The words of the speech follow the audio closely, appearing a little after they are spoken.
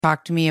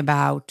Talk to me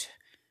about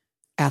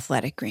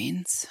Athletic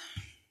Greens.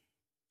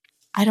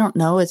 I don't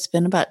know. It's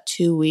been about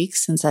 2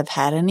 weeks since I've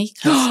had any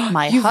because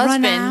my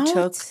husband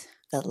took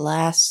the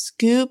last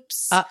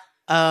scoops.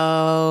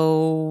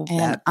 Uh-oh.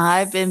 And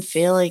I've been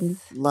feeling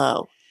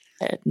low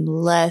and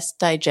less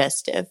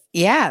digestive.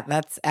 Yeah,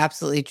 that's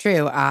absolutely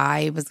true.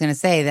 I was going to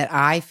say that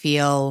I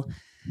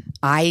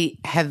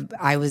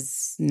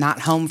was not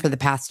home for the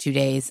past 2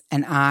 days,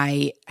 and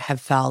I have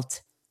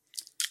felt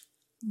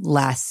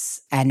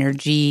less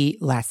energy,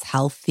 less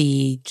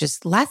healthy,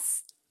 just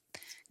less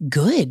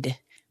good,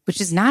 which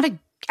is not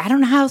I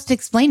don't know how else to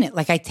explain it.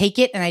 Like I take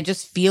it and I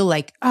just feel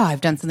like, oh, I've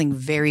done something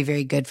very,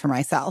 very good for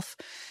myself.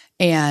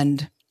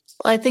 And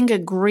well, I think a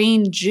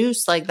green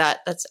juice like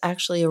that's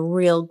actually a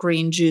real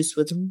green juice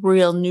with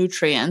real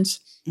nutrients,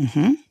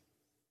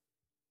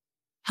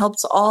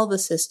 helps all the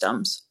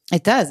systems.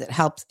 It does. It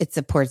helps. It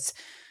supports,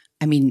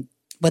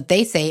 what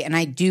they say, and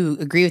I do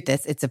agree with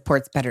this, it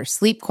supports better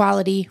sleep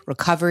quality,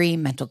 recovery,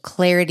 mental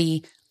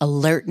clarity,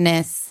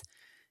 alertness.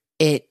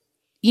 It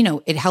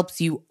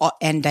helps you,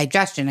 and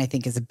digestion, I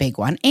think, is a big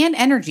one. And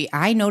energy.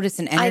 I notice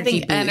an energy boost. I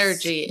think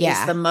energy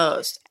is the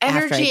most.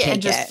 Energy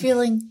and just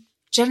feeling,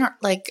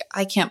 like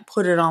I can't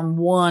put it on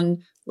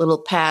one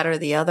little pad or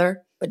the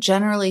other, but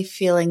generally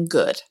feeling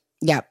good.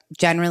 Yeah,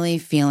 generally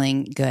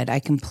feeling good.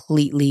 I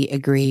completely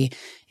agree.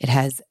 It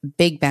has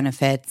big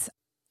benefits.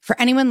 For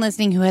anyone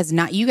listening who has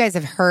not, you guys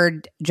have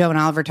heard Joe and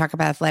Oliver talk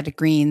about Athletic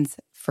Greens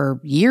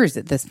for years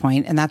at this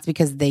point, and that's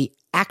because they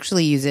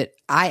actually use it.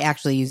 I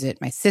actually use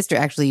it. My sister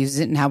actually uses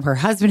it. Now her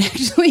husband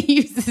actually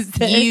uses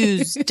it.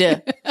 Used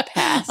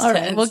past All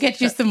right, we'll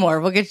get you some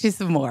more.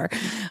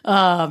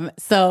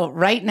 So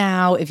right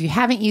now, if you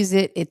haven't used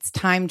it, it's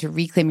time to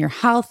reclaim your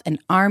health and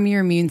arm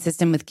your immune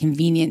system with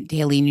convenient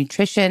daily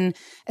nutrition,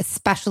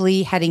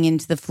 especially heading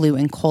into the flu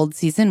and cold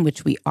season,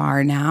 which we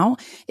are now.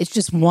 It's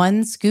just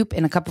 1 scoop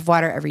in a cup of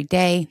water every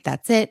day.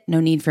 That's it. No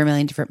need for a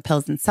million different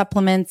pills and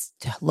supplements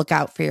to look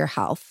out for your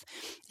health.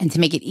 And to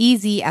make it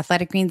easy,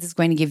 Athletic Greens is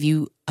going to give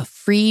you a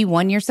free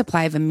 1-year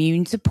supply of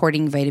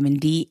immune-supporting vitamin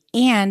D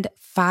and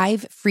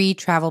 5 free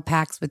travel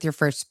packs with your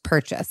first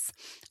purchase.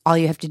 All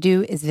you have to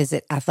do is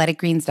visit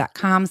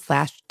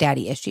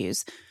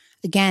athleticgreens.com/daddyissues.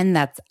 Again,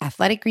 that's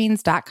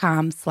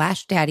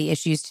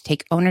athleticgreens.com/daddyissues to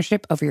take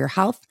ownership over your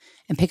health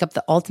and pick up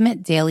the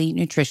ultimate daily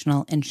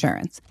nutritional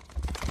insurance.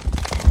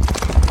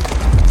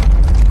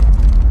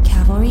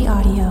 Cavalry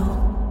Audio.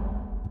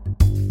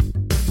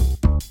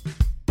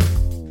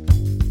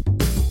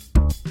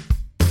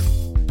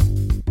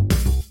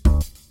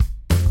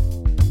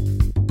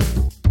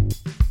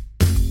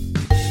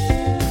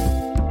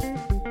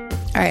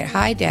 All right.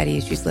 Hi, Daddy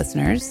Issues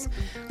listeners.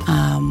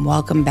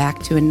 Welcome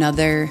back to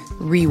another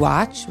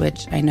rewatch,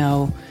 which I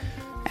know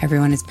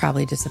everyone is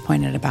probably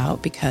disappointed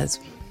about because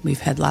we've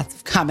had lots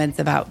of comments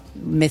about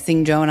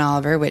missing Joe and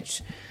Oliver,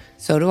 which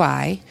so do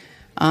I.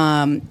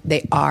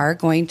 They are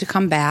going to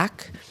come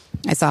back.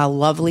 I saw a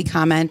lovely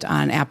comment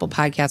on Apple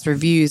Podcast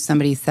reviews.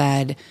 Somebody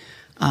said,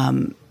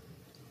 I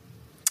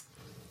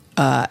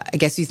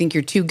guess you think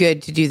you're too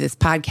good to do this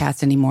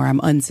podcast anymore.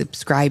 I'm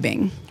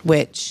unsubscribing,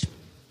 which...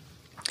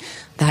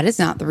 that is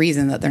not the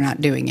reason that they're not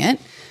doing it.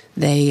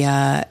 They,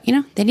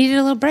 they needed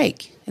a little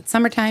break. It's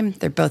summertime.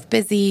 They're both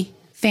busy,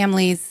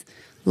 families,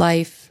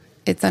 life.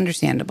 It's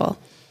understandable,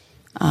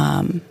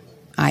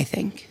 I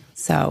think.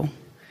 So,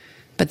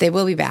 but they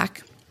will be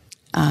back.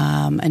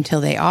 Until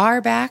they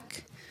are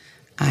back,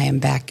 I am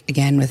back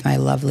again with my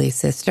lovely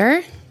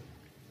sister.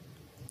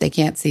 They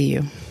can't see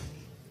you.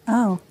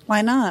 Oh,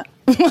 why not?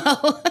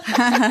 Well,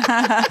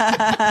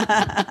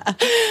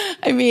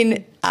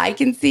 I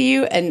can see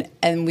you, and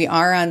we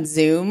are on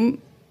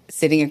Zoom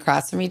sitting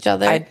across from each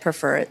other. I'd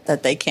prefer it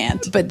that they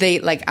can't. But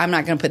I'm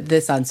not going to put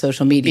this on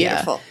social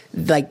media. Beautiful.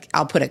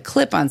 I'll put a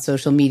clip on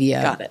social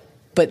media. Got it.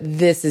 But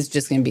this is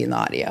just going to be in the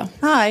audio.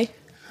 Hi.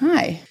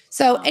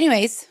 So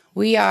anyways,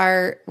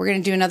 we're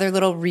going to do another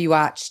little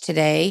rewatch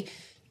today,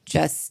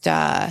 just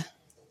to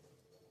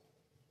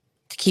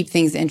keep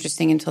things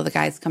interesting until the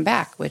guys come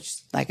back, which,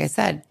 like I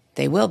said,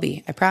 they will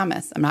be. I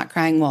promise. I'm not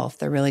crying wolf.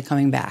 They're really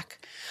coming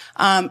back.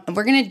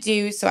 We're going to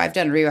do, so I've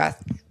done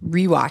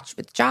rewatch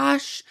with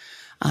Josh,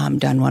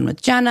 done one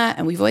with Jenna,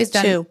 and we've always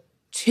done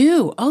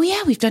two. Oh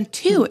yeah, we've done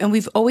 2. And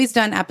we've always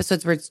done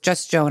episodes where it's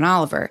just Joe and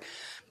Oliver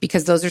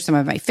because those are some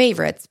of my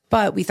favorites.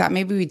 But we thought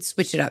maybe we'd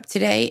switch it up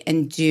today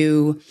and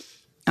do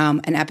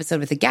an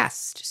episode with a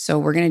guest. So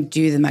we're going to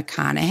do the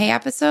McConaughey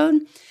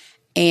episode.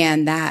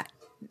 And that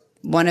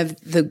one of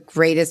the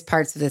greatest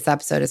parts of this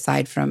episode,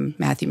 aside from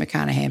Matthew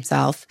McConaughey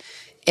himself,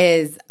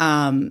 is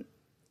how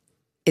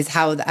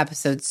the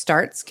episode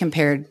starts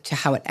compared to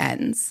how it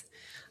ends.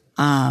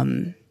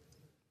 And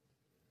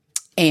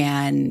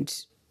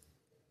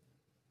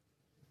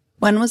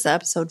when was the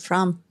episode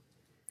from?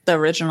 The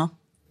original?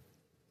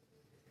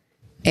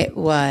 It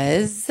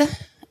was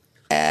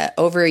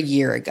over a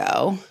year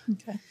ago.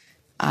 Okay.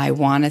 I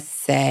want to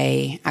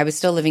say I was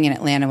still living in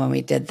Atlanta when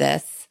we did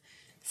this.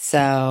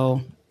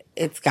 So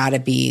it's got to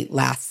be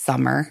last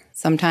summer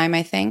sometime,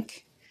 I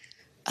think.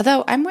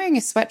 Although I'm wearing a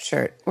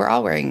sweatshirt.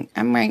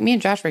 Me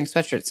and Josh wearing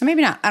sweatshirts. So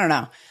maybe not. I don't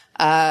know.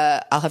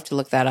 I'll have to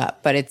look that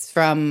up. But it's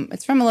from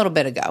a little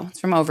bit ago. It's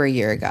from over a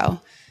year ago.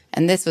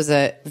 And this was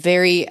I'm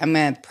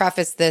going to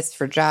preface this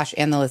for Josh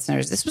and the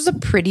listeners. This was a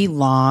pretty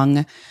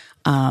long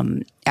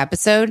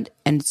episode.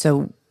 And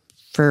so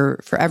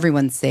for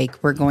everyone's sake,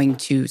 we're going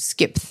to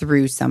skip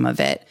through some of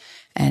it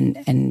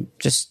and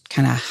just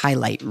kind of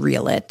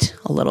reel it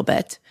a little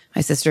bit.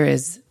 My sister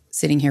is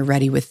sitting here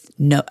ready with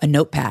a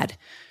notepad.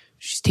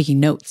 She's taking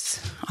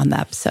notes on the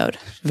episode.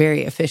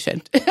 Very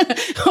efficient.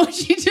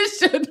 She just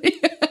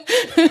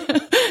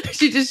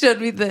showed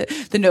me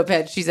the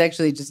notepad. She's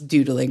actually just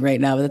doodling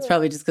right now, but that's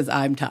probably just because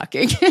I'm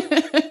talking.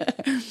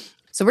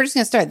 So we're just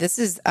going to start. This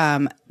is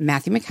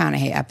Matthew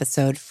McConaughey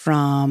episode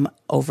from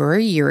over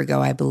a year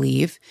ago, I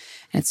believe.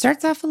 And it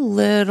starts off a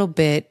little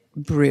bit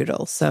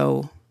brutal.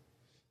 So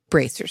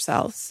brace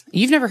yourselves.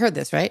 You've never heard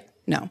this, right?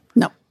 No.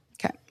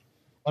 Okay.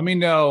 Let me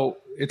know.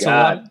 It's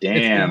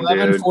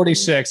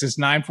 11:46. It's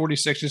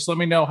 9:46. Just let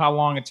me know how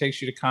long it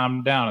takes you to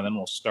calm down, and then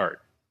we'll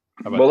start.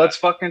 Well, let's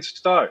fucking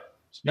start.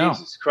 No.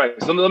 Jesus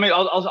Christ.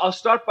 I'll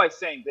start by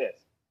saying this.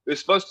 It was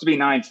supposed to be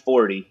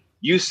 9:40.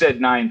 You said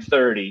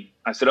 9:30.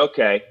 I said,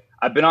 okay.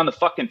 I've been on the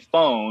fucking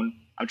phone.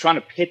 I'm trying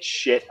to pitch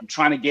shit. I'm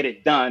trying to get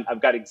it done.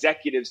 I've got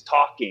executives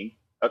talking.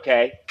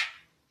 Okay.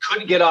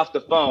 Couldn't get off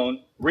the phone.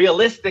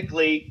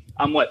 Realistically,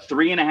 I'm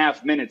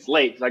 3.5 minutes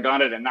late because I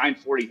got it at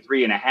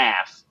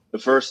 9:43.5 the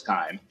first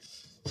time.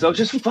 So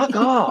just fuck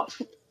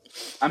off.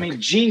 I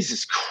mean,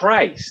 Jesus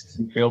Christ.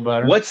 You feel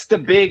better? What's the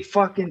big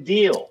fucking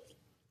deal?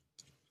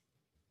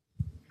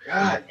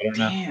 God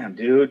damn,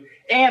 dude.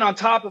 And on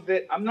top of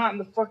it, I'm not in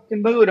the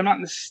fucking mood. I'm not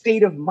in the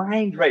state of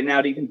mind right now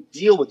to even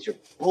deal with your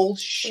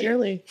bullshit.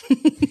 Clearly.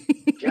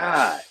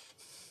 God.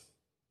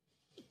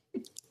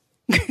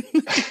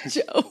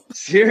 Joe.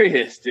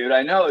 Serious, dude.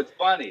 I know it's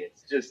funny.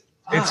 It's just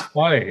It's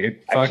funny.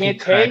 I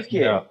can't take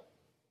it. Up.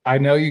 I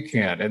know you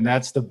can't, and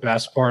that's the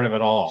best part of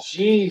it all.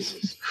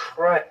 Jesus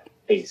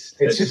Christ.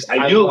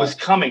 I knew it was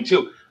coming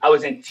too. I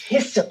was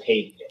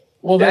anticipating it.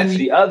 Well, that's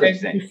the other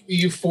thing.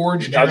 You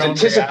forged. I was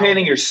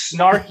anticipating your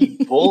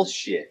snarky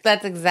bullshit.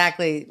 That's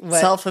exactly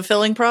what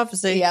self-fulfilling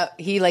prophecy. Yep.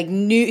 He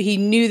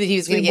knew that he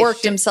was going to get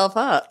worked himself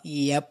up.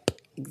 Yep.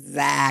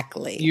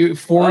 Exactly. You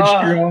forged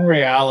your own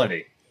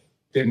reality,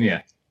 didn't you?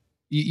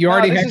 You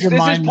already had your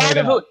mind made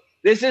up.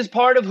 This is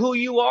part of who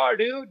you are,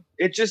 dude.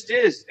 It just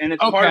is. And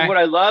it's part of what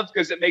I love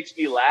because it makes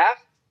me laugh.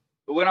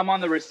 But when I'm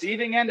on the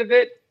receiving end of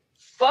it,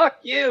 fuck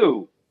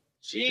you.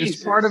 Jesus.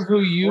 It's part of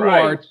who you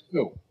are,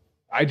 too.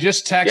 I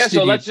just texted you. Yeah,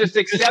 so let's just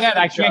accept each other.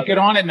 I can't get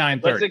on at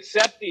 9:30. Let's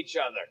accept each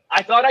other.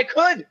 I thought I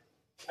could.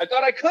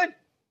 Okay.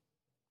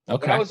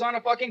 But I was on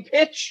a fucking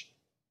pitch.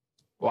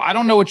 Well, I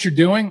don't know what you're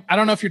doing. I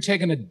don't know if you're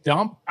taking a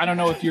dump. I don't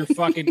know if you're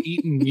fucking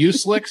eating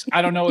muesli.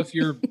 I don't know if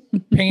you're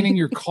painting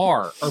your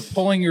car or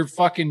pulling your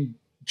fucking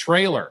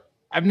trailer.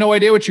 I have no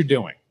idea what you're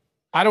doing.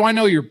 How do I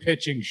know you're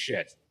pitching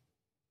shit?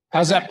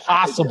 How's that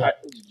possible?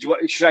 Do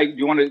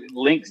you want to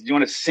link? Do you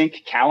want to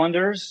sync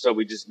calendars so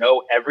we just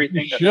know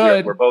everything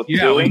that we're both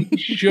doing? We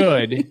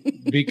should,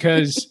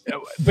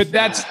 but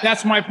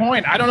that's my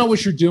point. I don't know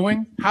what you're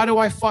doing. How do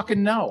I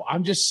fucking know?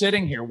 I'm just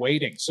sitting here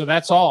waiting. So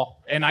that's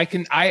all. And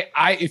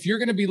if you're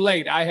going to be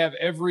late, I have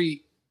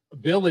every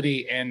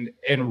ability and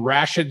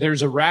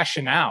there's a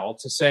rationale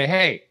to say,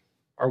 hey,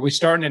 are we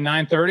starting at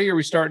 9:30 or are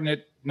we starting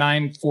at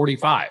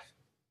 9:45?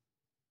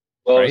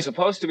 Well, It was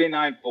supposed to be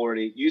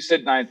 9:40. You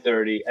said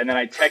 9:30, and then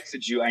I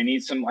texted you. I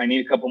need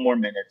a couple more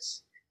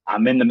minutes.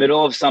 I'm in the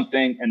middle of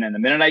something, and then the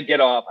minute I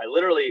get off, I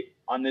literally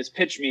on this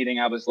pitch meeting,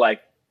 I was like,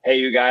 "Hey,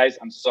 you guys,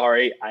 I'm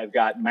sorry. I've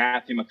got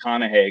Matthew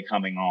McConaughey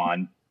coming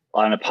on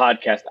a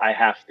podcast. I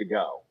have to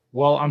go."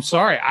 Well, I'm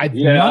sorry.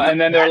 And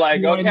then they're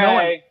like,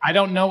 "Okay." I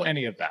don't know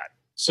any of that.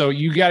 So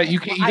you got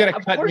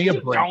to cut me a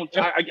break.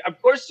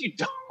 Of course you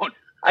don't.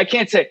 I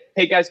can't say,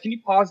 hey guys, can you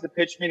pause the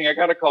pitch meeting? I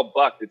got to call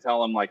Buck to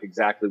tell him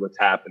exactly what's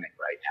happening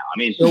right now. I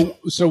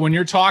mean, so when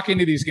you're talking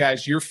to these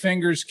guys, your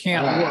fingers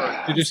can't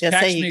work to just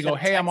text me, go,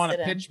 hey, I'm on a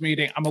pitch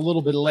meeting. I'm a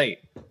little bit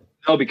late.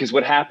 No, because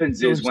what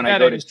happens is when I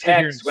go to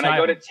text,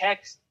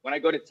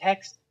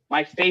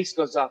 my face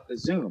goes off the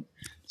Zoom.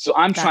 So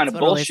I'm trying to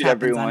bullshit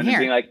everyone and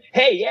being like,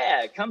 hey,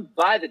 yeah, come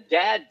by the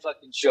dad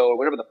fucking show or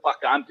whatever the fuck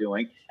I'm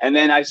doing. And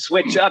then I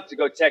switch up to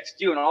go text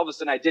you and all of a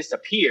sudden I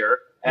disappear.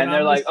 And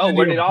they're like, oh,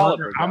 where did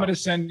Oliver go? I'm going to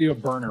send you a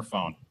burner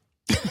phone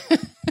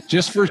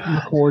just for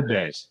record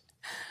days.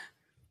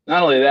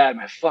 Not only that,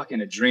 my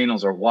fucking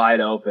adrenals are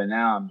wide open.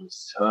 Now I'm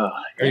just, Are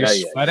you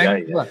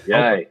sweating?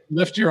 Okay.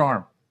 Lift your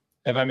arm.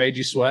 Have I made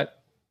you sweat?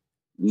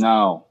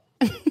 No.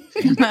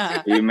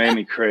 You made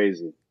me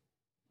crazy.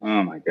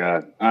 Oh my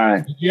God. All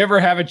right. Did you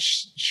ever have a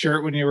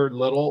shirt when you were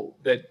little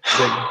that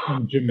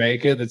from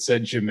Jamaica that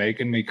said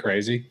Jamaican me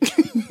crazy?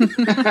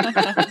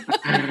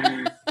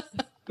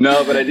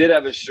 No, but I did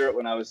have a shirt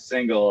when I was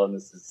single, and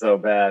this is so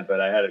bad,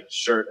 but I had a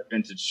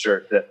vintage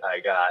shirt that I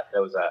got.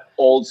 That was an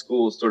old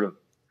school sort of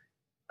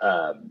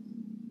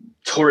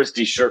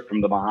touristy shirt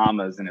from the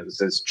Bahamas, and it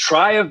says,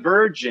 try a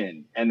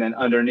virgin. And then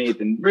underneath,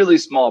 in really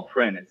small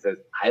print, it says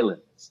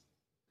islands.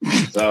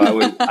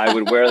 So I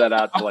would wear that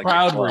out to like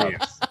proud the were you?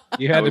 clubs.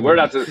 You had to wear it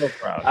out be to. so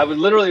proud. I would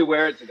literally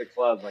wear it to the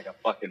clubs like a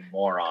fucking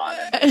moron,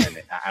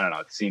 and I don't know.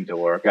 It seemed to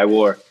work. I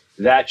wore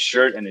that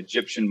shirt and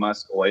Egyptian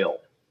musk oil.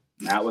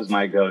 That was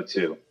my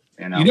go-to.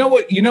 You know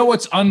what? You know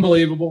what's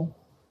unbelievable?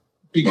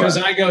 Because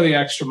I go the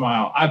extra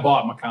mile. I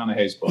bought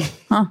McConaughey's book.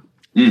 Huh.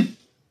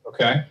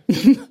 Okay.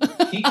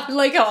 I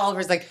like how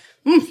Oliver's like,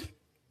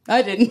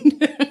 I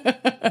didn't.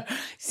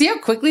 See how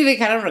quickly they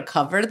kind of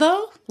recover,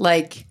 though?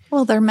 Like,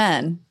 well, they're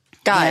men.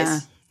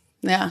 Guys.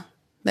 Yeah,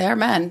 they are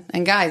men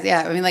and guys.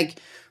 Yeah. I mean,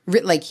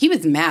 like he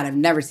was mad. I've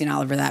never seen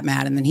Oliver that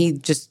mad. And then he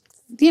just,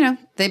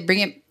 they bring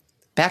it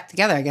back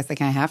together. I guess they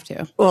kind of have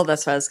to. Well,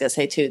 that's what I was going to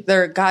say, too.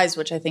 There are guys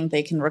which I think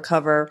they can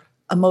recover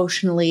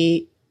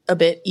emotionally a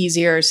bit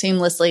easier,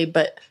 seamlessly,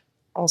 but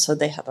also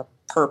they have a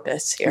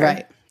purpose here.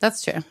 Right.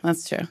 That's true.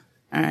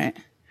 All right.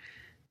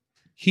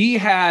 He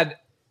had,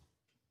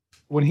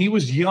 when he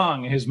was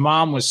young, his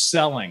mom was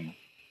selling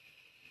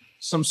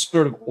some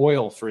sort of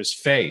oil for his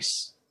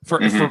face,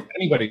 for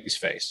anybody's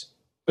face.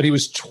 But he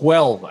was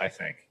 12, I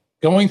think,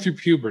 going through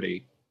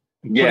puberty.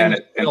 And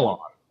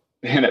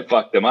and it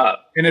fucked him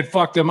up. And it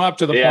fucked him up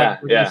to the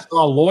point where he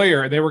saw a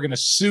lawyer. They were going to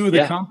sue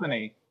the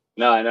company.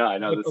 No, I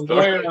know. But the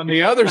lawyer on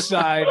the other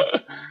side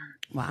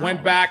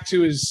went back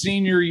to his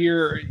senior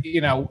year,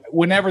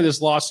 whenever this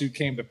lawsuit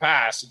came to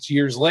pass, it's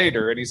years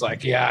later. And he's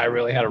like, yeah, I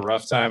really had a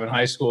rough time in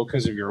high school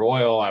because of your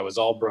oil. I was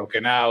all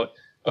broken out.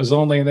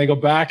 And they go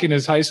back in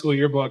his high school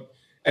yearbook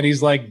and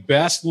he's like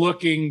best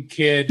looking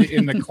kid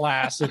in the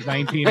class of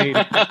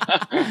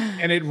 1980.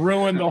 And it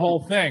ruined the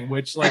whole thing,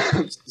 which like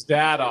pissed his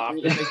dad off.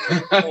 And they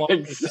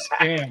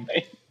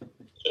Exactly.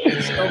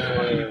 It's so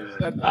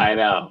funny. I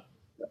know.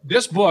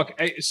 This book,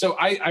 so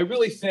I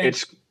really think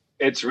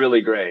it's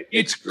really great.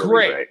 It's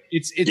really great.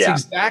 It's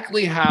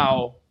exactly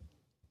how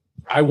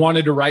I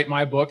wanted to write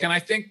my book. And I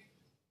think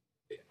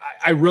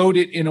I wrote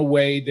it in a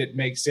way that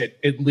makes it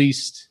at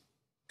least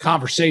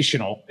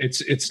conversational.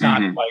 It's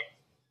not like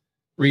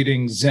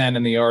reading Zen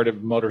and the Art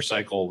of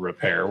Motorcycle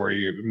Repair, where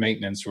you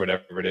maintenance or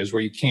whatever it is,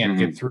 where you can't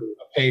get through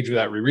a page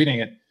without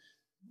rereading it.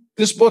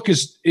 This book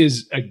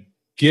is a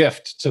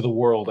gift to the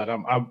world.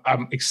 And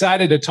I'm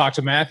excited to talk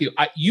to Matthew.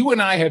 You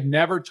and I have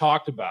never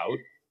talked about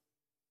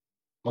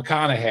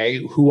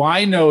McConaughey, who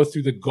I know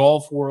through the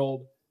golf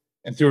world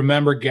and through a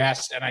member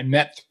guest, and I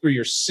met through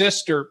your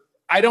sister.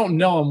 I don't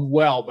know him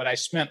well, but I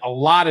spent a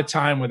lot of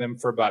time with him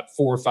for about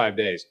 4 or 5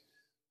 days.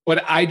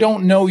 But I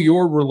don't know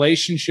your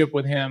relationship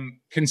with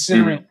him,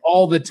 considering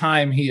all the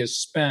time he has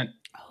spent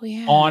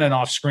on and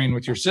off screen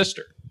with your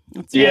sister.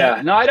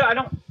 No, I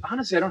don't.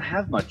 Honestly, I don't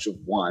have much of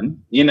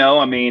one.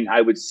 I mean, I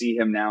would see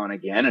him now and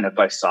again, and if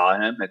I saw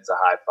him, it's a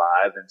high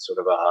five and sort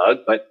of a hug.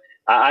 But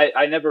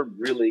I never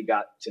really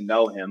got to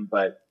know him.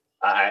 But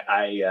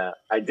I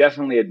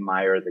definitely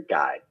admire the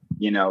guy.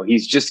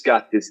 He's just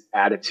got this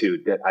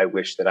attitude that I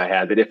wish that I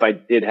had. That if I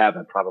did have,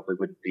 it probably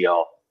wouldn't be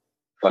all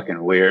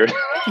fucking weird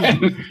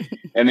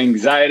and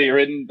anxiety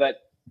ridden. But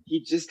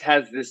he just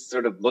has this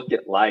sort of look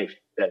at life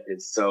that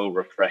is so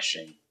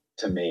refreshing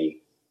to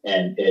me,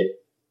 and it.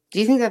 Do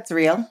you think that's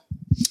real?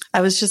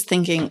 I was just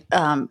thinking,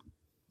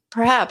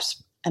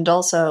 perhaps, and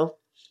also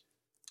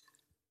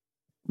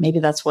maybe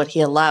that's what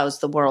he allows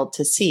the world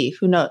to see.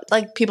 Who knows?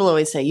 Like people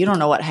always say, you don't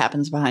know what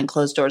happens behind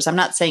closed doors. I'm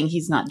not saying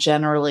he's not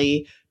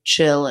generally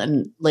chill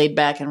and laid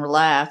back and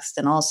relaxed,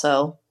 and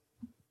also,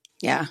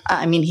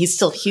 I mean, he's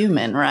still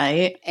human,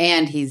 right?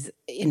 And he's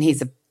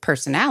a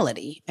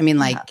personality. I mean,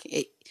 I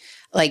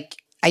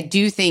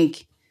do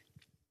think.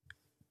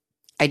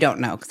 I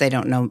don't know because I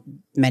don't know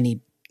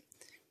many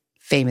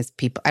famous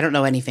people. I don't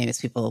know any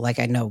famous people like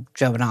I know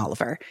Joe and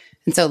Oliver.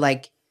 And so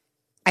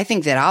I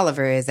think that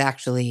Oliver is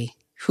actually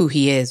who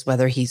he is,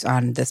 whether he's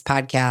on this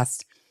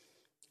podcast,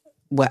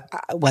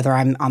 whether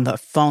I'm on the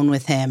phone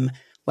with him,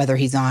 whether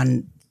he's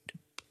on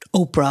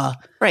Oprah.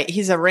 Right.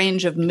 He's a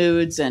range of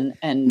moods and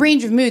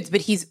range of moods,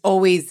 but he's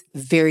always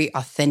very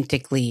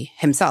authentically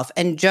himself.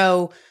 And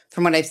Joe,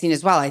 from what I've seen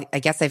as well, I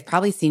guess I've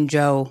probably seen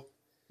Joe.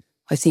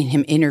 I've seen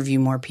him interview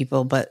more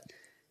people, but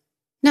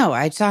no,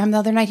 I saw him the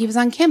other night. He was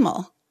on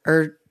Kimmel.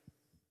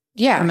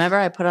 Remember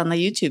I put on the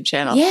YouTube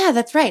channel. Yeah,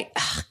 that's right.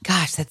 Oh,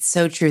 gosh, that's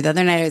so true. The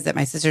other night I was at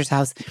my sister's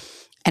house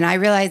and I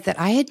realized that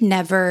I had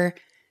never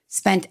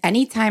spent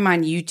any time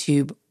on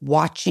YouTube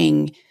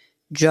watching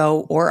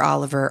Joe or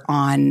Oliver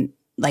on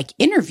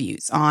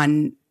interviews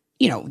on,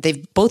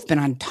 they've both been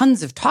on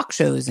tons of talk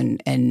shows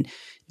and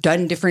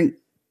done different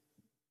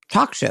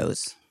talk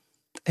shows.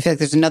 I feel like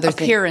there's another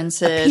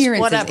appearances,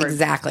 whatever.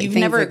 Exactly. You've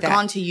never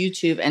gone to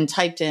YouTube and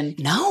typed in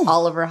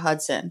Oliver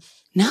Hudson.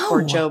 No.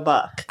 Or Joe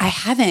Buck. I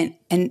haven't.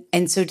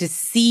 And so to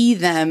see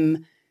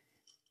them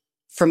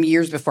from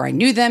years before I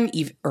knew them,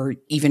 or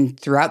even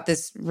throughout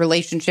this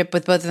relationship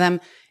with both of them,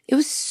 it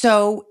was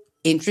so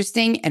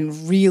interesting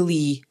and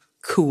really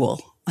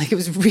cool. It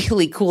was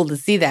really cool to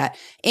see that.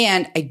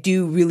 And I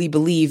do really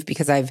believe,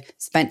 because I've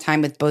spent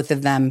time with both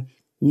of them,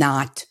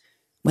 not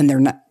when they're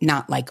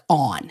not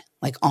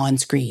on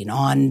screen,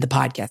 on the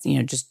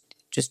podcast,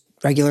 just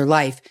regular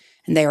life.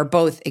 And they are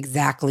both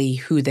exactly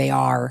who they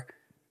are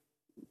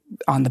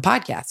on the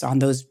podcast, on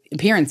those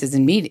appearances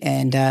and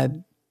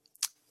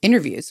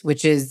interviews,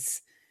 which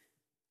is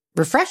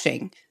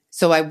refreshing.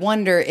 So I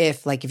wonder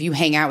if, like, if you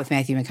hang out with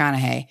Matthew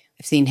McConaughey,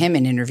 I've seen him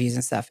in interviews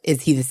and stuff.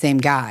 Is he the same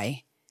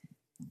guy?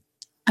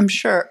 I'm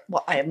sure.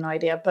 Well, I have no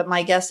idea, but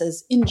my guess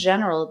is, in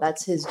general,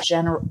 that's his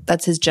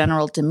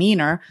general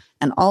demeanor,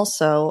 and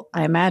also,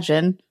 I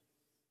imagine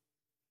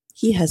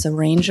he has a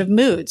range of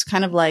moods,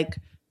 kind of like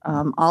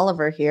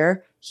Oliver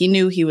here. He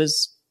knew he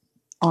was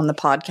on the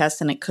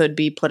podcast and it could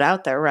be put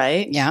out there,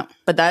 right? Yeah.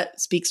 But that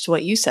speaks to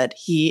what you said.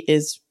 He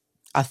is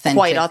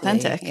Quite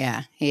authentic.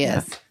 Yeah, he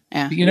is.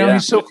 Yeah.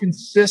 He's so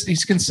consistent.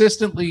 He's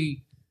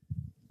consistently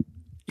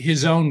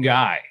his own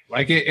guy.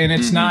 Like, and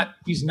it's not,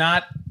 he's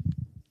not,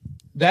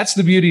 that's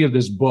the beauty of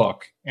this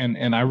book.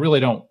 And I really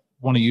don't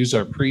want to use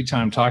our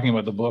pre-time talking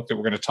about the book that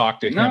we're going to talk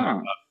to him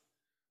about.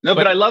 No,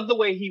 but I love the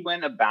way he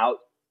went about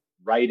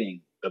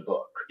writing the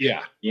book.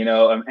 Yeah.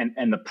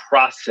 And the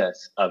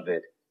process of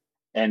it,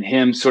 and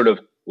him sort of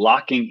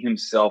locking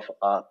himself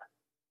up,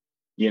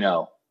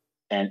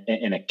 and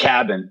in a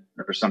cabin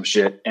or some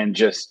shit, and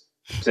just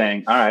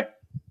saying, all right,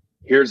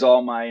 here's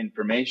all my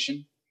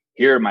information.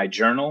 Here are my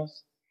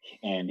journals,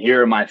 and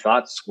here are my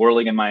thoughts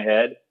swirling in my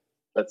head.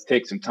 Let's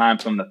take some time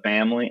from the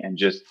family and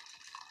just,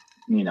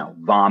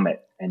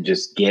 vomit and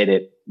just get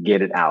it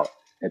out.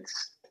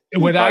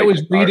 When I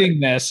was reading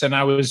this, and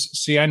I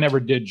never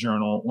did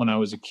journal when I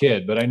was a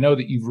kid, but I know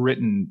that you've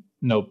written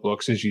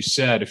notebooks, as you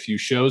said a few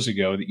shows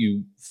ago, that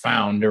you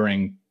found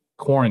during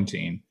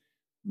quarantine.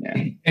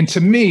 Yeah. And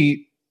to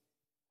me,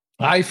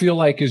 I feel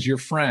like, as your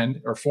friend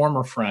or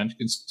former friend,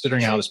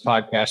 considering how this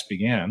podcast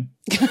began,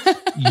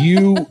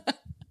 you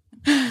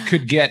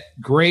could get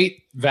great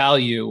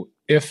value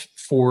if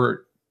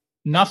for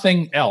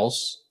nothing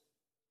else,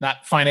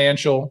 not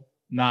financial,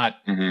 not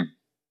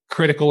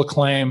critical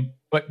acclaim,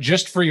 but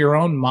just for your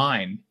own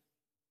mind,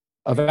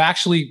 of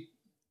actually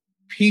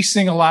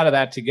piecing a lot of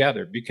that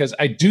together. Because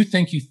I do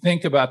think you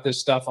think about this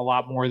stuff a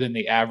lot more than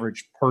the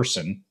average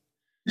person.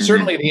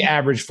 Certainly the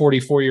average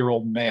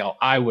 44-year-old male,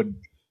 I would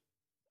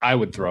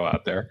throw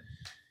out there.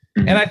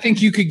 And I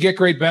think you could get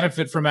great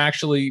benefit from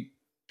actually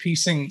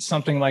piecing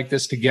something like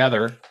this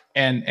together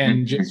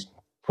and just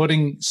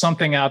putting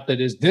something out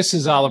this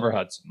is Oliver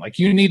Hudson. Like,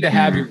 you need to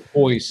have your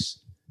voice.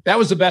 That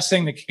was the best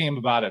thing that came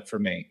about it for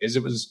me,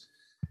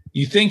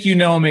 you think you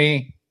know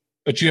me,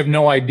 but you have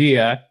no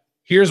idea.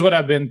 Here's what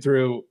I've been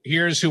through.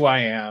 Here's who I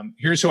am.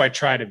 Here's who I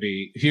try to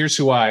be. Here's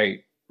who I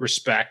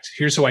respect.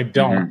 Here's who I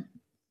don't.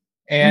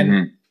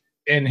 And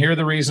here are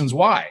the reasons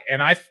why.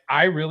 And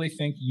I really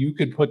think you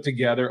could put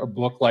together a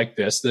book like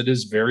this that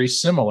is very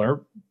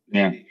similar.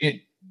 Yeah.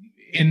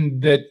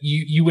 In that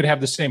you would have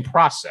the same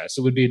process.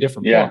 It would be a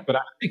different book, but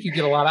I think you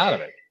get a lot out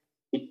of it.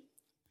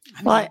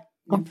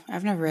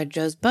 I've never read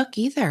Joe's book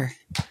either.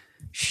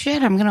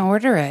 Shit, I'm going to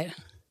order it.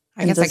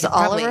 I guess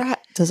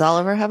does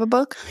Oliver have a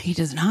book? He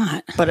does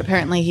not. But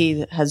apparently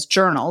he has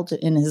journaled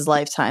in his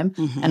lifetime.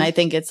 And I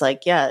think it's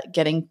like,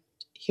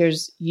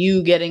 here's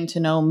you getting to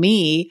know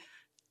me.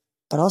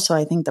 But also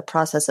I think the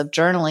process of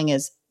journaling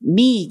is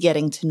me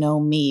getting to know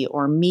me,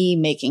 or me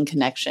making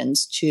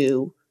connections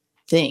to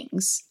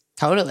things.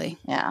 Totally.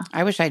 Yeah.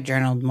 I wish I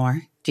journaled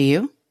more. Do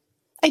you?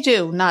 I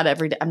do. Not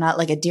every day. I'm not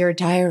like a Dear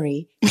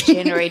Diary,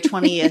 January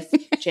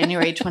 20th,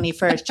 January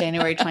 21st,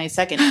 January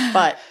 22nd.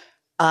 But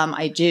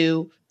I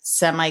do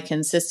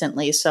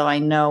semi-consistently. So I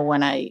know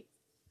when I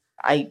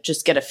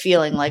just get a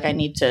feeling like I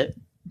need to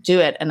do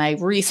it. And I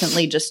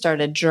recently just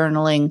started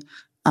journaling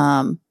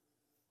on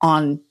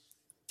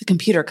the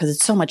computer because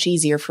it's so much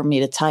easier for me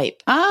to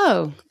type.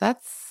 Oh,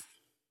 that's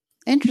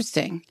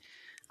interesting.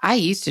 I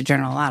used to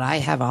journal a lot. I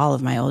have all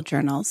of my old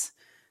journals.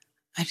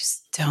 I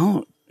just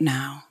don't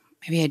now.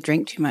 Maybe I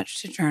drink too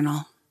much to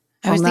journal.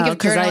 I always think of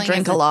because I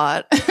drink a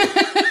lot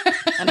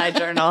and I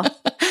journal.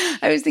 I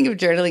always think of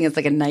journaling as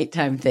like a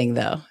nighttime thing,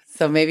 though.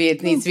 So maybe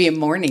it needs to be a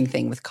morning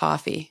thing with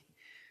coffee.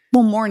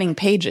 Well, morning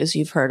pages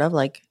you've heard of,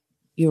 like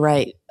you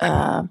write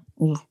 4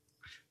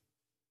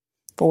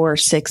 or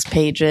 6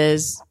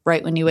 pages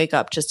right when you wake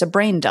up, just a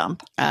brain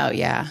dump. Oh,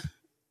 yeah.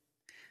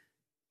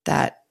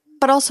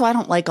 But also I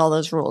don't like all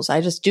those rules.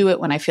 I just do it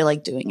when I feel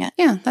like doing it.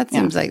 Yeah, that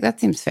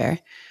seems fair.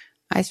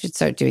 I should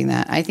start doing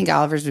that. I think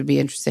Oliver's would be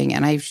interesting,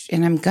 and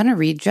I'm gonna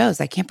read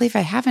Joe's. I can't believe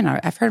I haven't.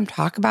 I've heard him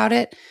talk about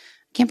it.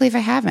 I can't believe I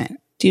haven't.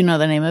 Do you know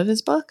the name of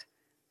his book?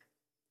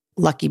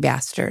 Lucky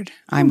Bastard.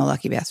 I'm a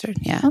lucky bastard.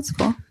 Yeah, that's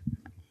cool.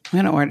 I'm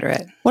gonna order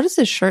it. What does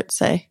his shirt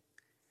say?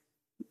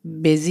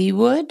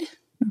 Busywood?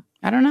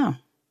 I don't know.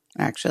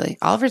 Actually,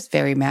 Oliver's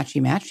very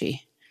matchy.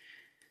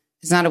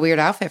 It's not a weird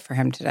outfit for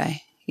him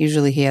today.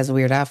 Usually, he has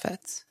weird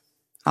outfits.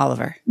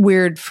 Oliver.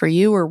 Weird for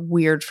you or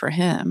weird for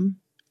him?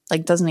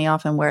 Like, doesn't he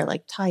often wear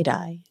like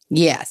tie-dye?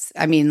 Yes.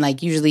 I mean,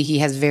 like, usually he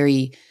has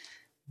very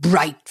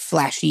bright,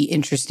 flashy,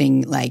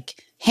 interesting,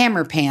 like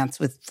hammer pants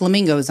with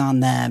flamingos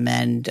on them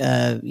and,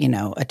 a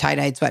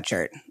tie-dyed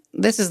sweatshirt.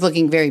 This is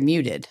looking very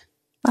muted.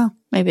 Well,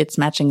 maybe it's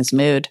matching his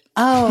mood.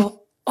 Oh,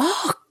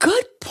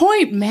 good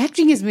point.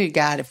 Matching his mood.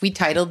 God, if we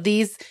titled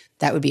these,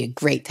 that would be a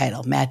great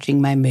title.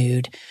 Matching my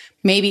mood.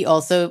 Maybe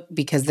also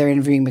because they're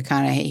interviewing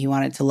McConaughey, he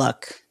wanted to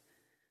look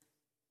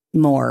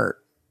more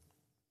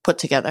put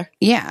together.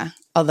 Yeah.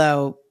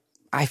 Although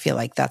I feel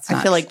like that's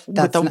not. I feel like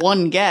with the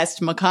one guest,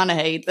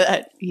 McConaughey,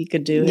 that he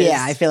could do.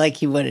 Yeah, I feel like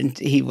he wouldn't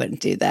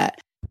do that.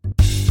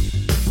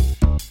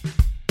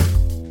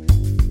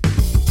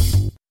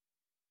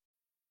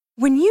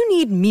 When you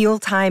need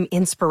mealtime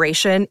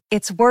inspiration,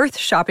 it's worth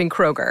shopping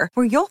Kroger,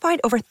 where you'll find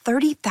over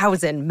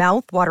 30,000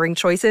 mouth-watering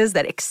choices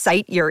that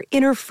excite your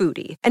inner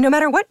foodie. And no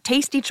matter what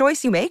tasty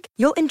choice you make,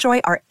 you'll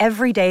enjoy our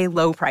everyday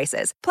low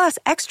prices, plus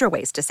extra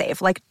ways to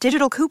save, like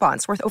digital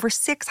coupons worth over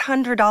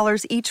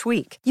 $600 each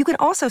week. You can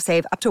also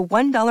save up to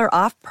 $1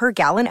 off per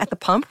gallon at the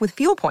pump with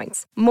fuel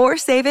points. More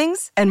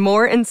savings and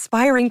more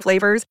inspiring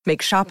flavors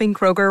make shopping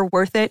Kroger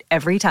worth it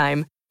every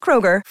time.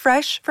 Kroger,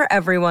 fresh for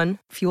everyone.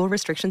 Fuel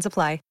restrictions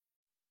apply.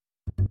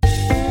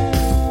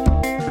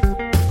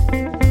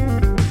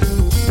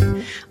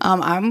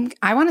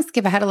 I want to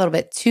skip ahead a little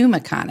bit to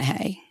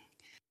McConaughey.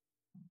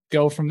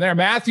 Go from there.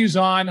 Matthew's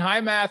on. Hi,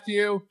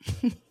 Matthew.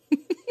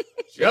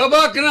 Joe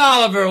Buck and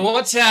Oliver,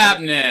 what's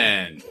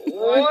happening?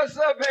 What's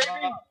up,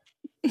 baby?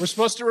 We're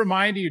supposed to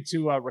remind you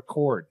to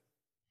record.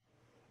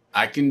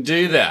 I can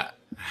do that.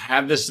 I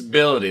have this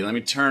ability. Let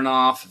me turn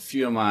off a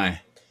few of my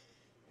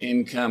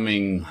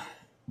incoming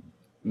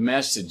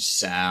message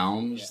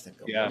sounds.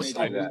 Yes,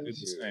 I do the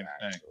same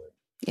thing.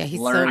 Yeah,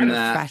 he's Learn so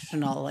that.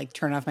 professional. Like,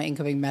 turn off my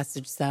incoming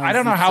message sounds. I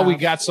don't know and how we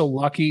stuff. got so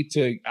lucky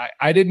to.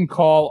 I didn't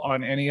call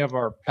on any of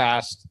our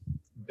past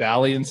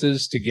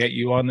dalliances to get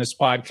you on this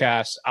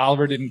podcast.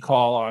 Oliver didn't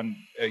call on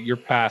your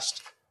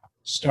past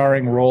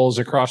starring roles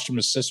across from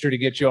his sister to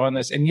get you on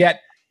this. And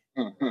yet,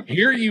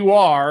 here you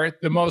are,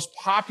 the most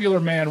popular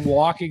man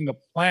walking the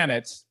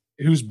planet,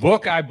 whose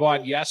book I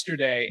bought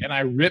yesterday, and I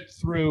ripped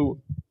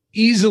through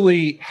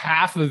easily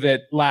half of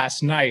it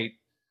last night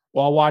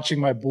while watching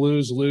my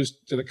Blues lose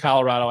to the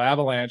Colorado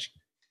Avalanche.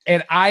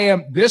 And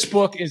this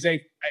book is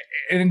this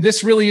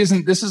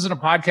isn't a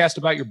podcast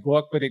about your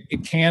book, but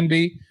it can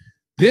be.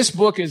 This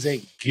book is a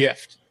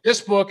gift.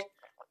 This book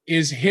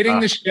is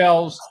hitting the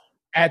shelves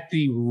at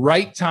the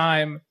right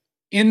time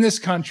in this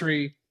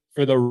country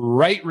for the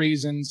right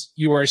reasons.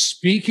 You are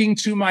speaking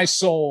to my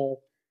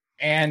soul.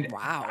 And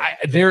wow,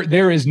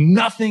 there is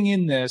nothing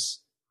in this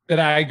that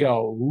I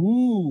go,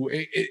 ooh,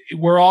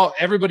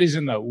 everybody's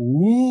in the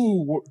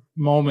ooh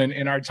moment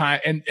in our time.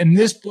 And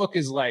this book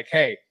is like,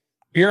 hey,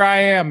 here I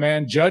am,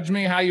 man. Judge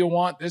me how you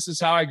want. This is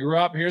how I grew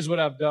up. Here's what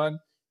I've done.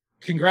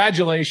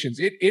 Congratulations.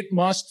 It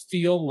must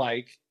feel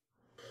like,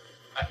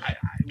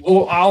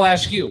 I'll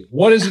ask you,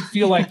 what does it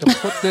feel like to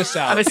put this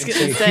out and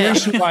say,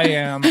 here's who I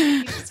am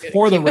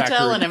for the record?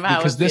 Telling him how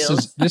because it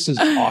feels. this is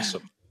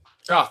awesome.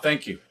 Oh,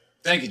 thank you.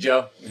 Thank you,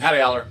 Joe. Howdy,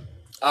 Oliver.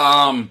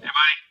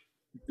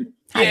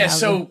 Yeah,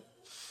 so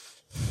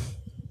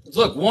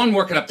look, one,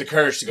 working up the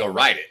courage to go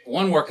write it.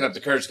 One, working up the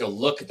courage to go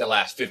look at the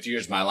last 50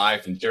 years of my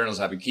life and journals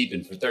I've been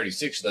keeping for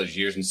 36 of those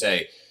years and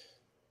say,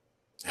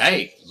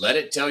 hey, let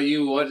it tell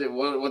you what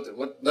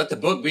let the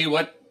book be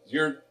what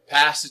your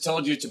past has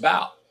told you it's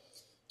about.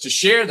 To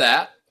share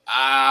that,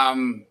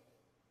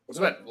 was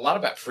a lot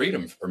about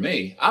freedom for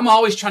me. I'm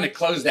always trying to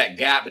close that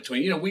gap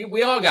between,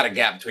 we all got a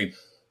gap between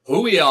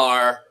who we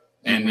are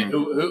and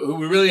who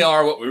we really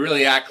are, what we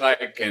really act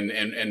like,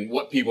 and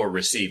what people are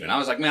receiving. I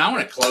was like, man, I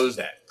want to close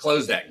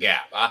that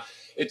gap.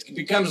 It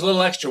becomes a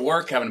little extra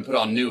work having to put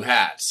on new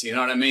hats. You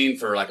know what I mean?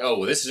 For like, oh,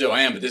 well, this is who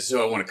I am, but this is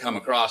who I want to come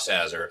across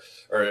as, or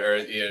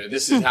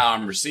this is how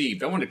I'm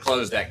received. I want to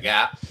close that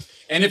gap.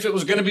 And if it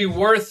was going to be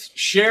worth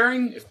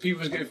sharing, if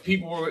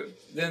people were,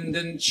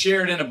 then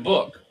share it in a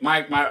book.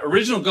 My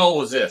original goal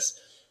was this.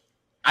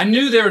 I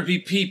knew there would be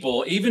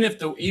people, even if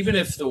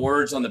the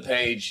words on the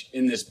page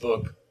in this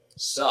book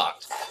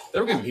sucked,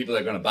 there were going to be people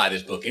that are going to buy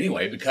this book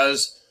anyway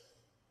because,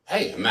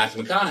 hey, I'm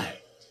Matthew McConaughey.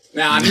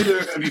 Now, I knew there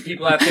were going to be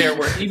people out there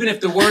where even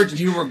if the words in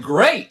here were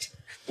great,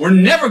 we're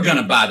never going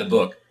to buy the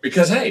book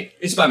because, hey,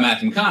 it's by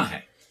Matthew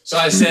McConaughey. So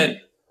I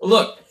said, well,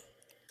 look.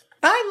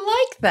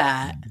 I like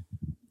that.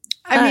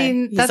 I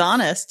mean, he's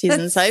honest. He's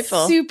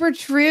insightful. Super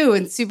true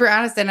and super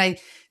honest. And I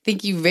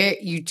think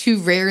I too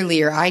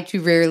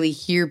rarely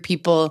hear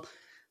people, like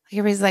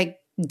everybody's like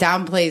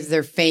downplays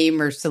their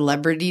fame or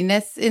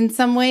celebrityness in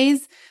some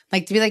ways.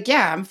 Like to be like,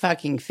 yeah, I'm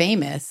fucking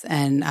famous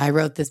and I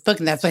wrote this book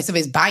and that's why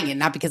somebody's buying it.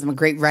 Not because I'm a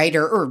great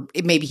writer or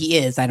maybe he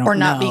is. I don't know. Or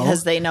not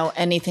because they know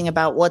anything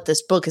about what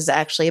this book is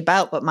actually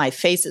about, but my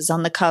face is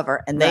on the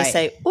cover and they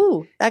say,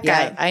 ooh, that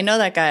guy. Yeah. I know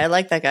that guy. I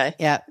like that guy.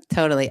 Yeah,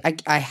 totally.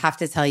 I have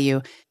to tell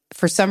you,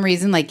 for some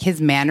reason, like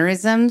his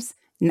mannerisms,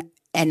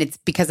 and it's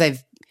because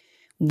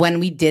when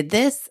we did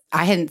this,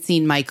 I hadn't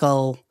seen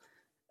Michael,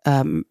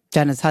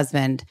 Jenna's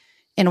husband,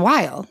 in a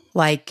while.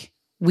 Like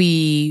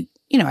I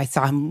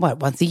saw him,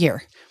 once a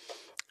year.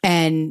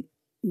 And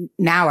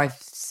now I've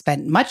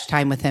spent much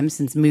time with him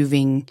since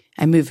moving.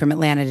 I moved from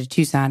Atlanta to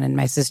Tucson and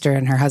my sister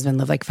and her husband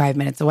live like 5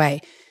 minutes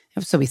away.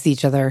 So we see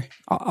each other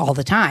all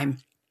the time.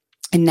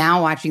 And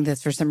now watching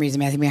this, for some reason,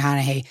 Matthew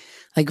McConaughey,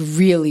 like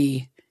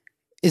really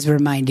is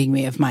reminding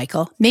me of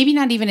Michael. Maybe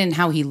not even in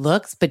how he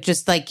looks, but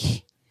just like,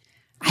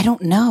 I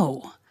don't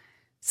know.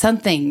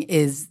 something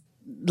is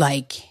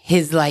like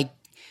his I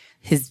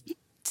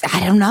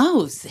don't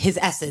know, his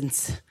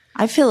essence.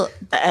 I feel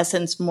the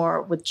essence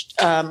more with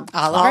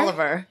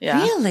Oliver.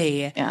 Yeah.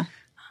 Really? Yeah.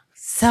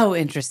 So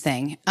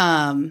interesting.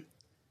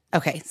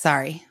 Okay,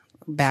 sorry.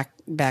 Back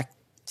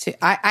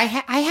to I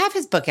have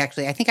his book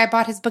actually. I think I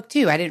bought his book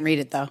too. I didn't read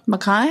it though.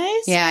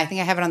 McConaughey's? Yeah, I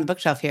think I have it on the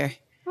bookshelf here.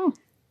 Oh.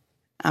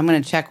 I'm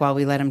going to check while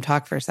we let him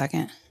talk for a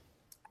second.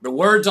 The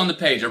words on the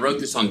page, I wrote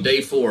this on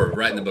day 4 of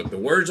writing the book.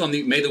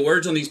 May the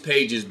words on these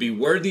pages be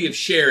worthy of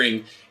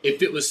sharing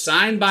if it was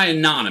signed by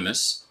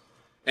anonymous,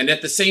 and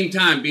at the same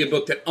time be a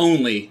book that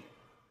only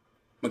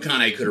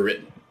McConaughey could have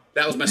written.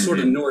 That was my sort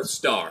of North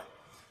Star.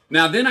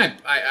 Now then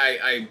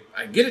I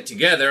get it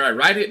together, I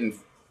write it in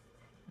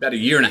about a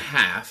year and a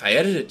half, I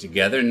edit it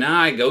together, and now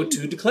I go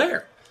to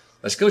declare.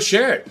 Let's go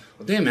share it.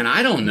 Well, damn, man,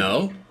 I don't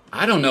know.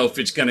 I don't know if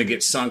it's going to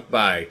get sunk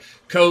by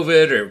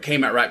COVID or it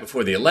came out right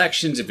before the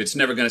elections, if it's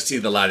never going to see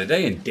the light of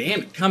day. And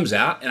damn, it comes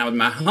out. And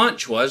my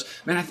hunch was,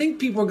 man, I think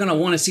people are going to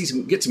want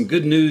to get some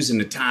good news in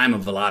the time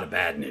of a lot of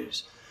bad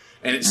news.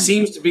 And it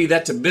seems to be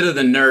that's a bit of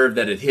the nerve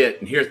that it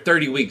hit. And here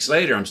 30 weeks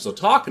later, I'm still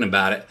talking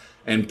about it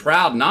and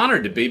proud and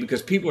honored to be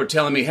because people are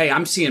telling me, hey,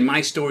 I'm seeing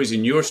my stories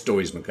in your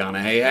stories,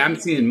 McConaughey. I'm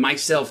seeing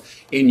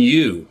myself in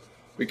you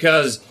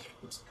because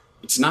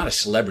it's not a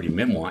celebrity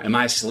memoir. Am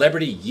I a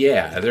celebrity?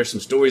 Yeah. Are there some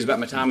stories about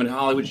my time in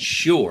Hollywood?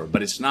 Sure.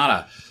 But it's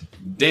not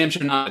damn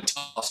sure not a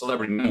tall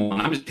celebrity memoir.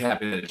 I'm just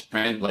happy that it's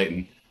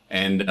translating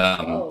and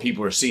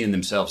people are seeing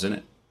themselves in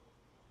it.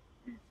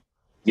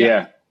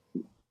 Yeah.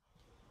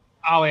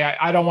 Ollie,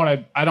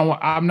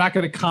 I'm not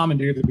going to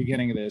commandeer the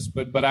beginning of this,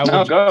 but I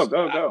would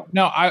go.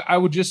 No, I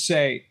would just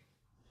say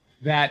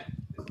that,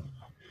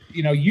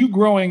 you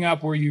growing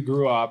up where you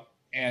grew up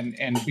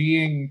and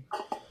being,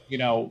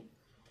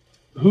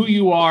 who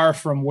you are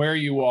from where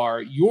you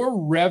are, your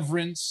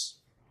reverence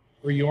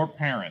for your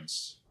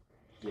parents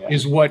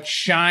is what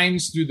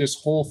shines through this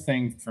whole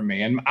thing for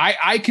me. And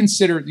I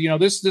consider,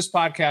 this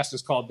podcast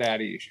is called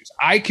Daddy Issues.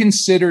 I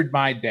considered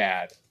my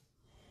dad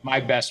my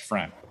best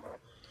friend.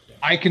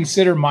 I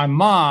consider my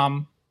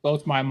mom,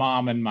 both my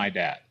mom and my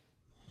dad.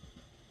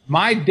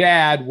 My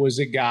dad was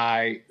a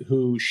guy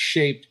who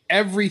shaped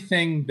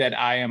everything that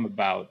I am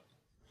about.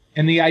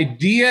 And the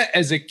idea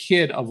as a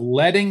kid of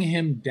letting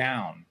him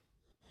down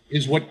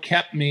is what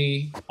kept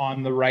me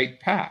on the right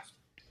path.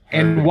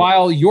 And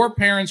while your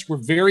parents were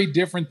very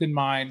different than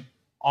mine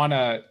on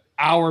a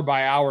hour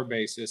by hour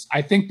basis,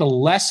 I think the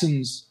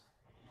lessons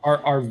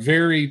are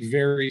very,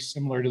 very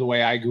similar to the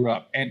way I grew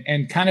up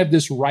and kind of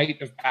this rite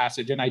of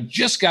passage. And I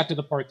just got to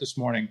the part this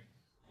morning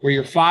where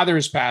your father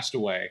has passed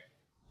away.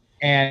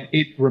 And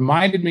it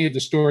reminded me of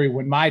the story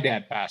when my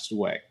dad passed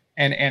away.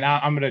 And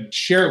I'm going to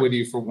share it with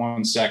you for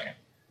 1 second.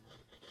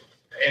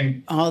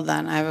 And hold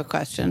on, I have a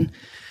question.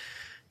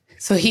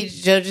 So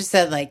Joe just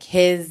said like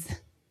his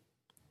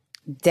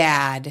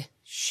dad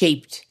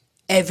shaped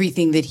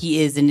everything that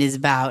he is and is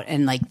about.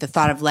 And like the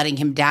thought of letting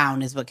him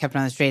down is what kept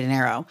him on the straight and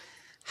narrow.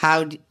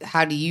 How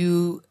do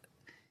you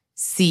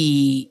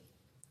see,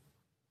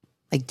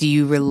 like, do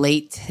you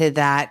relate to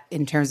that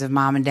in terms of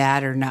mom and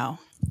dad or no?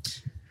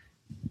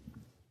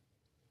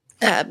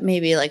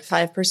 Maybe like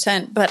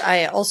 5%. But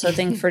I also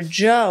think for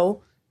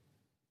Joe,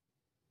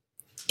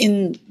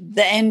 in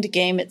the end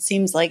game, it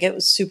seems like it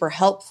was super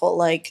helpful.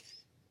 Like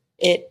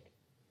it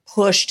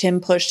pushed him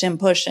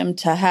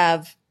to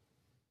have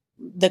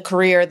the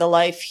career, the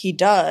life he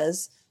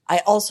does.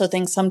 I also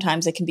think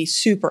sometimes it can be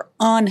super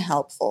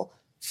unhelpful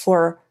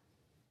for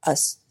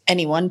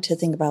anyone to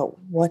think about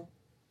what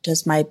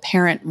does my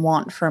parent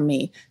want from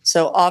me?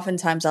 So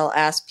oftentimes I'll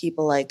ask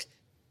people like,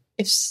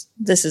 if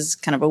this is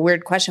kind of a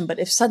weird question, but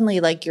if suddenly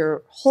like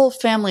your whole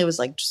family was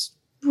like just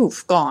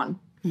poof, gone,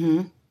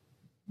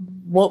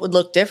 what would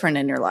look different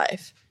in your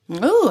life?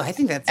 Ooh, I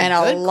think that's and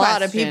a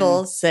lot of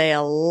people say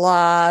a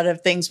lot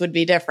of things would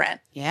be different.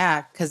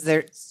 Yeah, because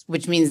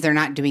which means they're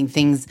not doing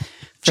things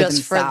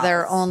just for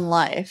their own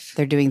life.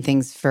 They're doing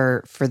things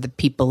for the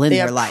people in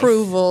their life. The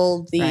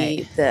approval,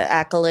 the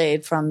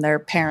accolade from their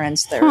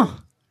parents, their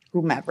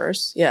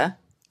whomevers. Yeah.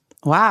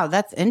 Wow,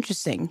 that's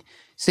interesting.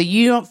 So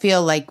you don't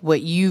feel like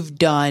what you've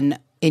done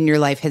in your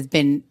life has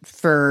been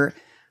for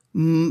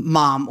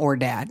mom or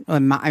dad? I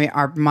mean,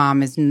 our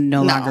mom is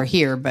no longer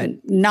here,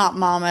 but not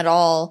mom at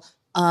all.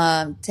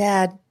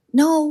 Dad,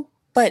 no,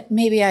 but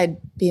maybe I'd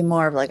be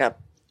more of like a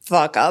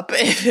fuck up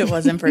if it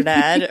wasn't for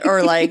dad,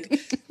 or like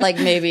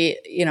maybe,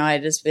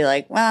 I'd just be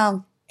like,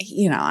 well,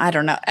 I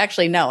don't know.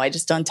 Actually, no, I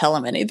just don't tell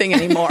him anything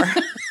anymore.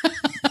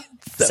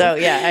 So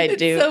yeah, I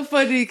do. It's so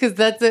funny because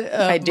that's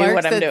I do Mark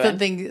what I'm said doing.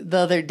 Something the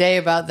other day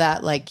about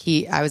that. Like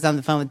I was on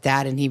the phone with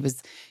dad and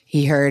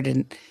he heard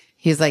and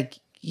he was like,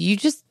 you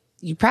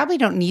probably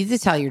don't need to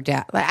tell your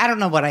dad. Like, I don't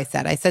know what I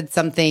said. I said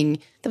something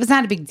that was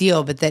not a big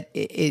deal, but that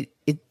it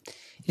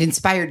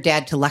inspired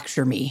dad to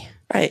lecture me.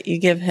 Right. You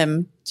give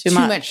him too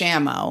much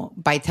ammo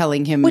by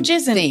telling him which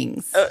isn't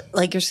things.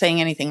 Like you're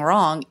saying anything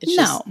wrong. It's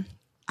just,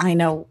 I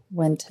know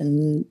when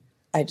to,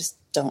 I just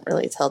don't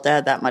really tell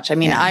dad that much. I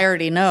mean, I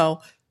already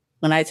know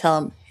when I tell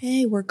him,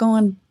 hey, we're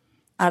going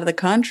out of the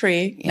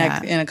country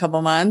in a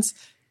couple months.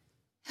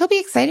 He'll be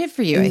excited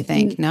for you, I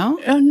think. No?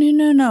 Oh,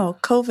 no.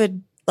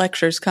 COVID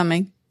lecture's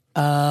coming.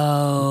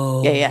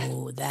 Oh, yeah.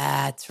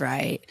 That's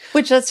right.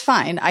 Which that's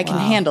fine. I can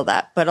handle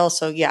that. But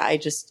also, yeah,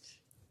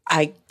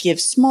 I give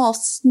small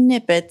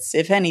snippets,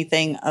 if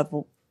anything,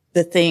 of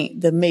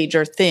the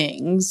major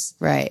things.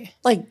 Right.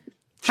 Like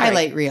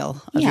highlight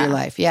reel of your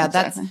life. Yeah,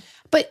 exactly.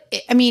 But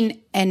I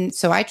mean, and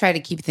so I try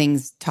to keep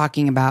things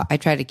I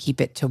try to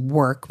keep it to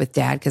work with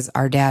Dad because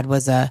our dad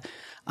was a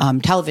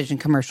television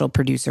commercial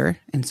producer.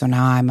 And so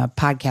now I'm a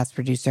podcast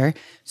producer.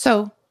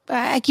 So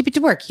I keep it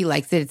to work. He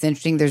likes it. It's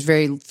interesting. There's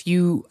very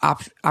few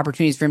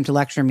opportunities for him to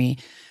lecture me.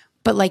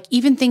 But like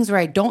even things where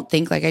I don't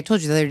think, like I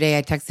told you the other day,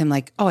 I texted him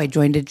like, oh, I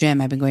joined a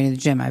gym. I've been going to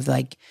the gym. I've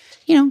like,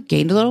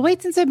 gained a little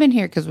weight since I've been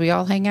here because we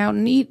all hang out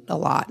and eat a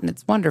lot and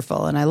it's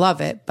wonderful and I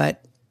love it.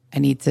 But I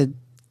need to,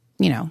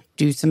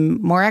 do some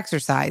more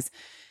exercise.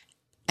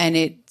 And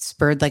it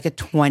spurred like a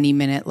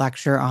 20-minute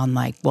lecture on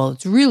like, well,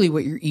 it's really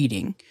what you're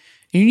eating.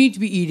 You need to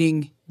be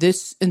eating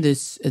this and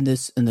this and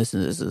this and this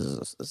and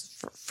this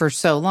for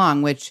so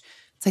long, which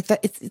it's like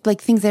that. It's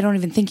like things I don't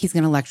even think he's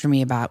going to lecture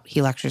me about.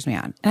 He lectures me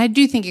on. And I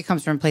do think it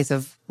comes from a place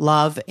of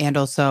love and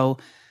also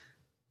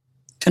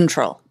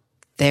control.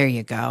 There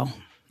you go.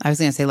 I was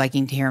going to say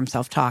liking to hear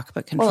himself talk,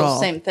 but control. Well,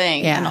 same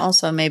thing. Yeah. And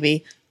also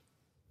maybe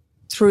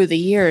through the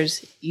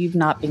years, you've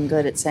not been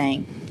good at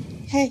saying,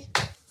 hey,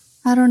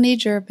 I don't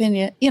need your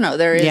opinion.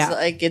 There is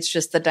it's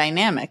just the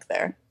dynamic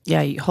there.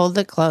 Yeah, you hold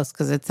it close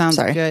because it sounds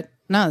good.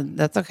 No,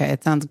 that's okay.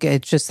 It sounds good.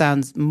 It just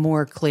sounds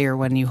more clear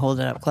when you hold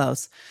it up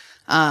close.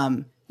 Yeah,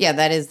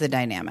 that is the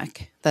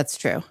dynamic. That's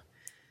true.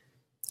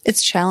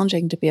 It's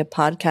challenging to be a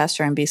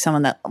podcaster and be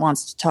someone that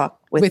wants to talk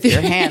with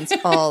your hands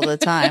all the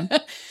time.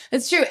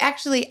 It's true.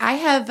 Actually, I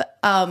have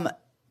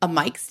a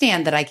mic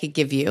stand that I could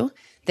give you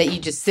that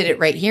you just sit it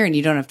right here and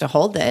you don't have to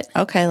hold it.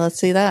 Okay, let's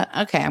see that.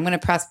 Okay, I'm going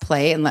to press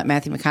play and let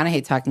Matthew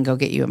McConaughey talk and go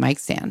get you a mic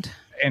stand.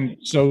 And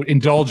so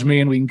indulge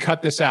me and we can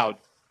cut this out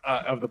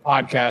of the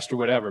podcast or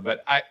whatever.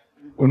 But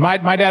when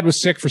my dad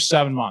was sick for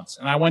 7 months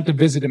and I went to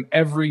visit him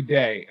every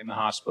day in the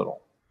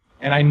hospital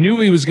and I knew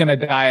he was going to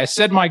die. I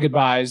said my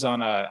goodbyes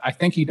I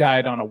think he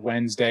died on a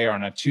Wednesday or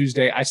on a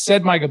Tuesday. I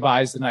said my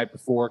goodbyes the night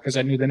before because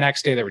I knew the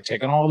next day they were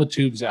taking all the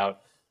tubes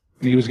out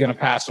and he was going to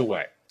pass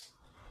away.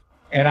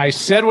 And I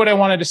said what I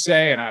wanted to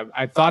say. And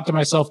I thought to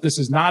myself, this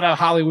is not a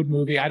Hollywood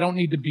movie. I don't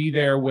need to be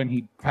there when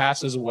he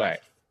passes away.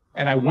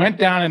 And I went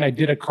down and I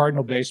did a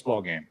Cardinal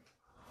baseball game.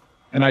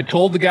 And I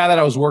told the guy that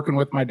I was working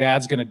with, my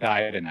dad's going to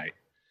die tonight.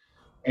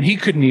 And he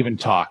couldn't even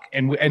talk.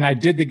 And I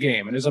did the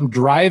game. And as I'm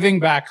driving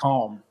back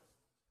home,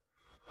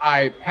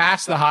 I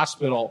passed the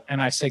hospital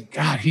and I said,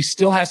 God, he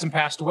still hasn't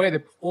passed away. They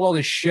pulled all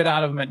this shit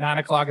out of him at 9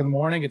 o'clock in the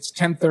morning. It's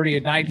 10:30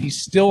 at night.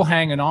 He's still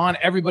hanging on.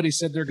 Everybody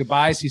said their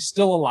goodbyes. He's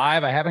still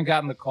alive. I haven't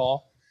gotten the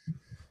call.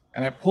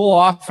 And I pull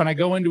off and I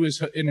go into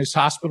his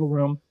hospital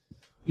room.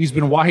 He'd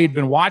been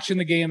watching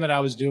the game that I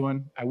was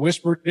doing. I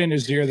whispered in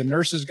his ear. The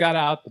nurses got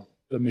out.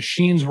 The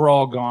machines were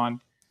all gone.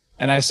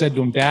 And I said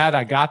to him, Dad,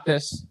 I got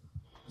this.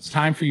 It's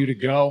time for you to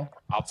go.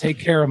 I'll take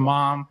care of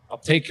Mom. I'll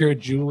take care of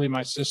Julie,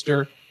 my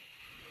sister.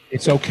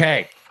 It's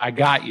okay. I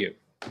got you.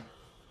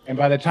 And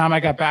by the time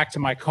I got back to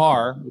my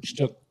car, which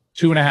took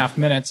 2.5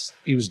 minutes,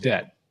 he was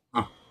dead.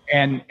 Huh.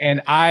 And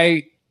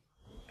I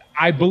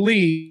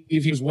believe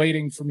he was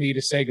waiting for me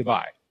to say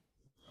goodbye.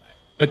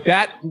 But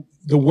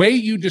the way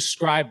you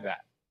described that,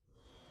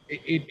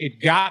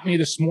 it got me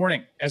this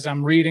morning as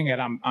I'm reading it.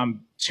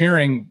 I'm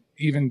tearing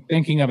even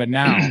thinking of it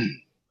now.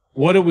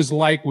 What it was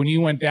like when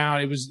you went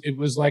down, it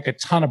was like a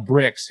ton of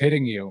bricks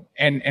hitting you.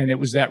 And it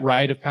was that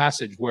rite of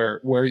passage where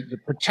the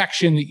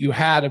protection that you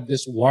had of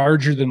this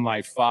larger than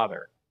life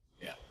father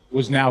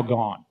was now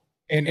gone.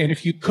 And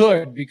if you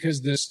could,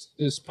 because this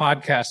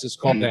podcast is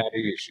called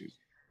Daddy Issues,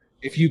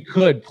 if you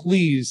could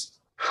please,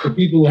 for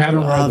people who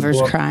haven't read the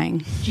book,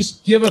 crying.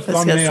 Just give a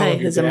thumbnail.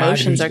 His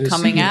emotions are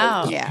coming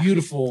out.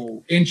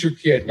 Beautiful,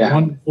 intricate,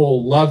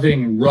 wonderful,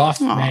 loving,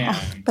 rough man.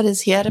 But has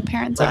he had a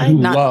parent's eye?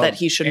 Not that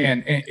he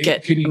shouldn't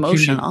get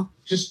emotional.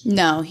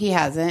 No, he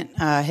hasn't.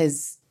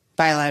 His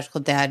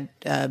biological dad,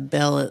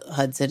 Bill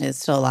Hudson, is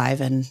still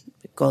alive, and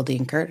Goldie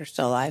and Kurt are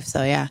still alive.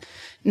 So yeah,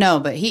 no,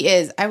 but he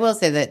is. I will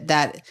say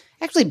that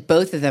actually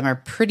both of them are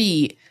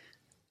pretty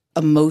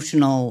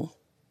emotional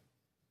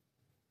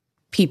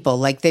people.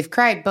 Like they've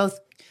cried both.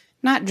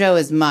 Not Joe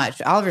as much.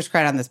 Oliver's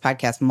cried on this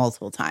podcast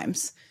multiple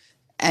times.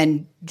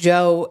 And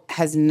Joe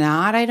has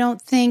not, I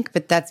don't think,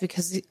 but that's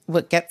because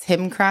what gets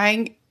him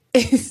crying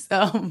is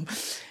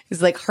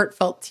like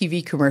heartfelt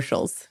TV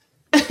commercials.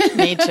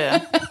 Me too.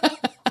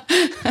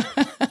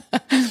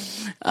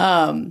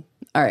 All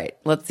right,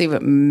 let's see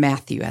what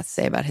Matthew has to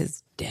say about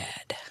his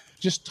dad.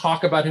 Just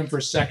talk about him for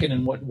a second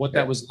and what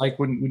that was like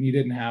when you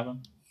didn't have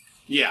him.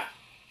 Yeah.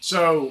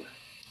 So,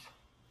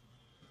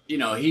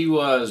 he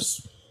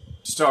was...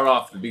 To start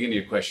off at the beginning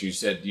of your question, you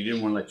said you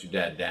didn't want to let your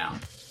dad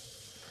down.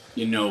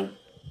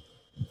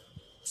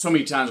 So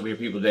many times we hear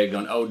people today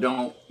going, "Oh,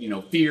 don't,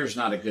 fear's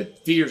not a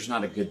good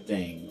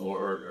thing,"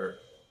 or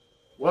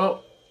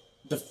well,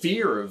 the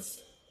fear of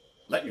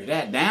letting your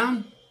dad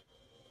down,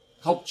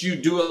 helped you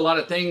do a lot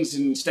of things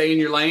and stay in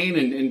your lane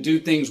and do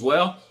things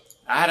well.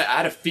 I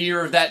had a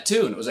fear of that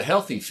too, and it was a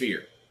healthy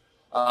fear.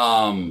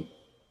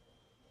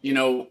 You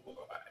know,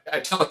 I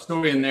tell a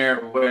story in there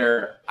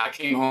where I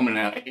came home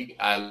and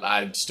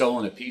I'd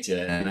stolen a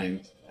pizza,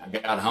 and I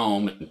got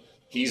home and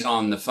he's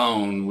on the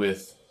phone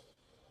with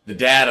the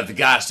dad of the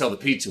guy I stole the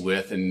pizza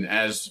with. And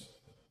as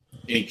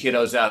any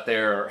kiddos out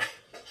there,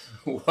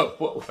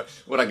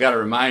 what I got to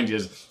remind you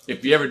is,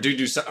 if you ever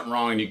do something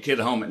wrong and you get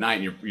home at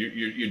night and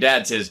your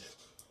dad says,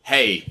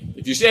 hey,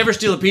 if you ever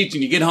steal a pizza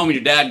and you get home and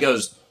your dad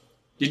goes,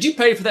 did you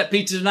pay for that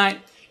pizza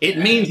tonight? It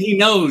means he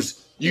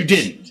knows you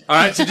didn't. All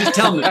right, so just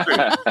tell him the truth.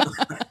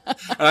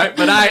 All right,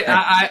 but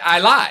I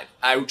lied.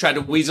 I tried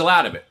to weasel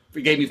out of it.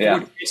 He gave me 4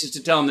 chances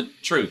to tell him the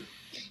truth,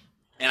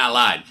 and I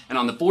lied. And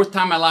on the 4th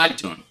time I lied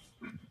to him,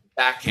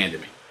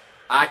 backhanded me.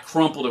 I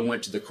crumpled and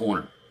went to the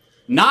corner.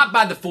 Not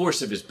by the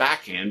force of his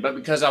backhand, but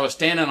because I was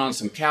standing on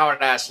some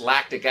coward-ass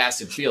lactic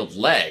acid-filled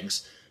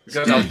legs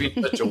because I was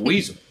being such a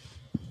weasel.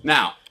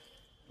 Now,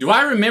 do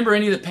I remember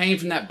any of the pain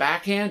from that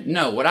backhand?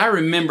 No. What I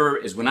remember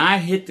is when I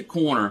hit the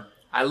corner,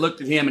 I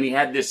looked at him and he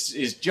had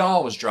his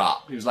jaw was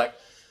dropped. He was like,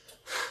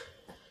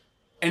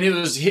 and it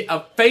was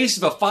a face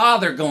of a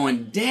father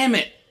going, damn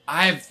it,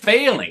 I'm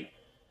failing.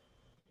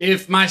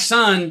 If my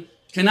son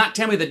cannot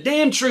tell me the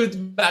damn truth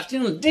about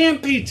stealing the damn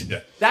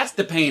pizza, that's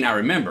the pain I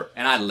remember.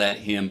 And I let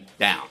him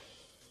down.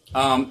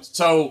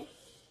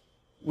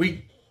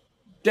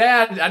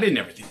 Dad, I didn't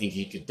ever think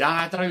he could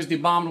die. I thought he was the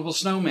abominable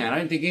snowman. I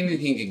didn't think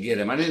anything could get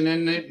him. I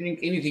didn't think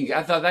anything.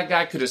 I thought that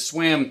guy could have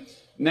swam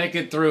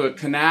naked through a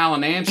canal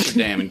in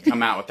Amsterdam and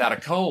come out without a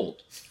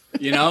cold,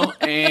 you know?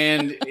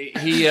 And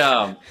he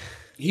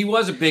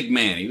was a big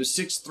man. He was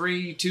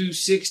 6'3",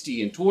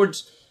 260. And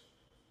towards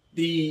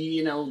the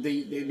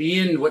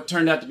end, what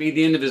turned out to be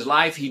the end of his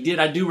life,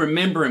 I do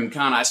remember him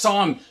kind of. I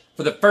saw him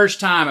for the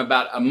first time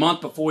about a month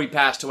before he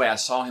passed away. I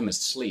saw him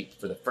asleep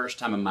for the first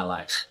time in my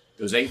life.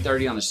 It was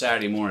 8:30 on a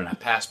Saturday morning. I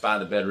passed by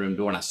the bedroom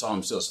door and I saw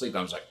him still asleep.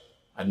 I was like,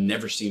 I've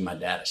never seen my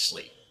dad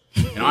asleep.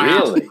 In our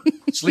house,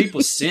 sleep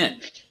was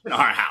sin in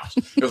our house.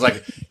 It was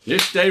like,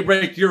 this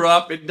daybreak, you're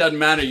up. It doesn't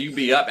matter. You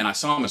be up. And I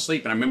saw him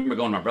asleep. And I remember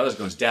going to my brothers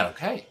going, is Dad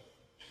okay?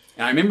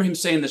 And I remember him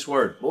saying this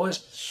word,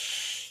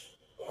 boys,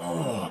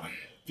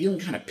 feeling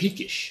kind of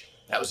peakish.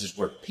 That was his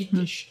word,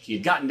 peakish. He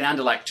had gotten down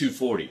to like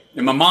 240.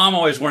 And my mom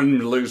always wanted him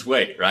to lose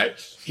weight, right?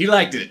 He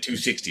liked it at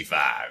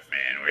 265,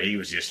 man, where he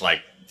was just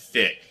like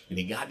thick. And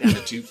he got down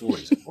to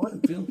 240. He's like, boy,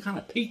 I'm feeling kind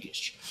of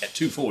peakish at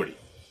 240.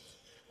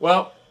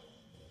 Well,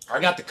 I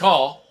got the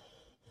call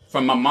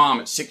from my mom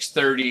at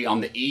 6:30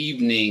 on the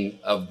evening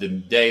of the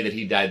day that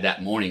he died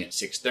that morning at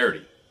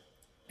 6:30.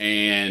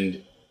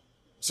 And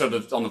so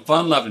on the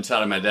fun-loving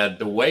side of my dad,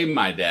 the way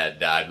my dad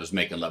died was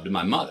making love to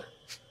my mother.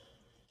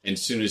 And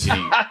as soon as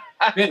he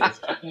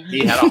finished,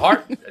 he had a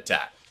heart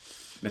attack.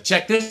 Now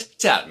check this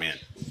out, man.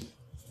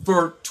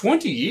 For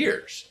 20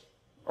 years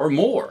or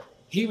more,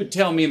 he would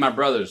tell me and my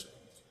brothers,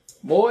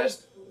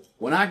 boys,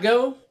 when I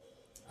go,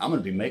 I'm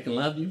going to be making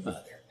love to your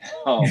mother.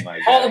 Oh, my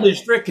God. Called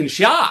his freaking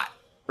shot,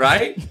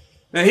 right?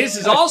 Now, this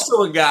is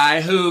also a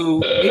guy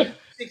who...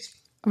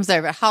 I'm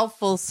sorry, but how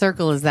full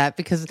circle is that?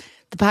 Because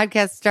the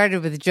podcast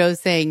started with Joe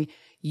saying,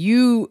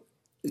 you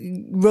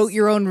wrote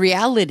your own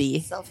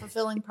reality.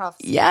 Self-fulfilling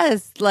prophecy.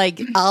 Yes,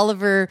 like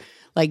Oliver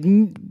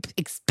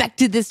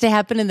expected this to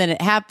happen and then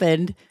it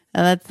happened.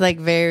 And that's like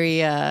very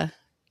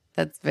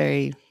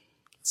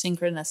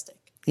synchronistic.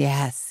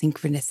 Yes,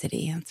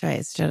 synchronicity. That's right.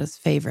 It's Jonah's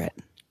favorite.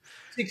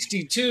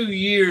 62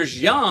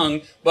 years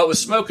young, but was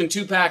smoking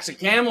 2 packs of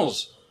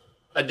Camels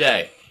a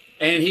day.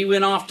 And he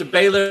went off to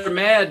Baylor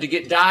Med to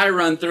get dye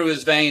run through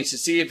his veins to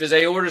see if his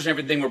aortas and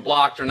everything were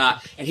blocked or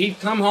not. And he'd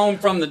come home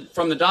from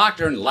the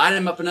doctor and light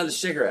him up another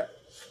cigarette.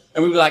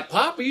 And we'd be like,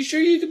 Pop, are you sure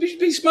you could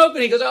be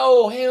smoking? He goes,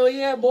 oh, hell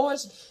yeah,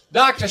 boys.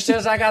 Doctor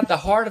says I got the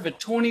heart of a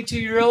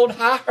 22-year-old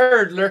high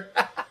hurdler.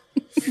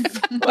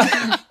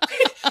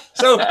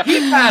 So he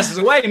passes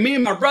away. Me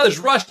and my brothers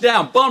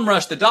bum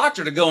rushed the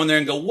doctor to go in there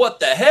and go, what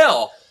the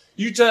hell?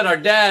 You said our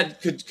dad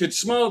could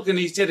smoke, and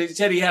he said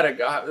he had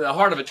the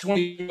heart of a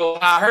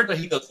 20-year-old high hurdler.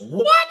 He goes,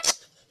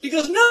 what? He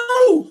goes,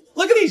 no.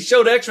 Look at these.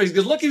 Showed X-rays. He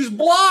goes, look, he was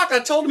blocked. I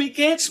told him he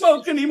can't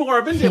smoke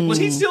anymore. Was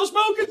he still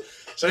smoking?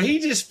 So he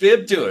just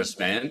fibbed to us,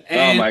 man.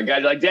 And oh my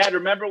God! Like, Dad,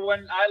 remember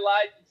when I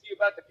lied to you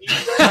about the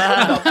pizza?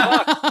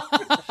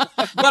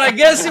 But I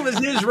guess it was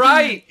his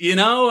right, you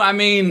know. I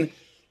mean,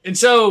 and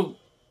so.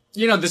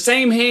 You know, the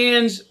same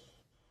hands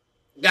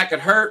that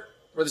could hurt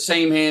were the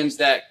same hands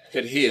that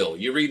could heal.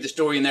 You read the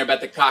story in there about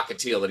the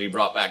cockatiel that he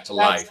brought back to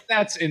life.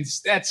 That's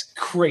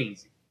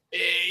crazy.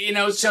 You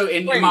know, so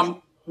in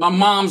my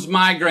mom's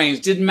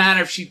migraines, didn't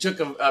matter if she took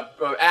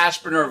a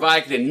aspirin or a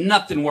Vicodin,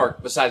 nothing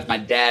worked besides my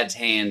dad's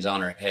hands on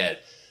her head.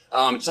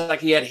 It's like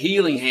he had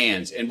healing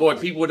hands. And boy,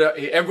 people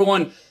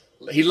would,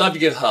 he loved to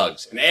give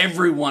hugs. And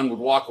everyone would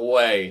walk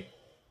away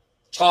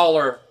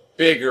taller,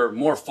 bigger,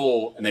 more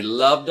full, and they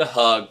loved to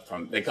hug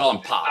they call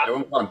him Pop.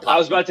 Everyone called him Pop. I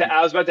was about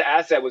to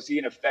ask that. Was he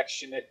an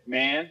affectionate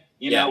man?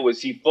 You know,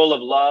 was he full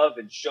of love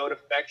and showed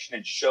affection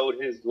and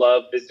showed his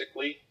love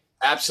physically?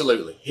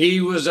 Absolutely. He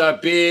was a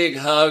big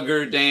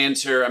hugger,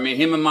 dancer. I mean,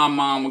 him and my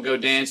mom would go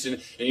dancing.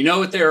 And you know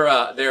what their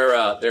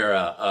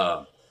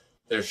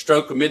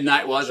stroke of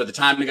midnight was, or the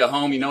time to go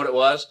home? You know what it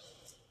was?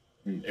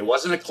 It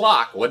wasn't a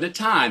clock. It wasn't a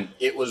time.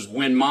 It was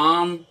when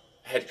Mom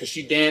had, because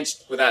she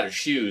danced without her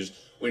shoes,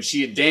 when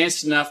she had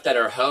danced enough that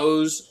her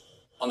hose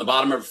on the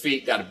bottom of her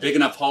feet got a big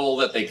enough hole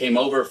that they came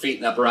over her feet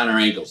and up around her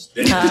ankles.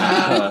 Then it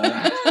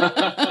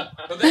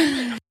was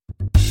time.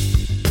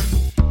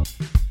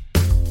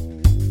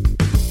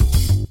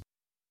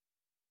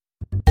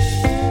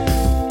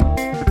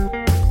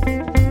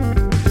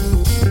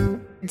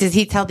 Does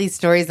he tell these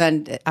stories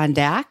on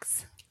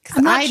Dax?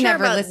 Because I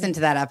never listened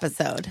to that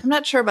episode. I'm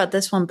not sure about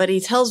this one, but he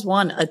tells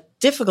a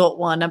difficult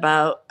one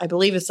about, I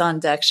believe it's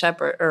on Dax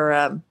Shepard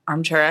or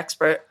Armchair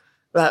Expert,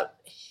 about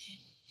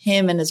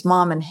him and his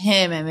mom and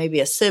him and maybe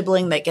a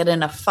sibling that get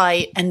in a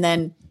fight, and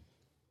then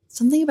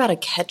something about a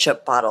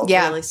ketchup bottle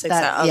really sticks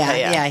out. Okay,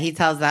 yeah, he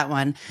tells that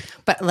one.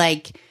 But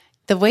like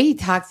the way he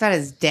talks about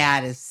his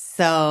dad is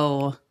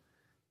so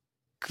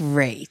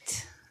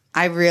great.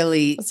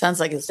 It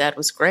sounds like his dad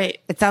was great.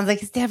 It sounds like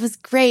his dad was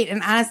great.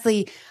 And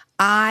honestly,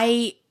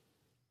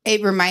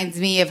 it reminds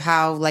me of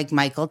how like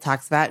Michael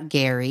talks about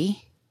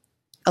Gary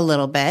a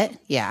little bit.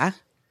 Yeah.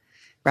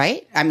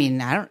 Right? I mean,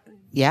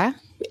 yeah.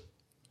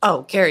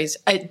 Oh, Gary's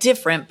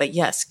different, but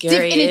yes,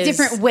 Gary in a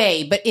different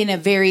way, but in a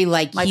very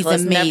like Michael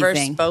he's amazing. Never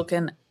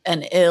spoken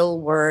an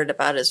ill word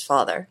about his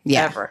father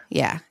ever.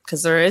 Yeah.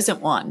 Because there isn't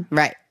one.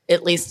 Right.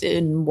 At least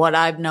in what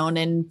I've known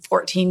in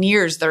 14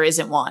 years, there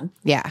isn't one.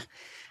 Yeah.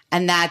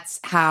 And that's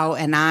how,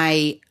 and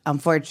I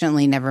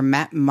unfortunately never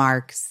met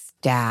Mark's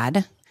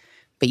dad,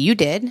 but you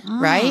did,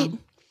 right?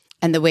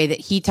 And the way that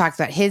he talks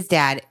about his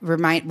dad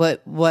remind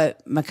what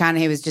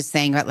McConaughey was just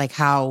saying about like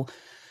how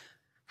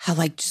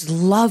like just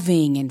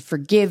loving and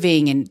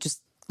forgiving and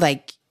just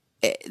like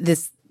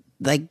this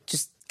like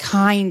just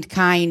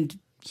kind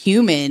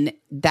human.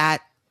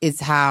 That is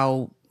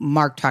how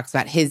Mark talks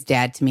about his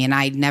dad to me. And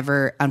I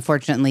never,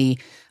 unfortunately,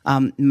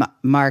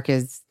 Mark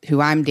is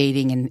who I'm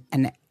dating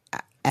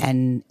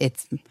and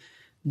it's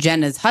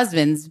Jenna's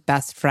husband's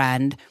best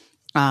friend.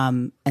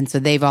 And so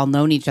they've all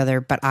known each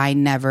other, but I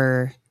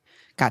never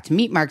got to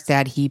meet Mark's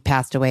dad. He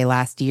passed away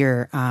last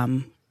year,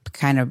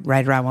 kind of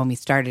right around when we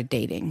started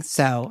dating.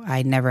 So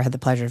I never had the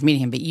pleasure of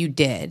meeting him, but you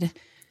did.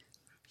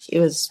 He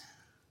was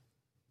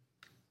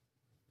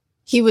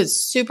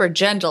super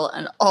gentle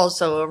and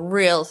also a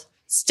real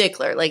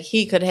stickler. Like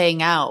he could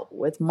hang out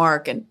with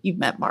Mark, and you've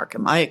met Mark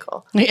and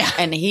Michael. Yeah.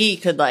 And he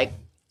could like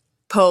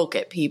poke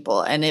at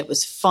people, and it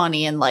was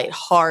funny and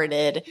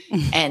lighthearted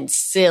and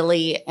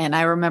silly. And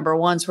I remember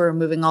once we were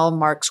moving all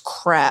Mark's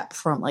crap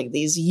from like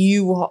these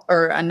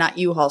not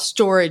U-Haul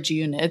storage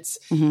units,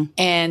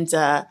 and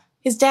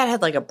his dad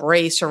had like a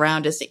brace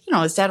around his.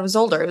 His dad was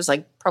older. It was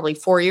like probably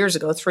 3 years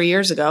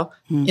ago,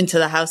 into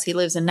the house he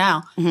lives in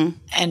now.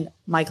 And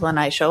Michael and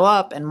I show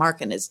up, and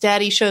Mark and his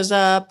daddy shows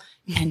up,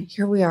 and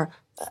here we are,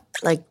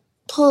 like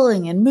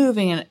pulling and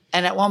moving, and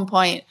at one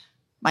point,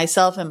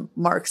 myself and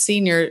Mark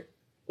Sr.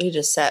 we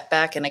just sat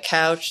back in a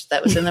couch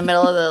that was in the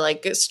middle of the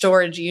like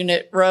storage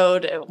unit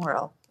road, and we're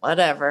all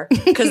whatever,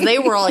 because they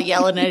were all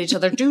yelling at each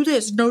other, do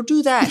this, no,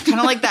 do that, kind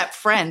of like that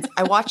Friends.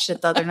 I watched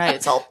it the other night.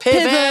 It's all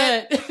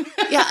pivot.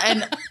 Yeah,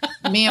 and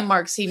me and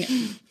Mark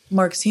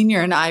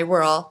Sr. and I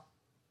were all,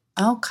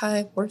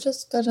 okay, we're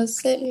just gonna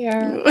sit here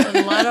and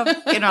let him.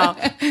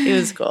 It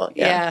was cool.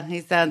 Yeah,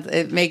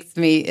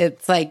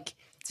 it's like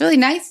it's really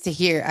nice to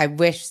hear. I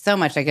wish so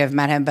much I could have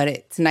met him, but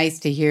it's nice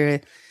to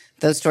hear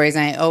those stories,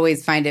 and I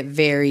always find it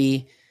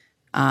very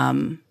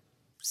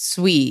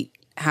sweet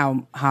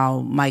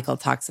how Michael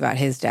talks about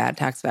his dad,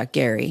 talks about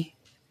Gary.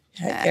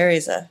 Yeah,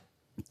 Gary's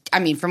I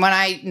mean, from what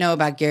I know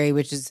about Gary,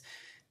 which is,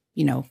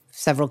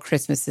 several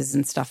Christmases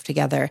and stuff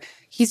together,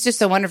 he's just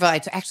so wonderful.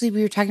 Actually,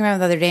 we were talking about him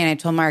the other day, and I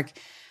told Mark,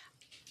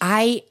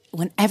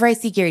 whenever I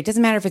see Gary, it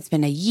doesn't matter if it's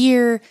been a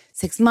year,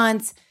 6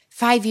 months,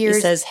 5 years.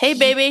 He says, hey,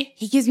 baby.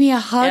 He gives me a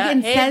hug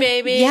and hey, says,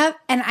 baby. Yep.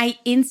 And I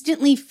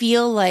instantly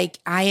feel like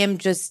I'm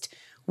just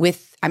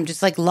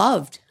like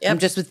loved. Yep. I'm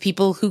just with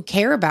people who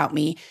care about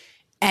me.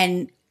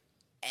 And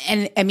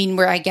I mean,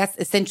 we're, I guess,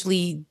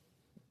 essentially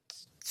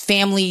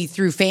family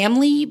through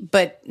family,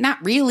 but not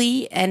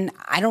really. And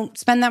I don't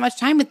spend that much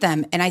time with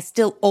them. And I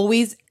still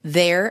always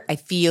there. I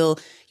feel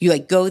you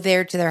like go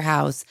there to their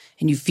house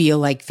and you feel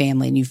like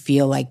family and you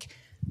feel like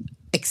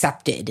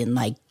accepted and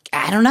like,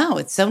 I don't know.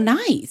 It's so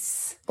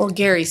nice. Well,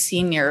 Gary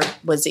Sr.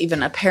 was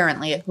even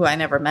apparently, who I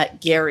never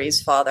met,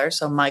 Gary's father.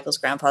 So Michael's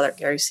grandfather,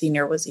 Gary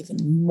Sr., was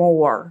even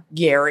more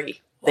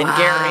Gary than Gary.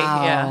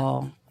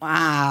 Yeah.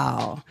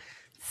 Wow.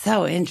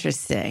 So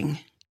interesting.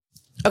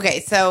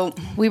 Okay, so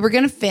we were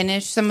going to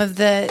finish some of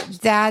the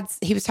dads.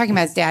 He was talking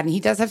about his dad, and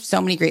he does have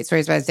so many great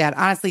stories about his dad.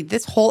 Honestly,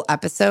 this whole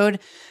episode,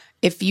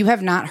 if you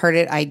have not heard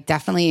it, I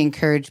definitely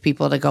encourage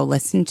people to go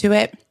listen to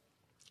it.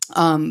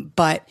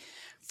 But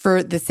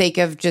for the sake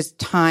of just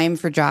time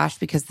for Josh,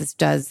 because this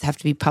does have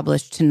to be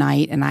published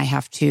tonight, and I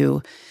have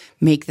to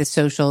make the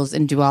socials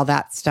and do all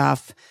that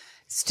stuff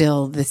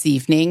still this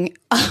evening.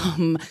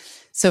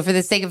 So for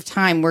the sake of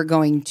time, we're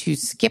going to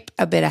skip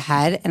a bit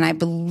ahead. And I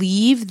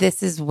believe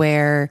this is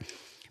where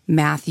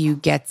Matthew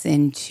gets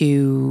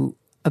into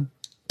a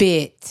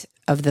bit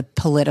of the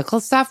political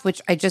stuff,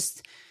 which I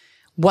just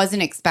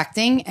wasn't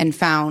expecting and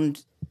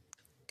found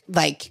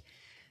like,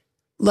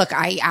 look,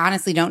 I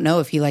honestly don't know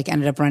if he like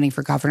ended up running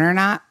for governor or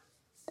not.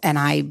 And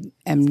I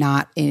am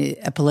not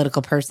a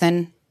political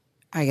person.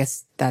 I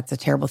guess that's a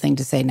terrible thing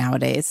to say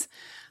nowadays.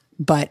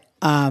 But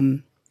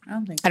I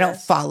don't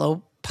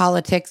follow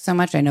politics so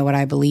much. I know what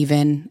I believe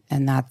in,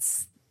 and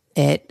that's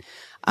it.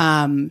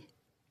 But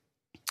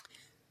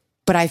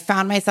I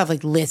found myself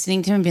like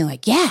listening to him being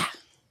like, yeah,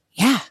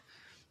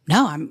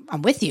 no,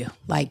 I'm with you.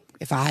 Like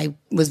if I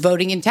was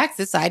voting in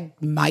Texas, I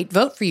might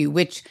vote for you,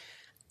 which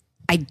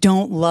I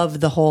don't love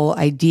the whole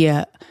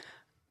idea.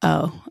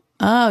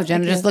 Oh,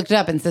 Jenna just looked it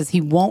up and says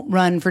he won't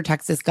run for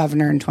Texas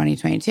governor in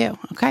 2022.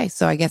 Okay,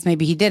 so I guess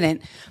maybe he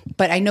didn't,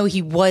 but I know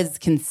he was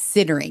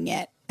considering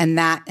it, and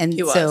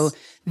so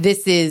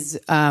this is,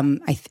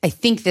 I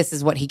think this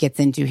is what he gets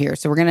into here.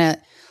 So we're gonna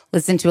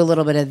listen to a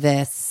little bit of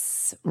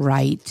this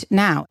right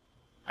now.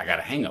 I got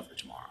a hangover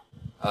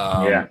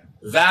tomorrow.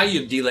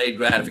 Value of delayed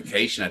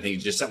gratification. I think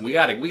is just something we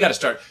got to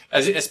start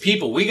as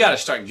people. We got to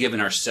start giving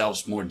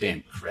ourselves more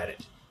damn credit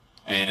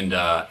and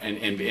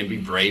be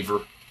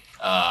braver.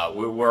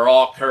 We're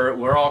all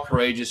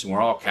courageous and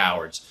we're all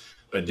cowards,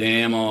 but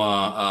damn,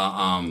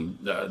 our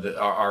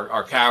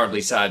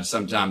cowardly side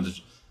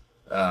sometimes.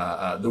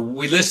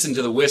 We listen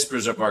to the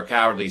whispers of our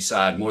cowardly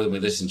side more than we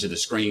listen to the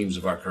screams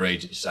of our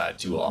courageous side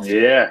too often.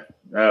 Yeah.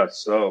 Oh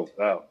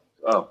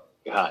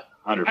God.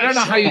 100%. I don't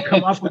know how you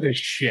come up with this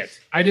shit.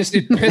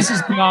 It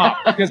pisses me off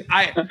because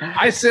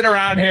I sit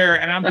around here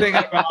and I'm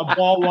thinking about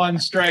ball one,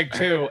 strike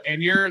two,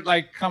 and you're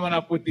like coming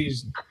up with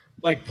these.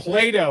 Like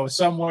Plato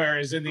somewhere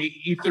is in the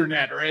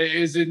Ethernet or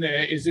is in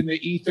the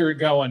ether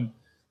going,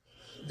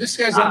 this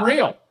guy's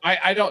unreal.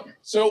 I don't.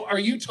 So are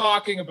you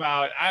talking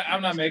about,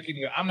 I'm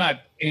not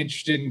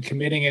interested in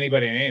committing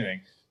anybody in anything,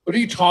 but are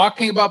you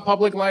talking about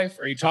public life?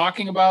 Are you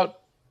talking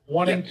about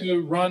wanting to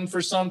run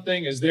for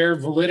something? Is there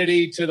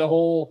validity to the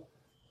whole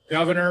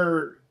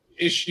governor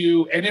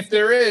issue? And if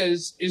there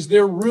is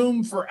there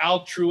room for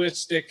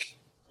altruistic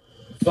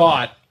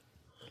thought?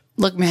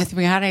 Look, Matthew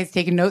McConaughey is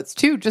taking notes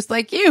too, just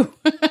like you.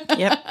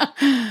 Yep.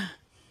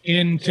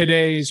 In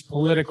today's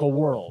political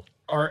world,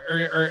 or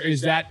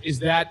is that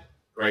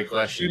great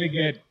question going to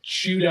get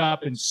chewed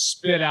up and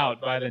spit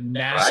out by the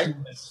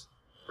nastiness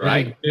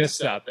that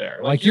exists out there?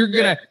 Like you're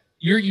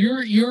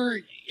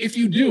if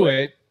you do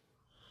it,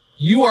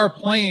 you are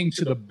playing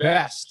to the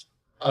best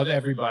of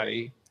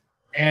everybody.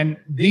 And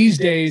these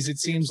days, it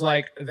seems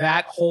like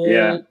that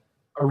whole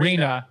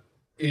arena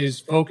is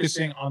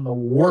focusing on the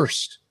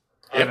worst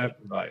of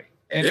everybody.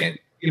 And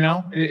you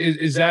know,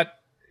 is that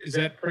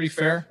pretty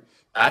fair?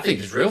 I think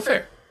it's real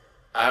fair.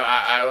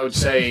 I would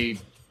say,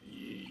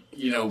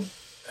 you know,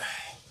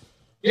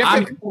 you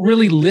have to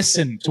really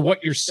listen to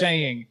what you're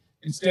saying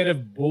instead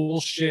of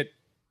bullshit,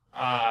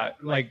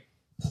 like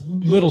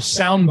little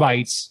sound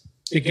bites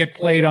that get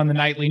played on the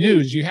nightly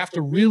news. You have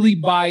to really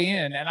buy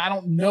in. And I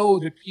don't know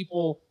that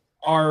people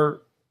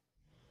are,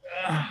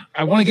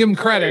 I want to give them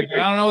credit, but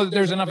I don't know that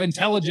there's enough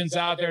intelligence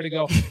out there to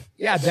go,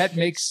 yeah, that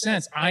makes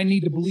sense. I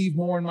need to believe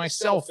more in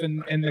myself,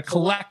 and the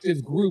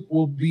collective group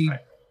will be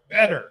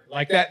better.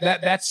 Like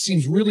that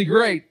seems really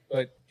great,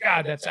 but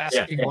God, that's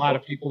asking a lot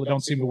of people that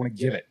don't seem to want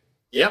to give it.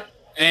 Yep.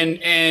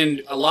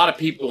 And a lot of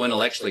people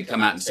intellectually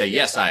come out and say,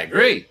 yes, I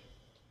agree.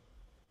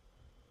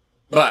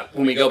 But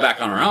when we go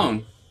back on our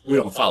own, we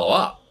don't follow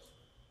up.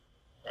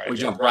 Right. We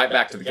jump right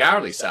back to the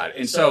cowardly side.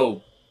 And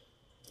so,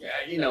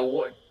 you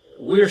know,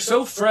 we're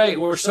so afraid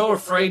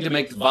to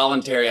make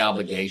voluntary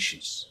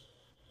obligations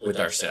with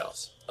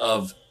ourselves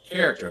of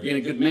character, of being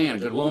a good man, a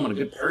good woman, a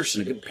good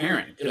person, a good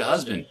parent, a good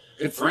husband,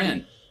 a good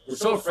friend. We're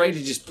so afraid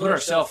to just put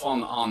ourselves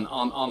on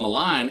the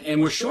line,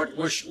 and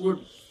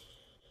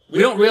we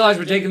don't realize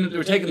we're taking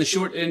the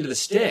short end of the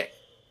stick,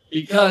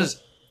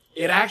 because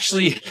it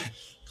actually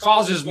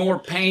causes more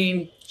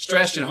pain,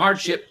 stress, and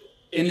hardship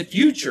in the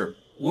future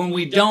when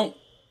we don't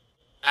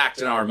act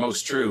in our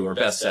most true or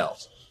best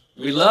selves.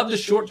 We love the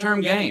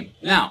short-term game.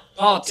 Now,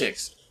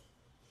 politics.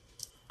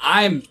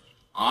 I'm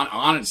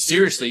on it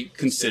seriously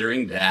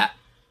considering that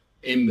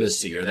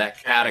embassy or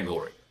that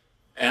category.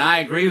 And I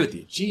agree with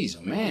you. Jeez,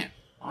 oh man,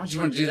 why don't you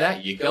want to do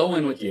that? You go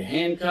in with your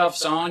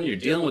handcuffs on, you're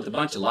dealing with a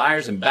bunch of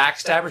liars and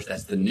backstabbers.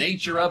 That's the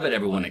nature of it.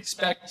 Everyone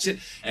expects it.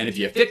 And if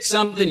you fix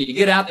something, you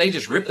get out, they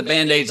just rip the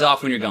Band-Aids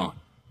off when you're gone.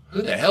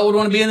 Who the hell would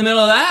want to be in the middle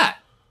of that?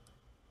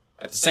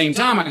 At the same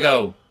time, I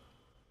go,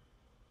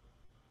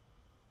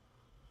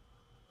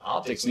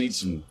 politics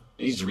needs to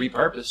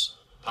repurpose.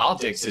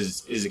 Politics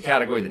is a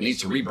category that needs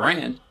to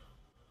rebrand.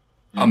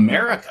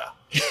 America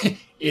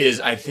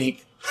is, I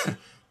think,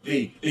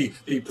 the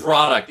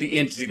product, the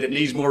entity that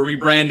needs more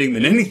rebranding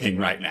than anything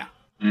right now.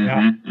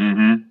 Mm-hmm.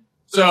 Mm-hmm.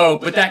 So,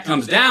 but that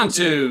comes down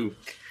to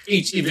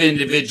each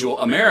individual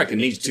American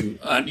needs to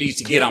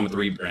get on with the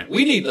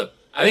rebrand.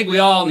 I think we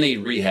all need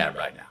rehab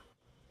right now,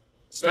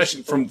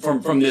 especially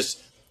from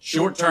this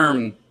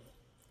short-term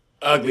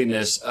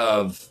ugliness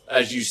of,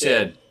 as you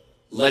said,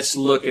 let's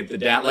look at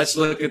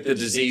the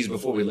disease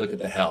before we look at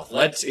the health.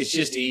 It's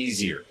just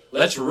easier.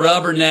 Let's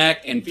rubberneck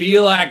and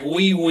feel like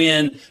we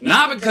win,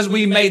 not because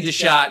we made the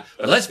shot,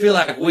 but let's feel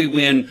like we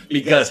win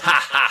because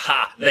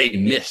they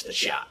missed the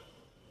shot.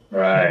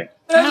 Right.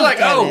 And it's like,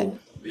 oh,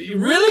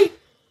 really?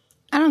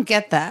 I don't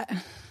get that.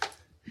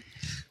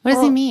 What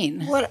does he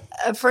mean? What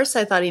at first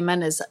I thought he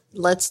meant is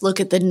let's look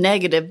at the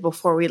negative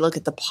before we look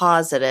at the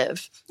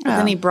positive. But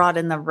then he brought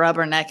in the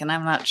rubberneck, and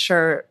I'm not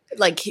sure.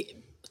 Like,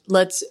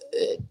 let's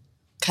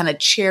kind of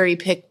cherry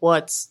pick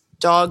what's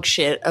dog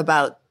shit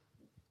about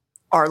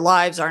our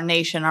lives, our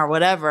nation, or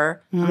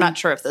whatever. I'm not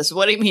sure if this is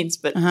what he means,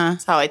 but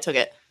that's how I took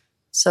it.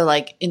 So,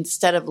 like,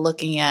 instead of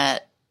looking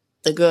at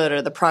the good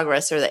or the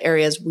progress or the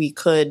areas we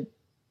could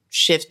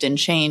shift and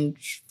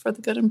change for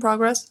the good and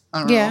progress. I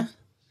don't know.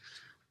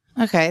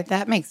 Okay,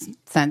 that makes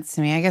sense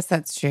to me. I guess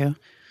that's true.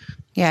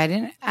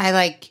 Yeah, I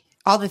like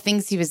all the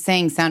things he was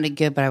saying sounded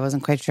good, but I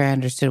wasn't quite sure I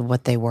understood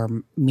what they were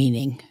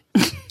meaning.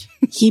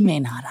 He may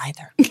not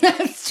either.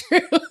 That's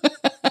true.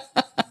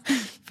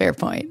 Fair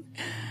point.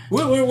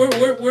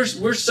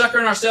 We're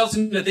suckering ourselves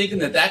into thinking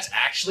that that's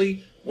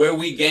actually where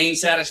we gain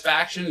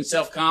satisfaction and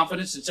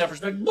self-confidence and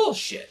self-respect.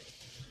 Bullshit.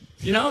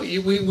 You know,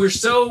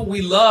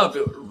 we love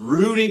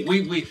rooting.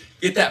 We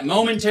get that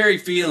momentary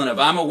feeling of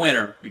I'm a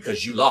winner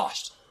because you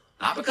lost.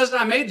 Not because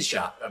I made the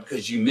shot, but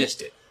because you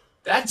missed it.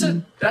 That's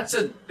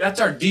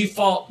our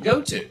default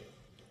go-to.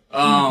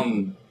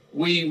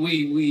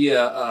 We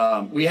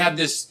have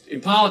this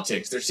in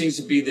politics. There seems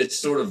to be this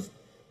sort of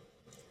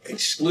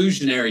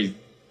exclusionary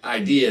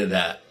idea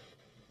that,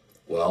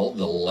 well,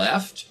 the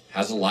left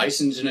has a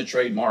license and a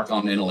trademark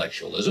on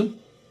intellectualism,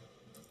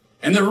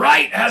 and the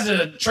right has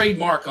a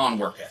trademark on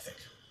work ethic.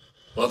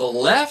 Well, the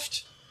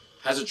left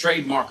has a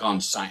trademark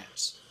on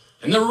science,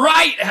 and the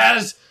right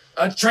has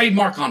a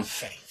trademark on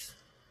faith.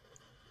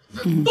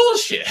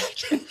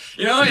 Bullshit.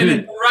 You know, and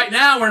then right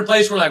now we're in a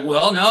place where, like,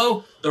 well,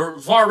 no, the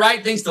far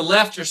right thinks the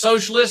left are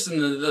socialists, and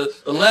the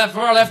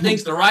far left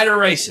thinks the right are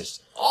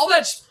racist. All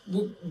that's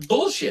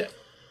bullshit.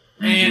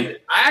 And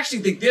I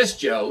actually think this,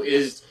 Joe,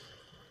 is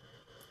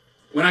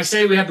when I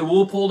say we have the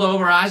wool pulled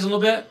over our eyes a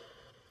little bit,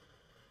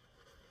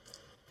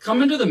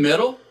 come into the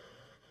middle.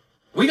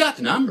 We got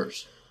the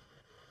numbers.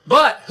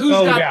 But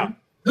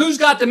who's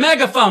got the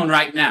megaphone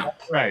right now?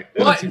 Right.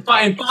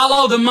 And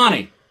follow the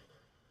money.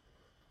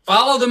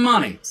 Follow the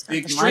money. The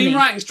extreme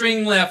right and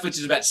extreme left, which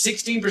is about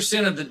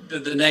 16%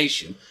 of the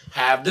nation,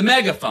 have the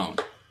megaphone.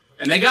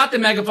 And they got the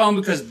megaphone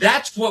because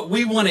that's what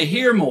we want to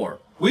hear more.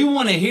 We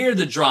want to hear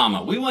the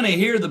drama. We want to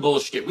hear the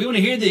bullshit. We want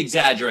to hear the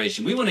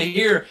exaggeration. We want to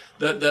hear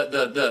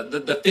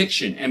the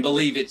fiction and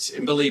believe it's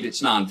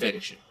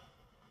nonfiction.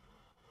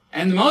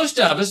 And most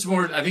of us,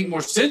 I think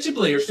more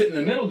sensibly, are sitting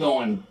in the middle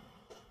going,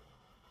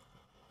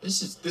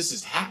 this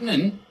is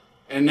happening.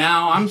 And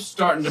now I'm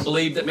starting to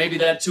believe that maybe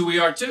that's who we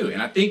are too.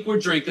 And I think we're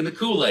drinking the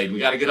Kool-Aid. We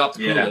got to get off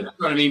the Kool-Aid. That's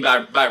what I mean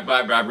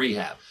by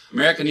rehab.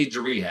 America needs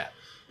a rehab.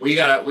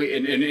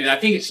 And I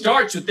think it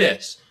starts with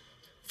this.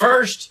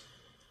 First,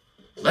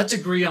 let's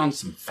agree on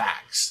some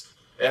facts.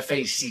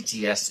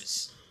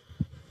 FACTSs.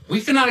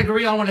 We cannot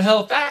agree on what the hell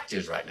a fact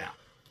is right now.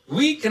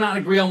 We cannot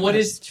agree on what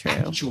is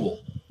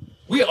actual.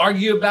 We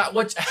argue about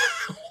what's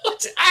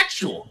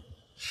actual.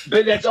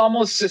 But that's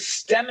almost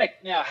systemic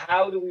now.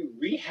 How do we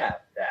rehab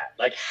that?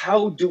 Like,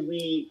 how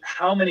many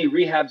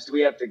rehabs do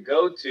we have to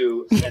go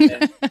to? And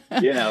then,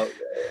 you know,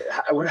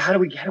 how do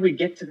we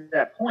get to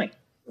that point?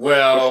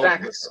 Well, the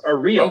facts are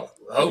real.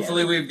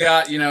 Hopefully we've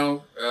got, you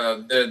know,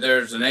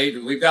 there's an age,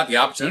 we've got the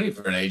opportunity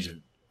for an age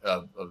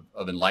of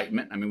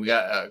enlightenment. I mean, we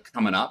got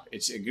coming up.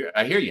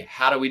 I hear you.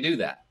 How do we do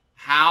that?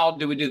 How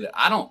do we do that?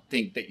 I don't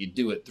think that you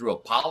do it through a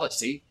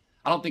policy.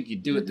 I don't think you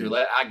do it through,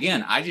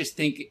 again, I just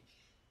think,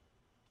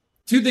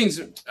 two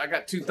things. I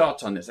got two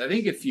thoughts on this. I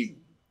think if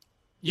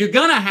we're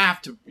going to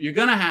have to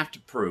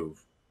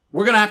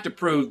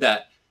prove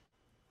that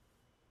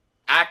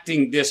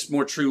acting this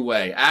more true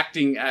way,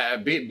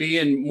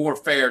 being more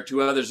fair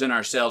to others than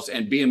ourselves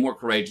and being more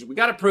courageous, we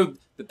got to prove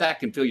that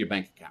can fill your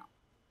bank account.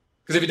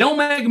 Because if it don't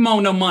make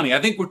no money,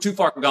 I think we're too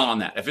far gone on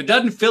that. If it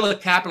doesn't fill a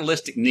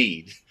capitalistic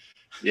need,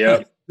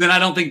 then I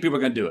don't think people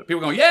are going to do it.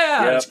 People are going,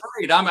 it's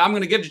great. I'm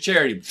going to give to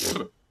charity.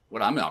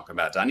 What I'm talking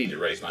about is I need to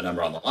raise my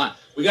number on the line.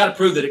 We got to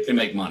prove that it can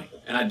make money,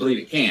 and I believe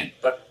it can.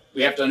 But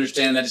we have to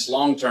understand that it's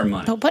long-term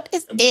money. But what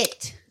is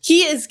it?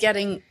 He is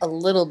getting a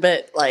little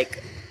bit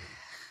like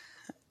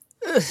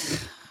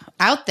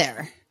out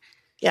there.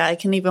 Yeah, I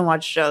can even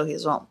watch Joe.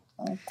 He's all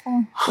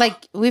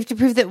like, we have to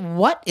prove that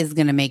what is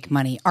going to make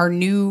money? Our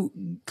new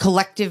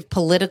collective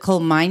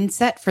political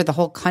mindset for the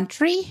whole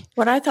country?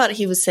 What I thought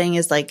he was saying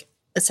is, like,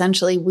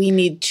 essentially we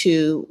need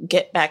to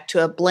get back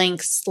to a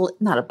blank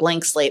not a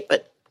blank slate,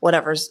 but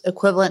whatever's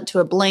equivalent to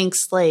a blank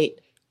slate,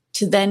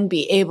 to then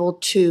be able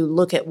to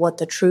look at what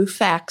the true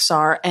facts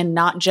are and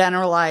not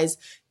generalize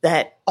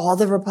that all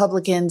the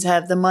Republicans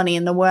have the money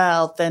and the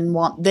wealth and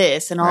want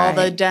this, and all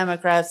the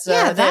Democrats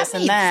are this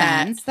and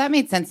that. Sense. That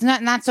made sense.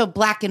 Not so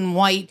black and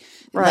white,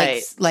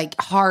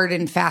 like hard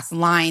and fast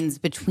lines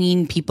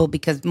between people,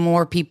 because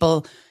more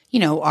people,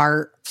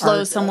 our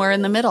Flow somewhere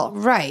in the middle.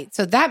 Right.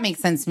 So that makes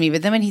sense to me.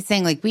 But then when he's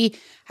saying like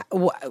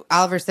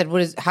Oliver said,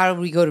 how do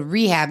we go to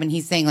rehab? And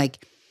he's saying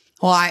like,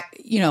 well,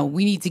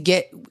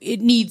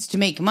 it needs to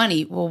make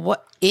money. Well,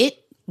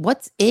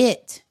 what's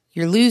it?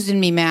 You're losing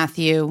me,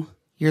 Matthew.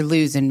 You're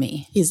losing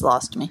me. He's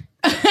lost me.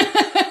 All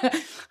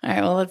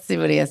right. Well, let's see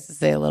what he has to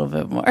say a little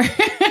bit more.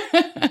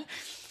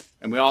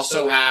 And we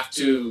also have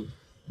to,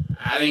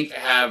 I think,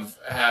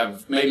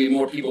 have maybe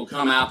more people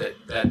come out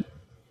that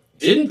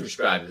didn't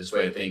prescribe this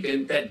way of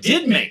thinking, that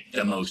did make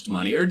the most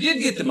money or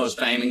did get the most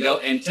fame, and go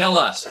and tell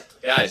us,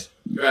 guys,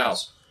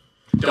 growls,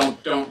 don't.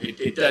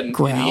 It doesn't.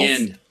 Growls? In the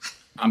end,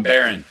 I'm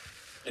barren.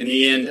 In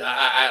the end,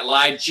 I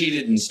lied,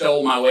 cheated, and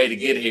stole my way to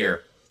get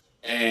here,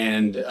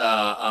 and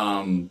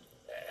I'm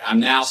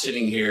now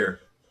sitting here,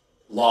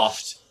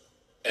 lost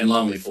and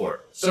lonely for it.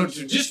 So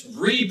to just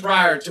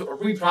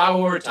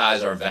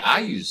reprioritize our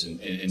values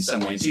in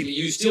some way, and see that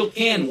you still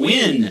can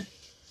win.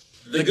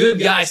 The good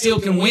guy still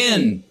can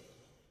win.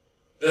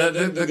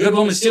 The good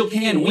woman still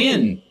can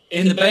win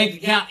in the bank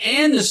account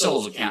and the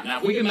soul's account. Now,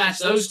 if we can match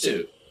those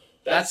two,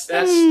 that's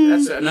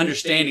an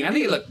understanding. I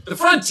think, look, the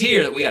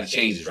frontier that we got to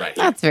change is right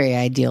here. That's very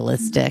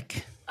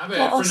idealistic.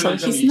 Well, also,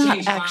 he's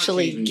not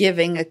actually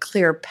giving a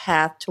clear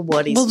path to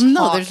what he's talking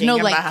about. There's no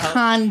like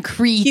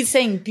concrete. He's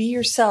saying, be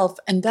yourself,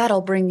 and that'll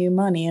bring you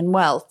money and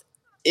wealth,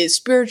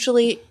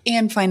 spiritually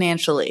and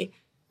financially.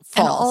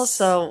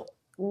 False. And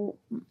also,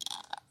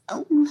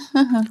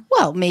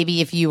 well,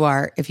 maybe if you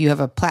have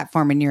a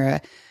platform and you're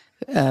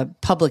a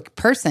public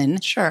person,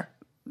 sure,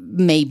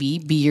 maybe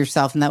be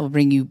yourself, and that will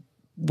bring you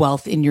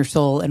wealth in your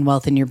soul and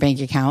wealth in your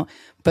bank account.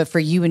 But for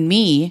you and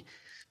me,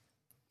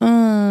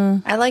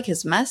 I like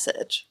his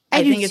message.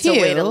 I think it's a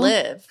way to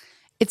live.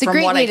 It's a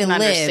great way to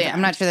live. I'm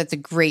not sure that's a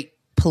great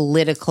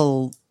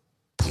political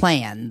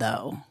plan,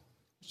 though.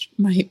 Which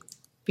might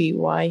be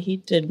why he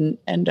didn't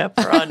end up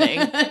running.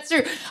 That's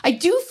true. I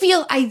do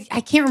feel I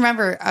can't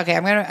remember. Okay,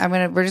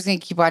 we're just gonna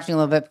keep watching a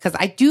little bit, because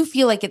I do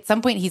feel like at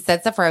some point he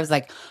said stuff where I was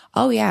like,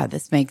 oh yeah,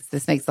 this makes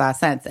a lot of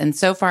sense. And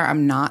so far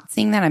I'm not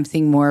seeing that. I'm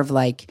seeing more of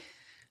like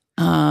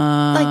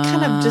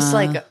kind of just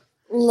like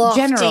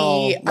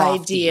lofty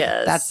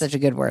ideas. That's such a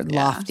good word.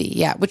 Yeah. Lofty.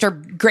 Yeah. Which are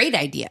great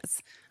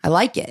ideas. I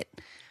like it.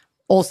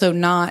 Also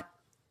not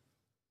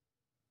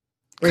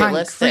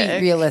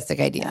realistic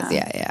ideas.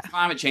 Yeah.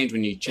 Climate change,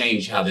 when you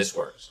change how this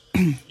works,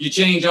 you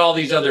change all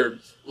these other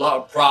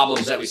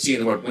problems that we see in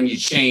the world when you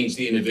change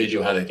the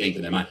individual, how they think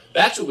in their mind.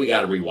 That's what we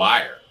got to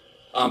rewire.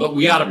 But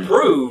we got to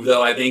prove,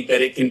 though, I think,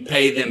 that it can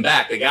pay them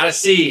back. They got to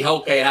see,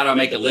 okay, how do I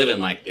make a living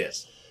like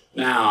this?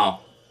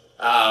 Now,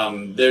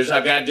 I've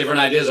got different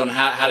ideas on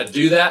how to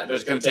do that, but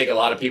it's going to take a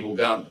lot of people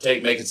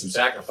making some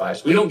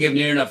sacrifice. We don't give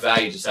near enough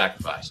value to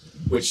sacrifice,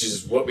 which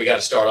is what we got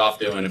to start off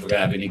doing if we're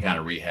going to have any kind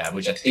of rehab,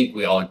 which I think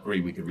we all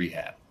agree we could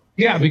rehab.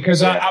 Yeah,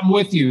 because I'm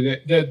with you.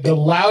 The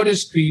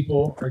loudest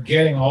people are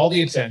getting all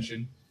the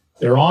attention.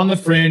 They're on the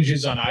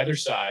fringes on either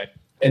side.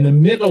 And the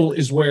middle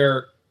is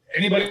where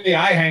anybody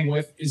I hang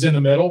with is in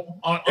the middle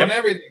on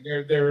everything.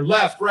 They're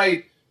left,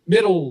 right,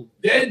 middle,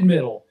 dead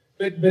middle.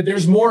 But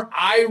there's more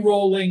eye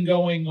rolling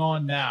going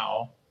on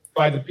now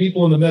by the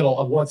people in the middle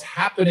of what's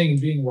happening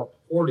and being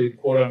reported,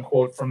 quote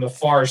unquote, from the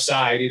far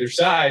side, either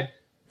side,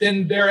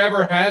 than there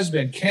ever has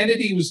been.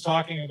 Kennedy was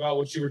talking about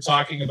what you were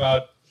talking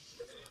about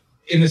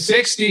in the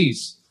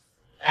 60s.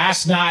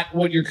 Ask not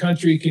what your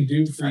country can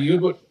do for you,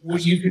 but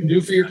what you can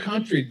do for your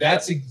country.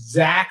 That's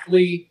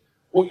exactly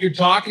what you're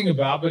talking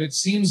about. But it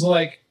seems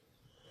like,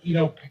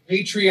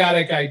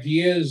 patriotic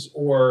ideas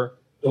or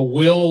the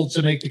will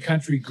to make the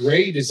country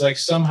great is like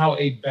somehow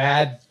a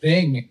bad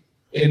thing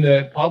in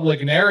the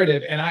public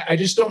narrative. And I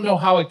just don't know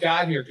how it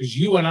got here, because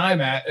you and I,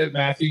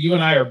 Matthew, you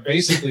and I are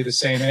basically the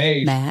same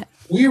age. Matt.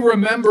 We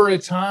remember a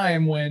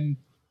time when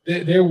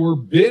there were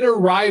bitter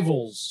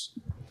rivals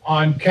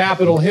on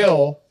Capitol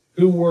Hill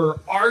who were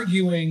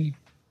arguing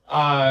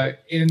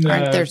in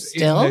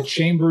the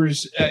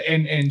chambers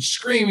and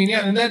screaming.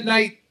 Yeah, and that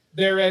night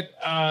they're at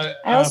a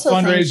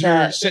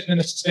fundraiser, sitting in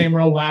the same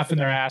row, laughing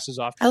their asses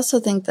off. I also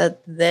think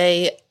that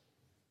they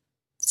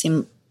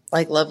seem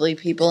like lovely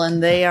people,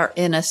 and they are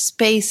in a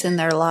space in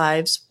their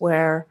lives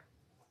where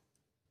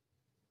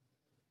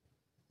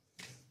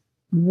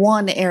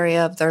one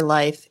area of their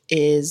life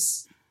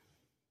is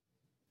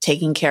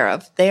taken care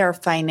of. They are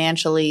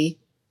financially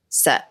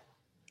set.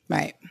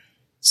 Right.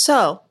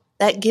 So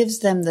that gives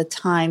them the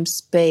time,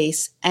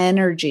 space,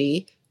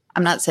 energy.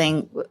 I'm not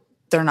saying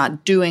they're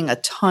not doing a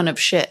ton of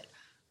shit.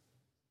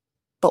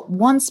 But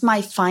once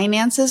my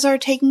finances are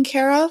taken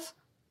care of,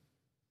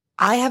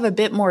 I have a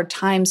bit more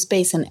time,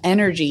 space, and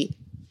energy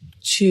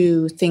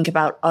to think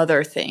about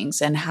other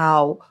things and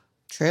how.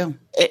 True.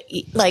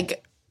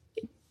 Like,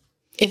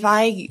 if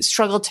I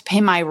struggle to pay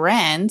my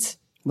rent,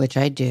 which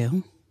I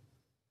do,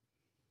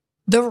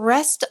 the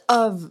rest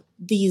of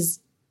these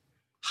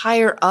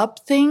higher up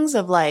things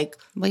of like,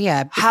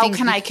 how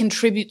can I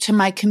contribute to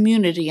my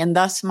community and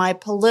thus my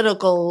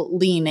political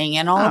leaning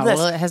and all of this?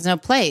 Well, it has no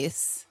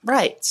place.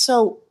 Right.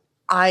 So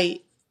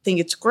I think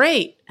it's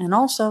great. And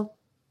also,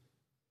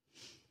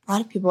 a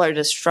lot of people are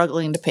just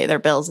struggling to pay their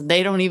bills, and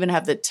they don't even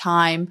have the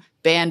time,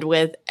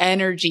 bandwidth,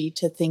 energy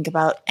to think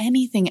about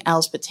anything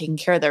else but taking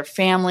care of their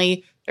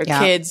family, their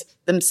kids,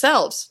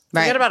 themselves.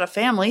 Forget about a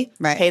family.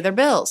 Pay their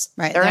bills.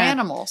 Their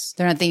animals.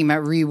 They're not thinking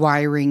about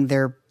rewiring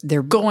their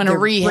going to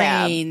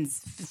rehab brains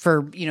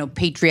for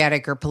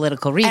patriotic or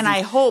political reasons. And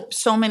I hope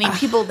so many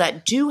people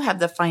that do have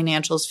the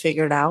financials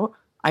figured out,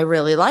 I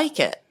really like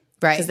it,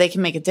 because they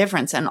can make a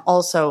difference. And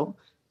also,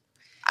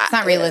 it's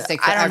not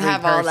realistic for I don't every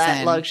have person. all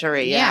that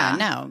luxury. Yeah,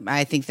 no.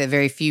 I think that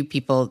very few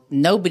people,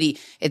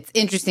 it's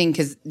interesting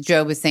because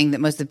Joe was saying that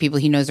most of the people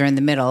he knows are in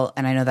the middle.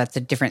 And I know that's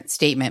a different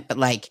statement, but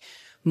like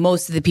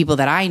most of the people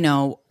that I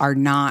know are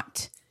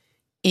not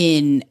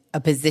in a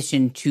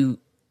position to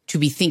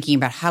be thinking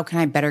about how can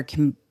I better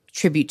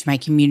contribute to my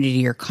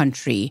community or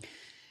country.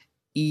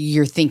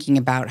 You're thinking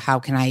about how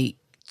can I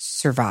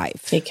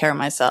survive. Take care of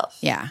myself.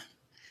 Yeah.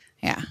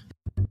 Yeah.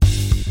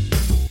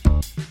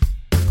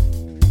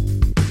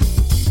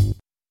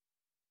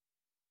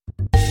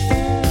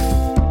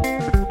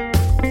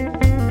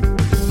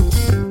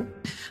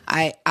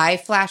 I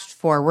flashed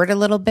forward a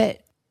little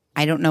bit.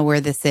 I don't know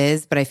where this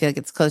is, but I feel like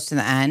it's close to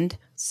the end.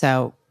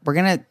 So we're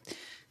going to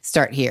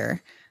start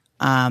here.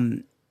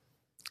 And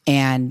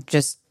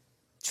just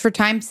for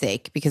time's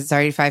sake, because it's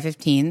already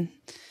 5:15.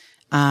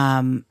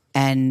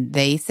 And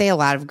they say a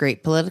lot of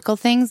great political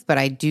things, but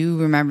I do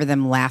remember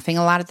them laughing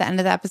a lot at the end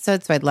of the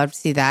episode. So I'd love to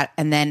see that.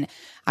 And then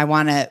I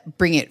want to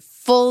bring it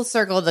full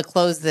circle to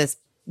close this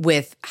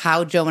with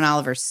how Joe and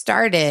Oliver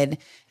started.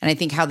 And I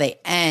think how they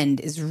end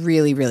is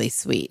really, really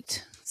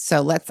sweet.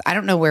 So I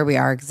don't know where we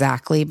are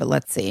exactly, but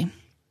let's see.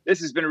 This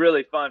has been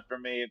really fun for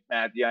me,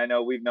 Matthew. I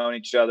know we've known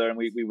each other and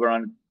we were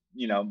on,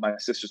 my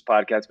sister's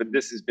podcast, but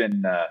this has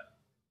been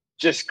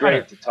just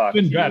great to talk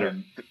to you. Better.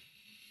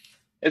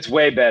 It's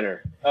way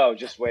better. Oh,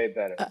 just way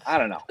better. I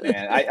don't know,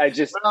 man.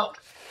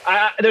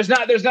 There's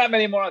not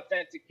many more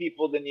authentic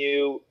people than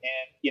you.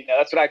 And,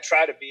 that's what I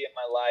try to be in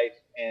my life.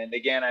 And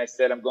again, I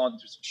said, I'm going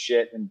through some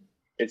shit, and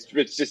it's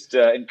just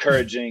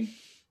encouraging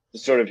to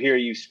sort of hear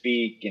you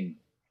speak and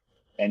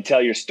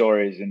tell your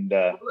stories. And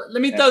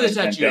let me throw this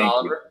at you,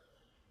 Oliver.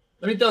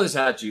 Let me throw this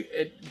at you,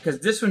 because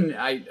this one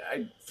I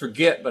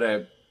forget,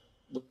 but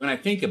when I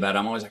think about it,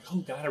 I'm always like,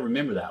 oh God, I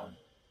remember that one.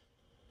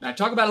 And I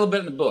talk about it a little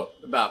bit in the book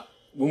about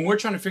when we're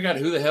trying to figure out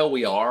who the hell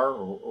we are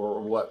or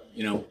what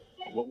we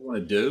want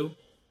to do.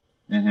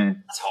 Mm-hmm.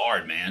 It's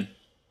hard, man.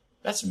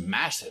 That's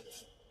massive.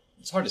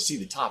 It's hard to see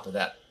the top of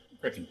that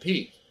freaking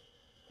peak.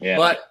 Yeah.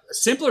 But a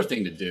simpler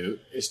thing to do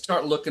is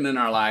start looking in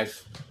our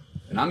life,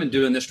 and I'm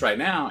doing this right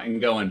now, and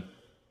going,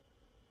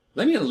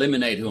 let me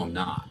eliminate who I'm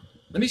not.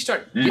 Let me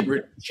start getting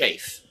rid of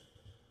chafe.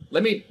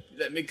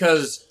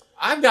 Because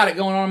I've got it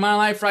going on in my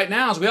life right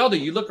now, as we all do.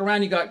 You look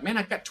around, you go, man,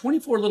 I've got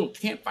 24 little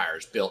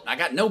campfires built, and I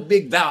got no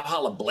big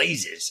Valhalla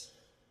blazes.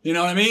 You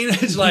know what I mean?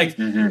 It's like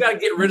you got to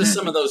get rid of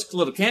some of those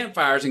little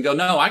campfires and go,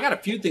 no, I got a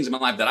few things in my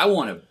life that I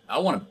want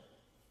to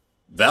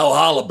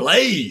Valhalla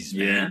blaze,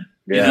 man.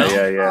 Yeah.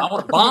 I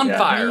want a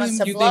bonfire. A few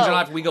things in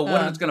life we go,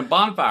 what if it's going to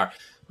bonfire?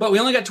 But we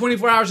only got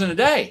 24 hours in a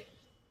day.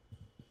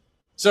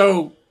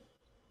 So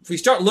if we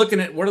start looking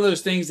at what are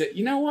those things that,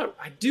 you know what,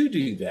 I do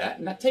that,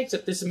 and that takes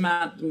up this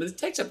amount, it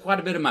takes up quite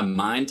a bit of my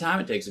mind time,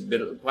 it takes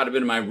quite a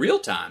bit of my real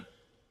time.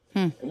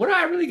 And what do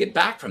I really get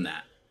back from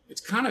that?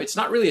 It's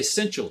not really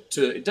essential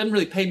it doesn't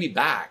really pay me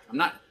back.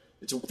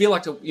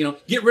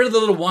 Get rid of the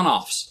little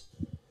one-offs.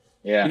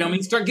 Yeah. You know what I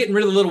mean? Start getting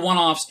rid of the little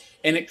one-offs,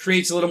 and it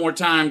creates a little more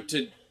time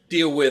to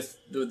deal with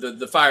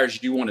the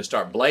fires you want to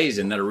start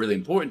blazing that are really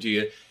important to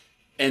you.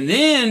 And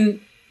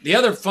then the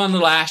other fun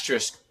little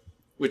asterisk,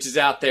 which is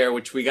out there,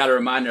 which we got to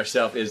remind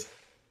ourselves, is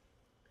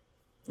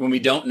when we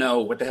don't know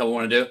what the hell we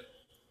want to do,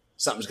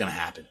 something's going to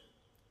happen.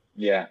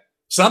 Yeah.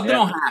 Something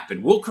will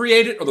happen. We'll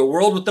create it, or the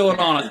world will throw it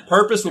on us.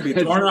 Purpose will be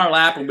thrown in our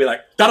lap and be like,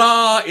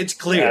 ta-da, it's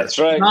clear. That's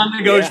right.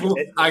 Non-negotiable.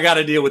 Yeah. I got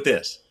to deal with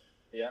this.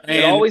 Yeah.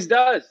 It always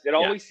does. It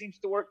always seems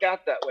to work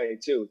out that way,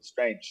 too. It's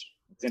strange.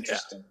 It's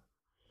interesting.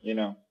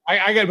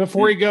 I got,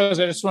 before he goes,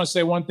 I just want to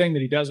say one thing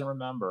that he doesn't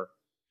remember.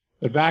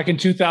 But back in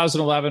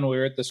 2011, we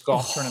were at this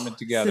golf tournament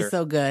together. This is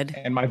so good.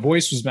 And my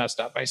voice was messed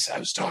up. I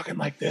was talking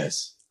like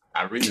this.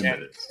 I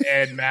remember it.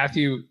 And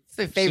Matthew it's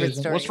my favorite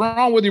story. What's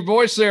wrong with your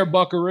voice there,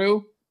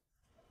 buckaroo?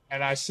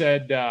 And I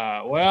said,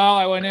 well,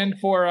 I went in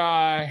for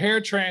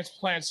hair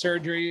transplant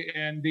surgery,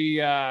 and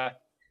the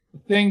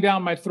thing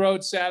down my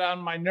throat sat on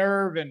my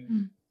nerve,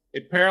 and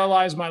it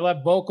paralyzed my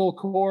left vocal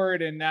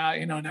cord. And now,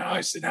 now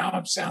I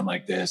sound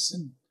like this.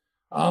 And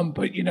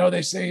but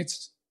they say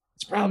it's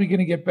probably going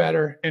to get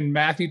better. And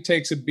Matthew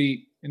takes a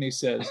beat and he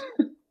says,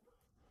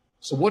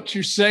 so what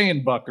you're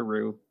saying,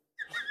 buckaroo,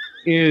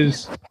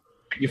 is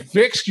you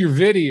fixed your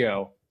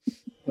video,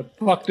 but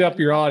fucked up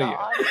your audio.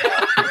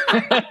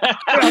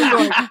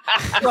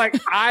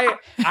 I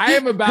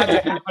am about to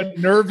have a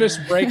nervous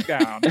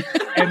breakdown.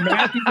 And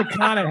Matthew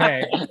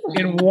McConaughey,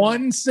 in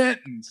one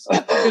sentence,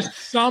 just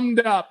summed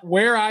up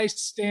where I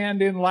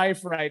stand in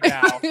life right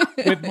now,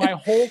 with my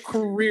whole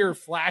career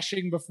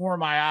flashing before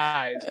my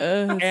eyes.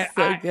 So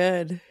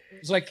good.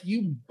 It's like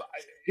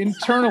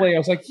internally, I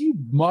was like, you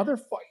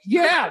motherfucker.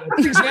 Yeah,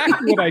 that's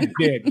exactly what I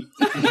did.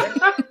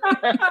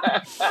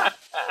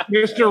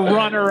 Mr.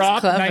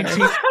 Runner-Up,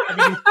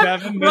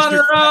 1977.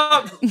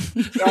 Runner-Up.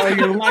 Oh,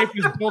 your life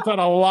is built on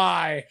a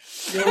lie.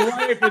 Your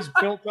life is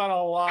built on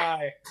a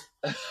lie.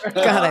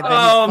 God,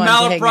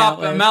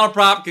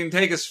 malaprop can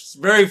take us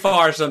very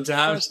far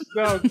sometimes.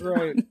 That's so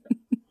great.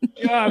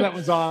 Yeah, that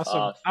was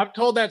awesome. I've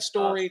told that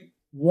story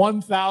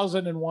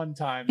 1,001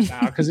 times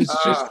now because it's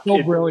just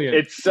so brilliant.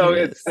 It's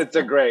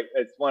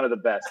one of the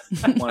best.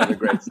 One of the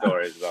great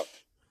stories, though.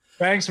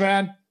 Thanks,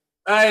 man.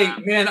 Hey,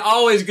 man,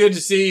 always good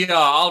to see you.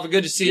 Oliver,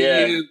 good to see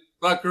you.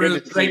 Buckaroo,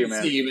 great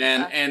to see you,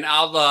 man. And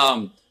I'll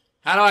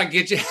how do I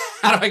get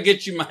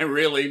you my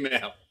real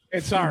email?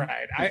 It's all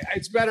right.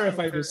 It's better if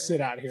I just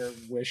sit out here and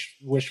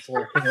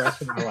wishful for the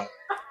rest of my life.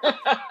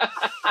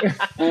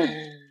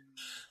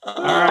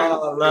 All right, I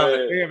love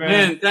it. Yeah,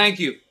 man, thank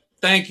you.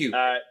 Thank you,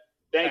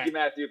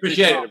 Matthew.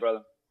 Appreciate it,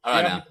 brother. All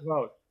right, now.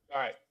 Vote.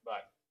 All right,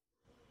 bye.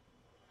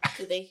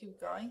 Do they keep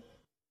going?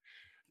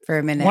 For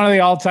a minute. One of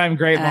the all-time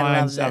great I love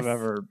lines this. I've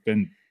ever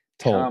been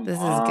told. This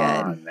is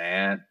good,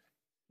 man.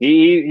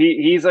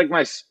 He's like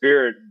my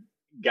spirit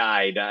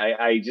guide.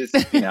 I just,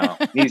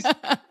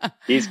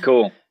 he's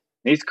cool.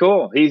 He's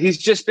cool. He's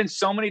just been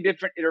so many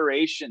different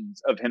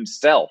iterations of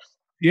himself.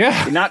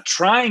 Yeah. Not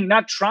trying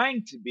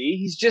to be.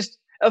 He's just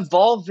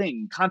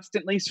evolving,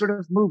 constantly sort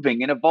of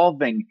moving and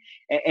evolving.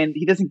 And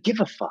he doesn't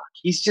give a fuck.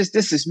 He's just,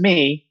 this is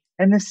me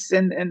and this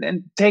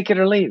and take it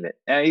or leave it.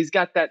 He's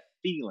got that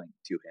feeling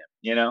to him,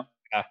 Yeah.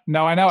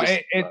 No, I know.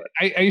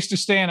 I used to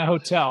stay in a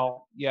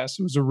hotel. Yes,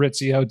 it was a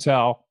ritzy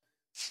hotel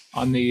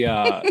on the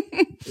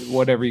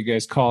whatever you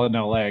guys call it in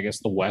LA, I guess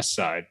the West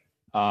Side.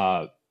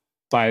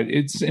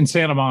 It's in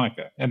Santa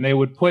Monica, and they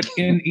would put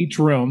in each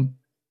room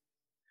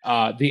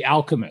The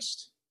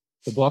Alchemist,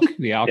 the book,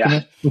 The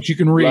Alchemist, which you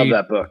can read. Love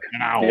that book.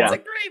 An hour. Yeah. It's a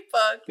great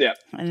book. Yeah,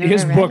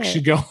 his book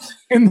should go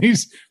in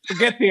these.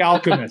 Forget The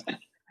Alchemist.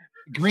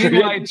 Green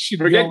lights should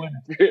go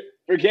in.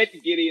 Forget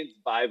Gideon's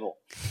Bible.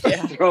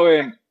 Yeah. Throw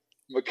in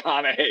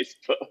McConaughey's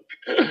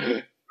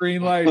book.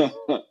 Green light.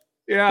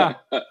 Yeah,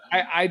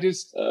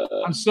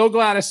 I'm so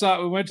glad I saw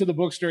it. We went to the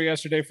bookstore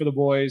yesterday for the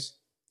boys.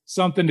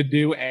 Something to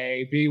do.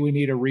 A, B, we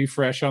need a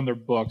refresh on their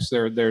books.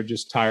 They're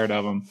just tired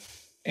of them.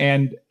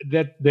 And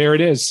there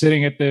it is,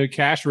 sitting at the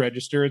cash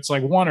register. It's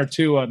like 1 or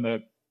 2 on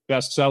the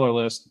bestseller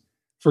list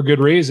for good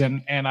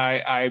reason. And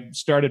I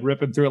started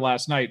ripping through it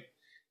last night.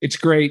 It's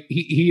great.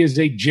 He is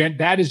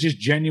that is just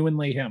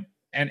genuinely him.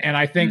 And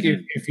I think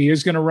if he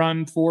is going to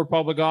run for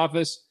public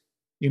office,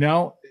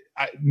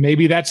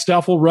 maybe that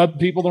stuff will rub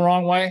people the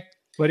wrong way.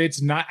 But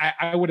it's not.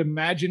 I would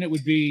imagine it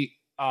would be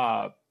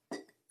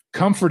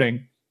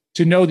comforting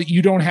to know that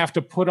you don't have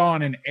to put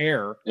on an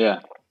air. Yeah.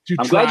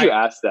 I'm glad you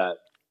asked that.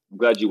 I'm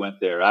glad you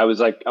went there. I was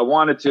like, I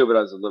wanted to, but I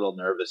was a little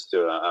nervous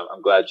too.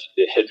 I'm glad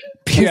you did.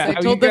 Yeah,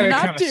 you got to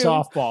kind of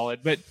softball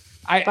it, but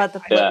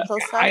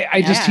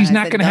he's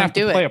not going to have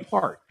to play a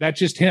part. That's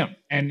just him.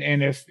 And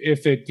if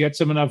it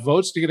gets him enough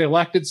votes to get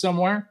elected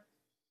somewhere,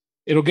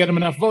 it'll get him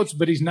enough votes.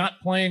 But he's not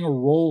playing a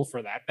role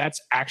for that. That's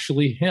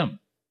actually him.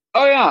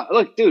 Oh yeah,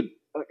 look, dude.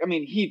 I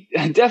mean, he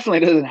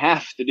definitely doesn't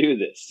have to do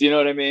this. You know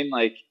what I mean?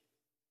 Like,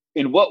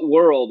 in what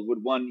world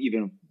would one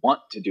even want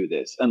to do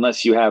this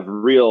unless you have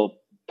real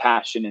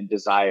passion and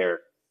desire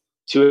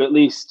to at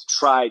least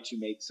try to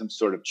make some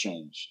sort of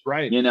change?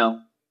 Right.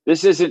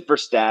 This isn't for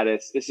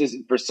status. This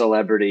isn't for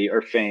celebrity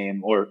or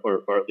fame, or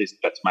at least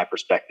that's my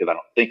perspective. I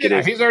don't think it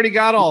is. He's already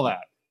got all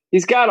that.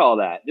 He's got all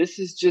that. This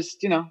is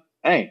just,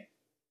 hey,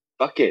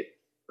 fuck it.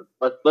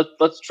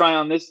 Let's try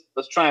on this.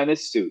 Let's try on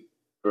this suit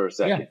for a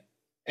second. Yeah.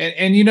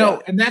 And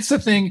and that's the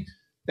thing.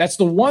 That's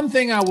the one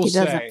thing I will say.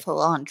 He doesn't full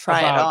on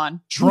try it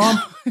on. Trump,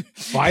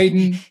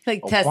 Biden,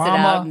 like Obama, test it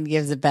out and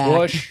gives it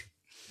back.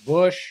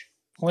 Bush,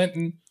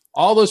 Clinton,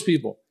 all those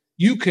people.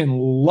 You can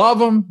love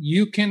them.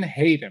 You can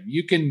hate them.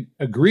 You can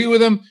agree with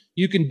them.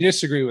 You can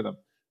disagree with them.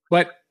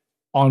 But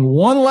on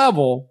one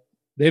level,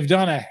 they've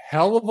done a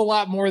hell of a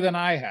lot more than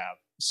I have,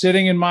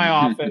 sitting in my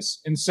office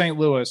in St.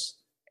 Louis,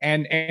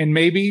 and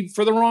maybe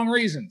for the wrong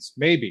reasons,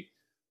 maybe.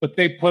 But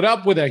they put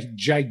up with a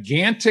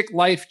gigantic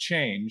life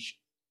change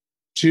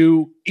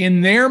to,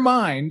 in their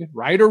mind,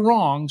 right or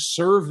wrong,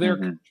 serve their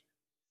country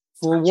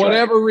for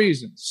whatever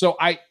reason. So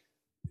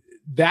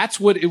that's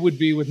what it would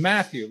be with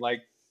Matthew.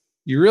 Like,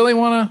 you really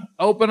want to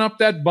open up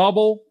that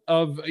bubble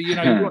of,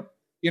 in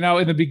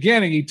the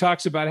beginning, he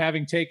talks about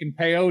having taken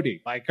peyote.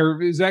 Like, or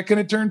is that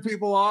going to turn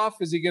people off?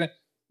 Is he going to?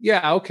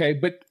 Yeah, okay.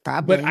 But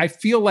I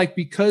feel like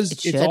because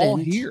it's all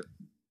here,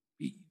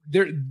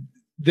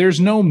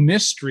 there's no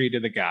mystery to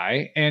the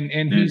guy, and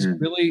he's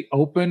really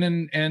open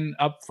and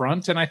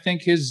upfront. And I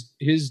think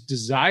his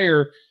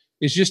desire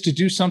is just to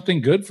do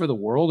something good for the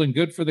world and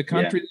good for the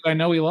country that I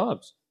know he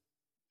loves.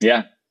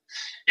 Yeah.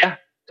 Yeah,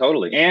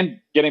 totally. And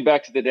getting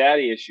back to the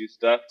daddy issue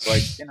stuff,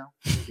 like,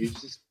 he's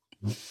just,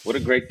 what a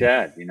great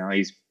dad.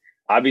 He's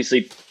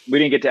obviously, we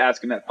didn't get to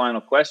ask him that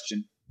final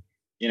question,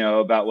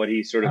 about what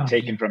he's sort of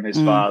taken from his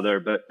father,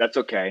 but that's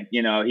okay.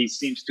 He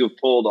seems to have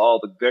pulled all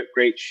the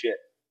great shit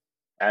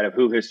out of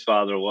who his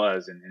father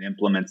was and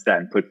implements that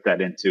and puts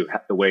that into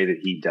the way that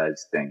he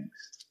does things,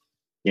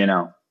 you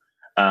know?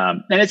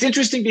 And it's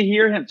interesting to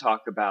hear him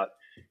talk about,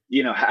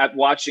 you know,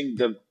 watching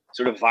the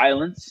sort of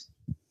violence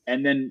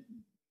and then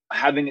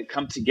having it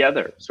come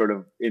together sort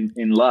of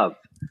in love.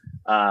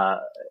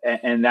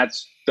 And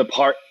that's the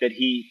part that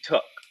he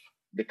took,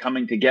 the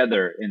coming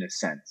together in a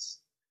sense.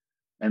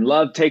 And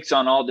love takes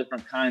on all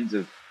different kinds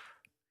of,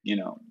 you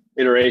know,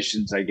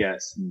 iterations, I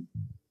guess. And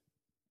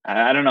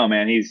I don't know,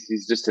 man.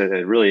 He's just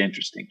a really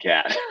interesting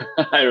cat.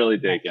 I really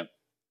dig him.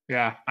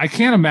 Yeah. I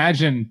can't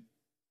imagine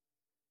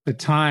the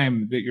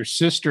time that your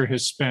sister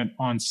has spent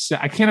on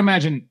set. I can't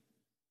imagine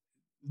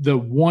the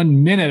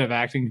 1 minute of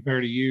acting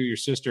compared to you, your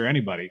sister,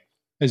 anybody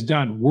has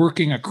done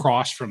working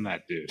across from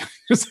that dude.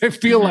 Because I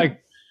feel like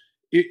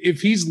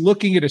if he's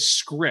looking at a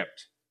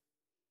script,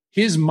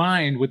 his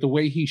mind with the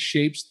way he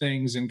shapes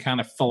things and kind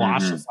of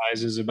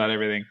philosophizes about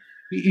everything,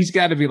 he's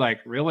got to be like,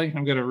 really?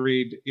 I'm going to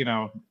read, you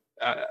know,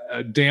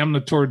 damn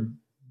the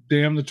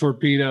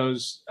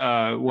torpedoes,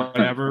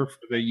 whatever, for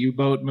the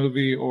U-boat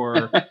movie,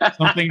 or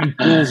something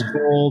fool's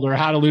gold, or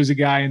how to lose a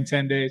guy in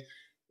 10 days.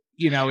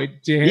 You know,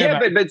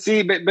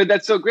 but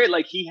that's so great.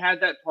 Like, he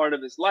had that part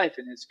of his life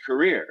and his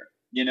career,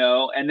 you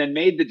know, and then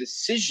made the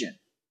decision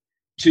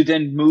to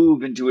then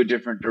move into a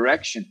different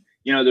direction.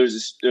 You know,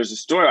 there's a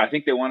story. I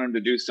think they want him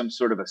to do some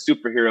sort of a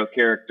superhero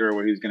character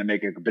where he was going to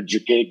make a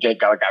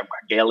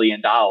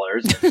bajillion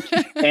dollars.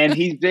 And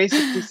he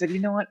basically said, you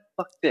know what,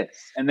 fuck this.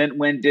 And then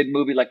did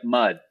movie like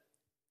Mud,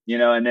 you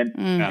know, and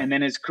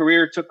then his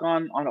career took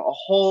on a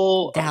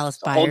whole Dallas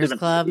Buyers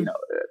Club, you know,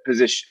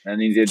 position.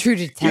 And he did True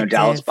Detective, you know,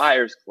 Dallas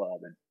Buyers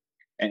Club,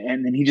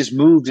 and then he just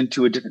moved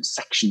into a different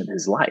section of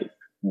his life,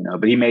 you know.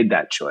 But he made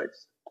that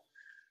choice.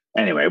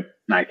 Anyway,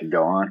 I can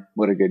go on.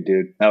 What a good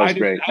dude. That was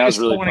great. That was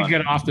really fun. I want to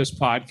get off this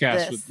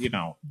podcast with, you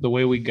know, the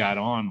way we got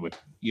on with,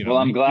 you know. Well,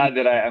 I'm glad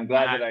that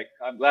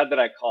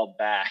I called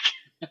back.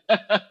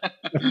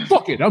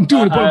 Fuck it. I'm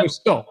doing it by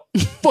myself.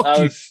 Fuck I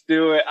you. was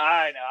stewing.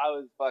 I know. I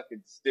was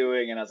fucking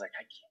stewing, and I was like,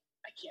 I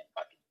can't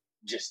fucking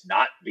just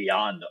not be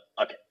on the.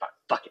 Okay,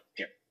 fuck it.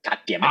 Here. God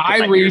damn it.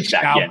 I reached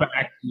out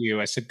back to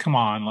you. I said, come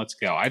on, let's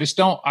go. I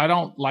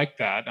don't like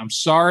that. I'm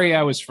sorry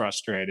I was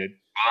frustrated.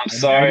 I'm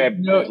sorry I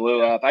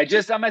blew up. I'm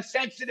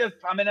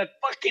in a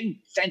fucking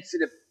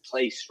sensitive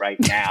place right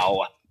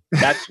now.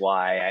 That's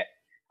why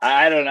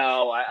I don't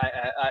know. I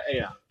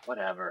you know,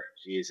 whatever.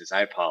 Jesus,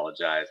 I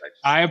apologize.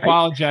 I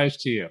apologize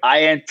to you.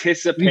 I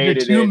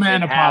anticipated the two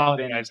men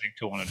apologizing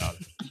to one another.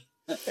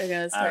 They're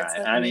gonna start.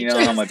 Right. I mean, you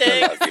know how much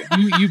I love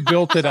you. You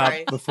built it up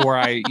before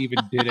I even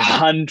did it.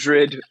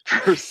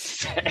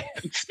 100%.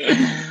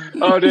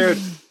 Oh, dude,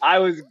 I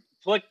was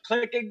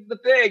clicking the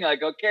thing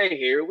like, okay,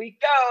 here we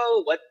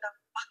go. What the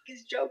fuck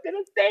is Joe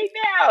gonna say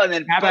now? And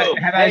then had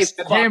I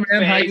said, hey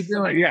man, how you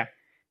doing? Yeah.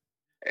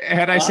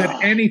 Had I said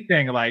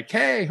anything like,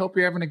 hey, hope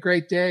you're having a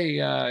great day.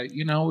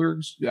 You know,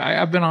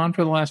 I've been on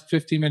for the last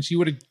 15 minutes. You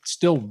would have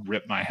still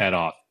ripped my head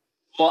off.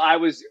 Well, I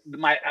was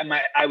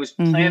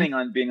planning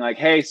on being like,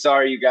 hey,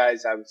 sorry, you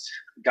guys,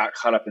 got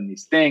caught up in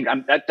these things.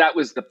 That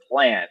was the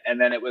plan. And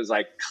then it was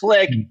like,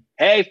 click,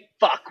 hey,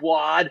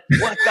 fuckwad.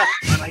 What the?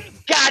 I'm like,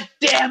 God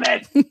damn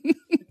it.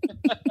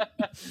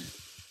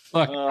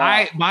 Look,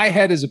 my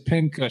head is a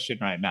pincushion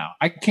right now.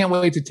 I can't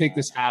wait to take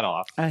this hat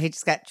off. Oh, he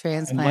just got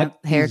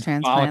hair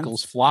transplants.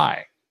 Follicles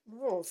fly.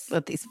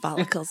 Let these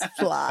follicles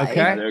fly.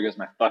 Okay. There goes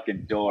my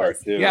fucking door,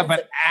 too. Yeah,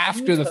 but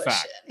after the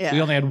fact,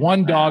 we only had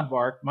one dog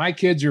bark. My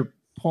kids are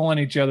pulling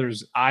each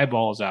other's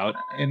eyeballs out,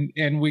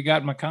 and we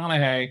got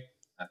McConaughey.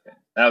 Okay,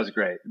 that was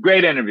great.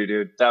 Great interview,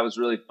 dude. That was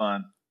really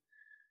fun.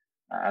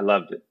 I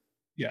loved it.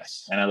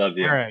 Yes, and I love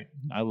you. All right,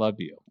 I love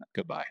you.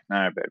 Goodbye. All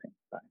right, baby.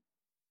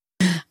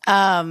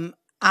 Bye.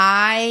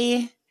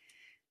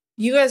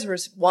 You guys were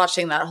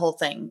watching that whole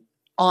thing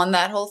on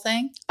that whole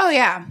thing? Oh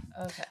yeah.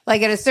 Okay.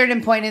 Like at a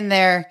certain point in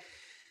there,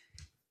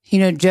 you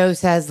know, Joe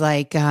says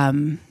like, how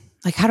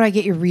do I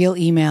get your real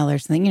email or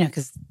something? You know,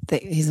 because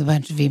he's a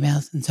bunch of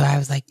emails, and so I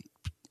was like,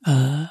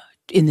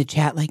 in the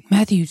chat, like,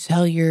 Matthew,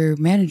 tell your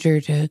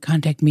manager to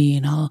contact me,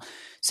 and I'll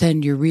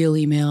send your real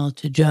email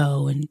to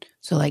Joe. And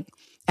so like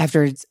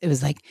afterwards, it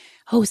was like,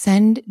 oh,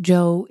 send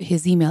Joe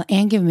his email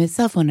and give him his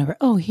cell phone number.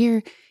 Oh,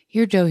 here,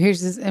 Joe, here's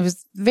his. It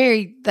was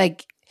very okay.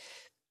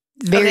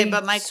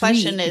 But my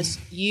question is,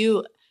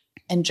 you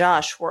and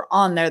Josh were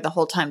on there the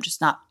whole time,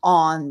 just not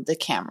on the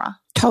camera.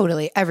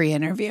 Totally. Every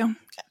interview,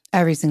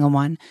 every single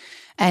one.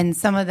 And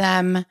some of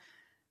them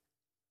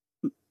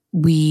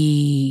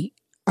we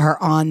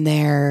are on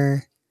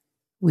there.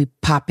 We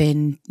pop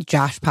in,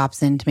 Josh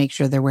pops in to make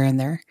sure they're wearing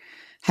their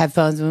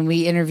headphones. When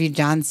we interviewed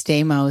John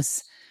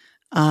Stamos,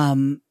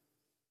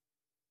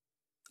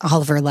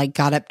 Oliver like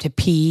got up to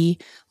pee,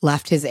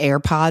 left his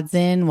AirPods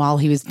in while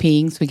he was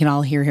peeing so we can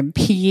all hear him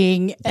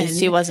peeing. And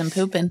he wasn't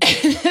pooping.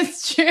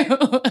 It's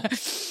true.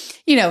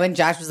 You know, and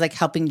Josh was like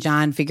helping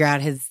John figure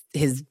out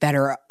his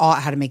better,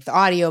 how to make the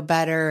audio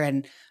better.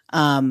 And,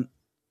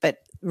 but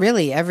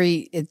really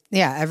every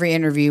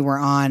interview we're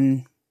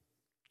on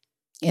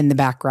in the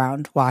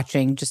background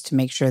watching just to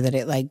make sure that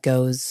it like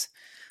goes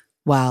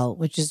well,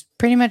 which is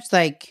pretty much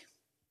like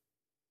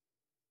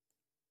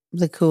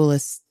the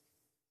coolest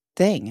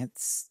thing.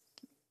 It's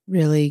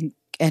really,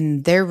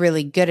 and they're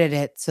really good at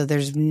it. So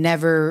there's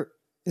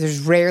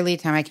rarely a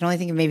time. I can only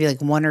think of maybe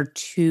like 1 or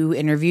 2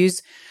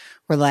 interviews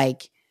where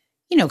like,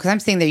 because I'm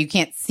sitting there, you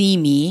can't see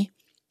me,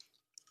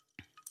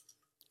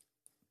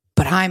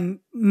 but I'm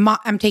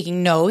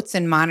taking notes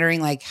and monitoring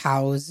like,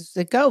 how's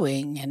it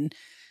going? And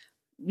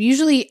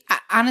usually,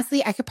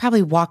 honestly, I could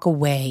probably walk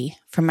away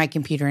from my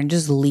computer and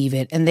just leave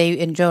it. And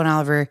Joe and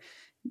Oliver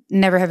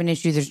never have an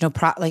issue. There's no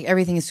like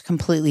everything is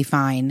completely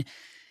fine.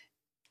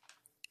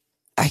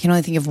 I can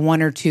only think of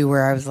 1 or 2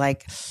 where I was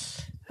like,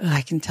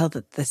 I can tell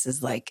that this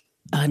is like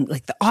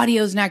the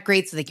audio's not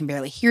great, so they can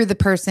barely hear the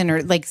person,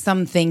 or like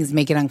some things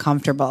make it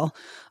uncomfortable.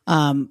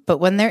 But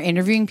when they're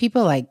interviewing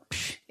people, like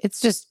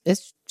it's just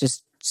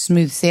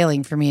smooth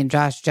sailing for me and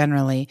Josh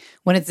generally.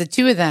 When it's the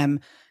 2 of them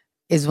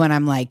is when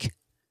I'm like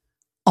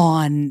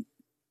on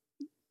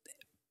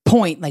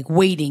point, like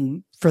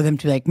waiting for them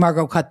to be like,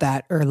 Margot, cut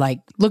that, or like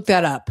look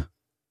that up.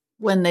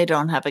 When they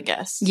don't have a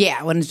guest.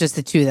 Yeah, when it's just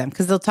the 2 of them.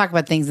 Because they'll talk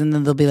about things and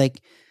then they'll be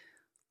like,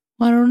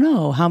 well, I don't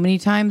know. How many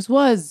times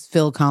was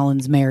Phil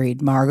Collins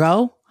married?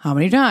 Margot? How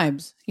many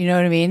times? You know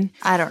what I mean?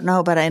 I don't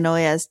know, but I know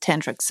he has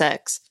tantric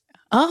sex.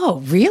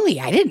 Oh, really?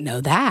 I didn't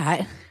know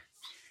that.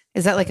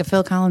 Is that like a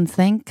Phil Collins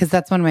thing? Because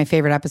that's one of my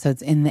favorite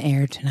episodes in the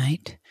air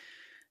tonight.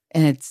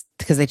 And it's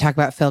because they talk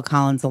about Phil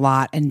Collins a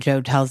lot. And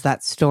Joe tells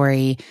that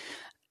story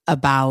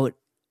about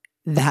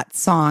that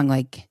song,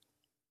 like,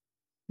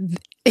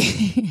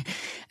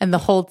 and the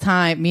whole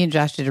time, me and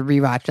Josh did a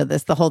rewatch of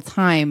this. The whole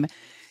time,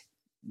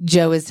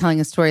 Joe is telling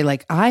a story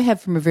like, I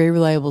have from a very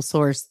reliable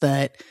source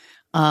that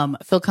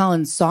Phil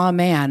Collins saw a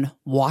man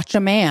watch a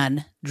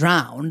man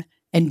drown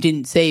and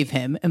didn't save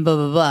him, and blah,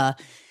 blah, blah.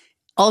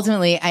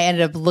 Ultimately, I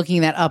ended up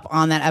looking that up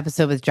on that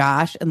episode with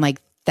Josh, and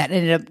like that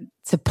ended up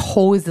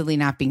supposedly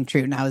not being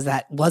true. Now,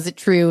 was it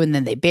true? And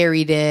then they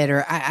buried it,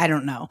 or I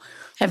don't know.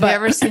 Have you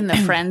ever seen the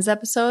Friends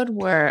episode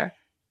where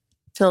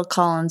Phil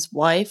Collins'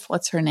 wife,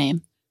 what's her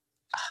name?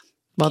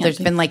 Well, there's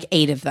been like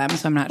 8 of them,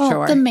 so I'm not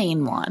sure. The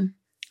main one.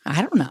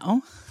 I don't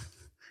know.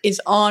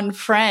 Is on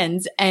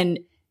Friends, and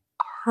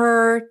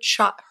her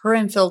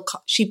and Phil,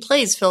 she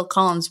plays Phil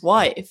Collins'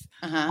 wife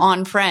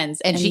on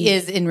Friends. And she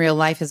is in real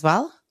life as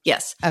well?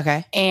 Yes.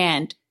 Okay.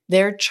 And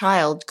their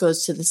child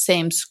goes to the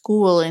same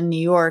school in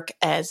New York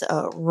as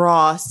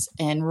Ross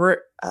and,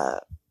 I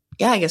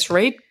guess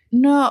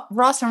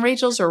Ross and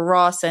Rachel's, or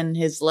Ross and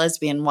his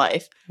lesbian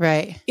wife.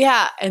 Right.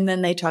 Yeah. And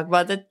then they talk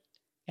about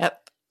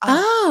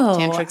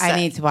tantric sex. I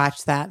need to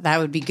watch that. That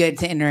would be good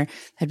to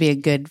that'd be a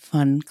good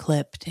fun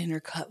clip to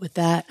intercut with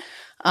that.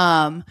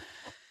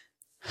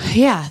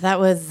 Yeah, that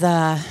was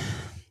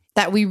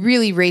that we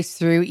really raced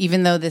through,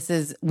 even though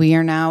we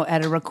are now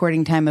at a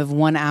recording time of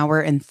 1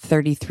 hour and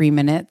 33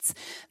 minutes.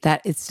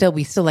 That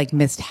we still like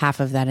missed half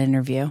of that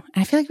interview. And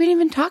I feel like we didn't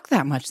even talk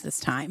that much this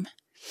time.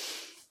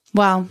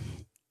 Well,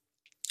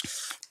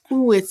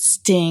 ooh, it's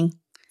Sting.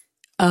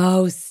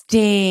 Oh,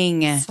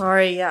 Sting.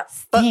 Sorry, yeah.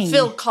 Sting. But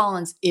Phil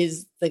Collins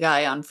is the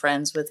guy on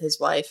Friends with his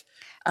wife.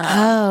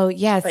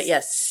 Yes. But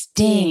yes,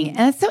 Sting.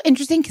 And it's so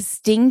interesting because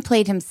Sting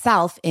played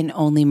himself in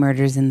Only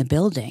Murders in the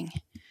Building.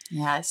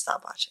 Yeah, I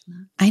stopped watching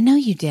that. I know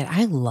you did.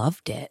 I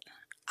loved it.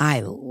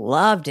 I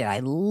love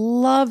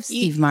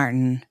Steve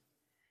Martin.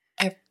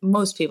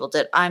 Most people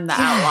did. I'm the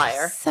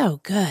outlier.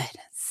 So good.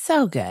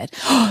 So good.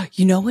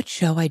 You know what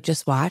show I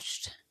just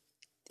watched?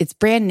 It's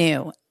brand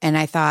new. And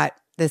I thought,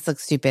 this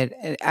looks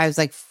stupid. I was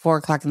like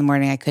 4:00 in the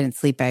morning. I couldn't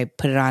sleep. I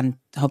put it on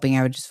hoping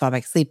I would just fall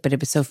back asleep, but it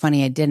was so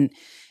funny I didn't.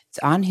 It's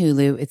on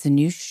Hulu. It's a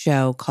new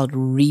show called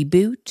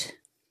Reboot.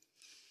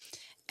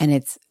 And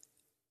it's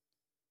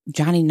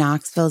Johnny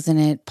Knoxville's in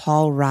it,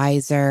 Paul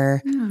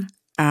Reiser,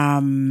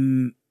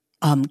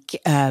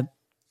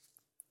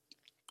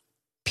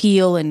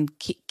 Peele and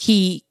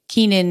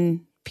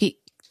Keenan,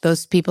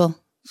 those people.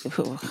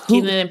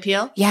 Keenan and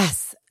Peele?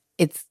 Yes.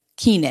 It's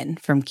Keenan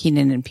from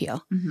Keenan and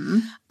Peele,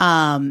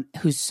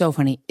 who's so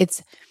funny. I'm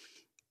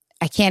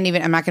not going to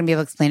be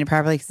able to explain it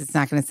properly because it's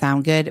not going to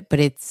sound good, but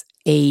it's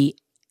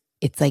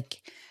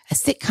like a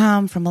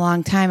sitcom from a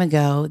long time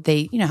ago.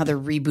 How they're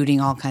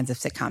rebooting all kinds of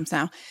sitcoms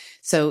now.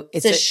 So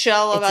it's a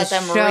show about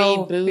them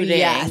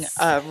rebooting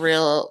a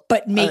real,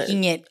 but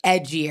making it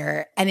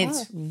edgier, and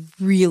it's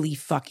really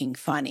fucking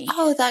funny.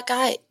 Oh, that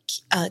guy,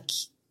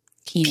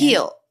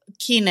 Keenan.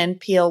 Keenan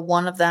Peele,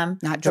 one of them,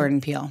 not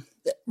Jordan Peele.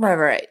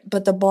 Right.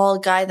 But the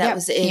bald guy that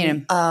was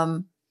in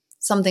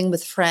something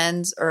with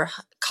Friends or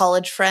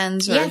College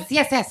Friends.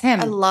 Yes, him.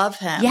 I love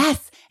him.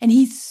 Yes, and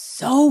he's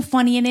so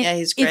funny in it. Yeah,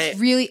 he's great. It's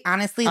really,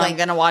 honestly, I'm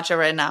going to watch it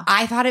right now.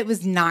 I thought it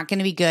was not going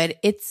to be good.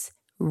 It's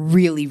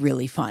really,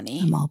 really funny.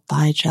 I'm all,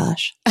 bye,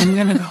 Josh. I'm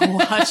going to go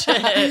watch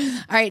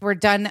it. All right, we're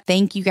done.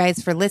 Thank you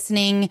guys for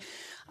listening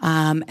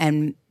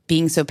and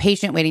being so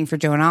patient, waiting for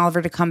Joe and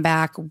Oliver to come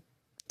back.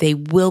 They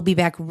will be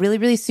back really,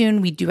 really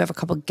soon. We do have a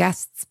couple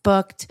guests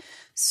booked.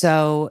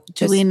 So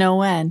do we know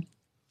when?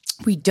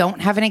 We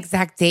don't have an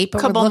exact date,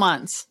 but couple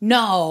months.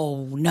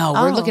 No.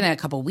 We're looking at a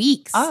couple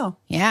weeks. Oh.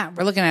 Yeah,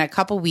 we're looking at a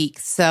couple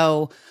weeks.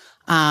 So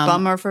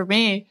Bummer for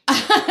me.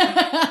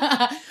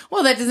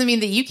 Well, that doesn't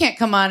mean that you can't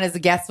come on as a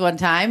guest one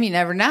time. You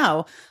never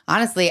know.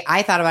 Honestly,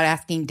 I thought about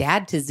asking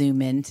Dad to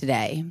Zoom in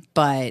today,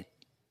 but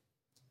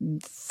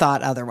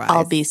thought otherwise.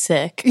 I'll be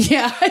sick.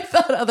 Yeah, I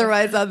thought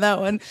otherwise on that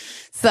one.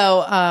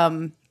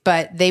 So,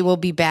 but they will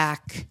be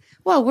back.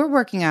 Well, we're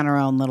working on our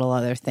own little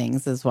other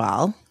things as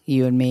well,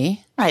 you and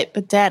me. Right,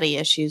 but daddy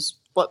issues,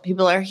 what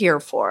people are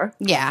here for.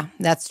 Yeah,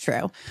 that's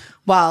true.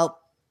 Well,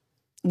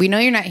 we know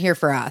you're not here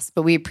for us,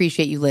 but we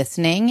appreciate you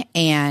listening,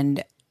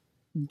 and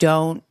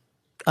don't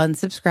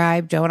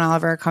unsubscribe. Joe and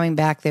Oliver are coming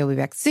back. They'll be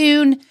back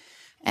soon.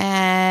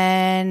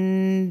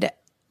 And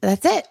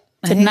that's it.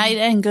 Good night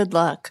and good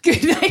luck.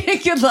 Good night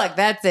and good luck.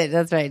 That's it.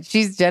 That's right.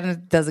 Jenna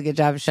does a good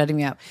job of shutting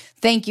me up.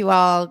 Thank you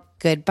all.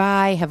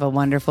 Goodbye. Have a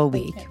wonderful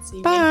week.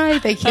 Bye.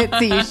 They can't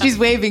see you. She's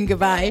waving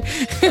goodbye.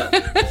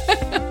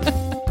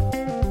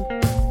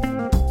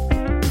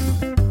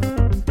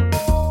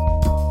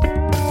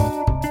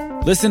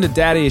 Listen to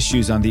Daddy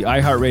Issues on the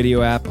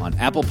iHeartRadio app, on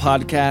Apple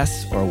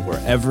Podcasts, or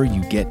wherever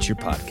you get your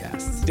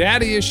podcasts.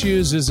 Daddy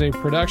Issues is a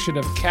production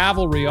of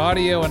Cavalry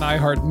Audio and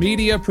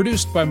iHeartMedia,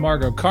 produced by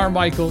Margot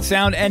Carmichael.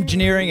 Sound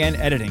engineering and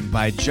editing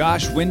by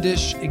Josh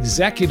Windish.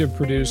 Executive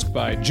produced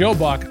by Joe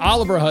Buck,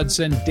 Oliver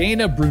Hudson,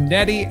 Dana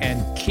Brunetti,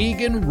 and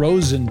Keegan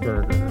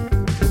Rosenberger.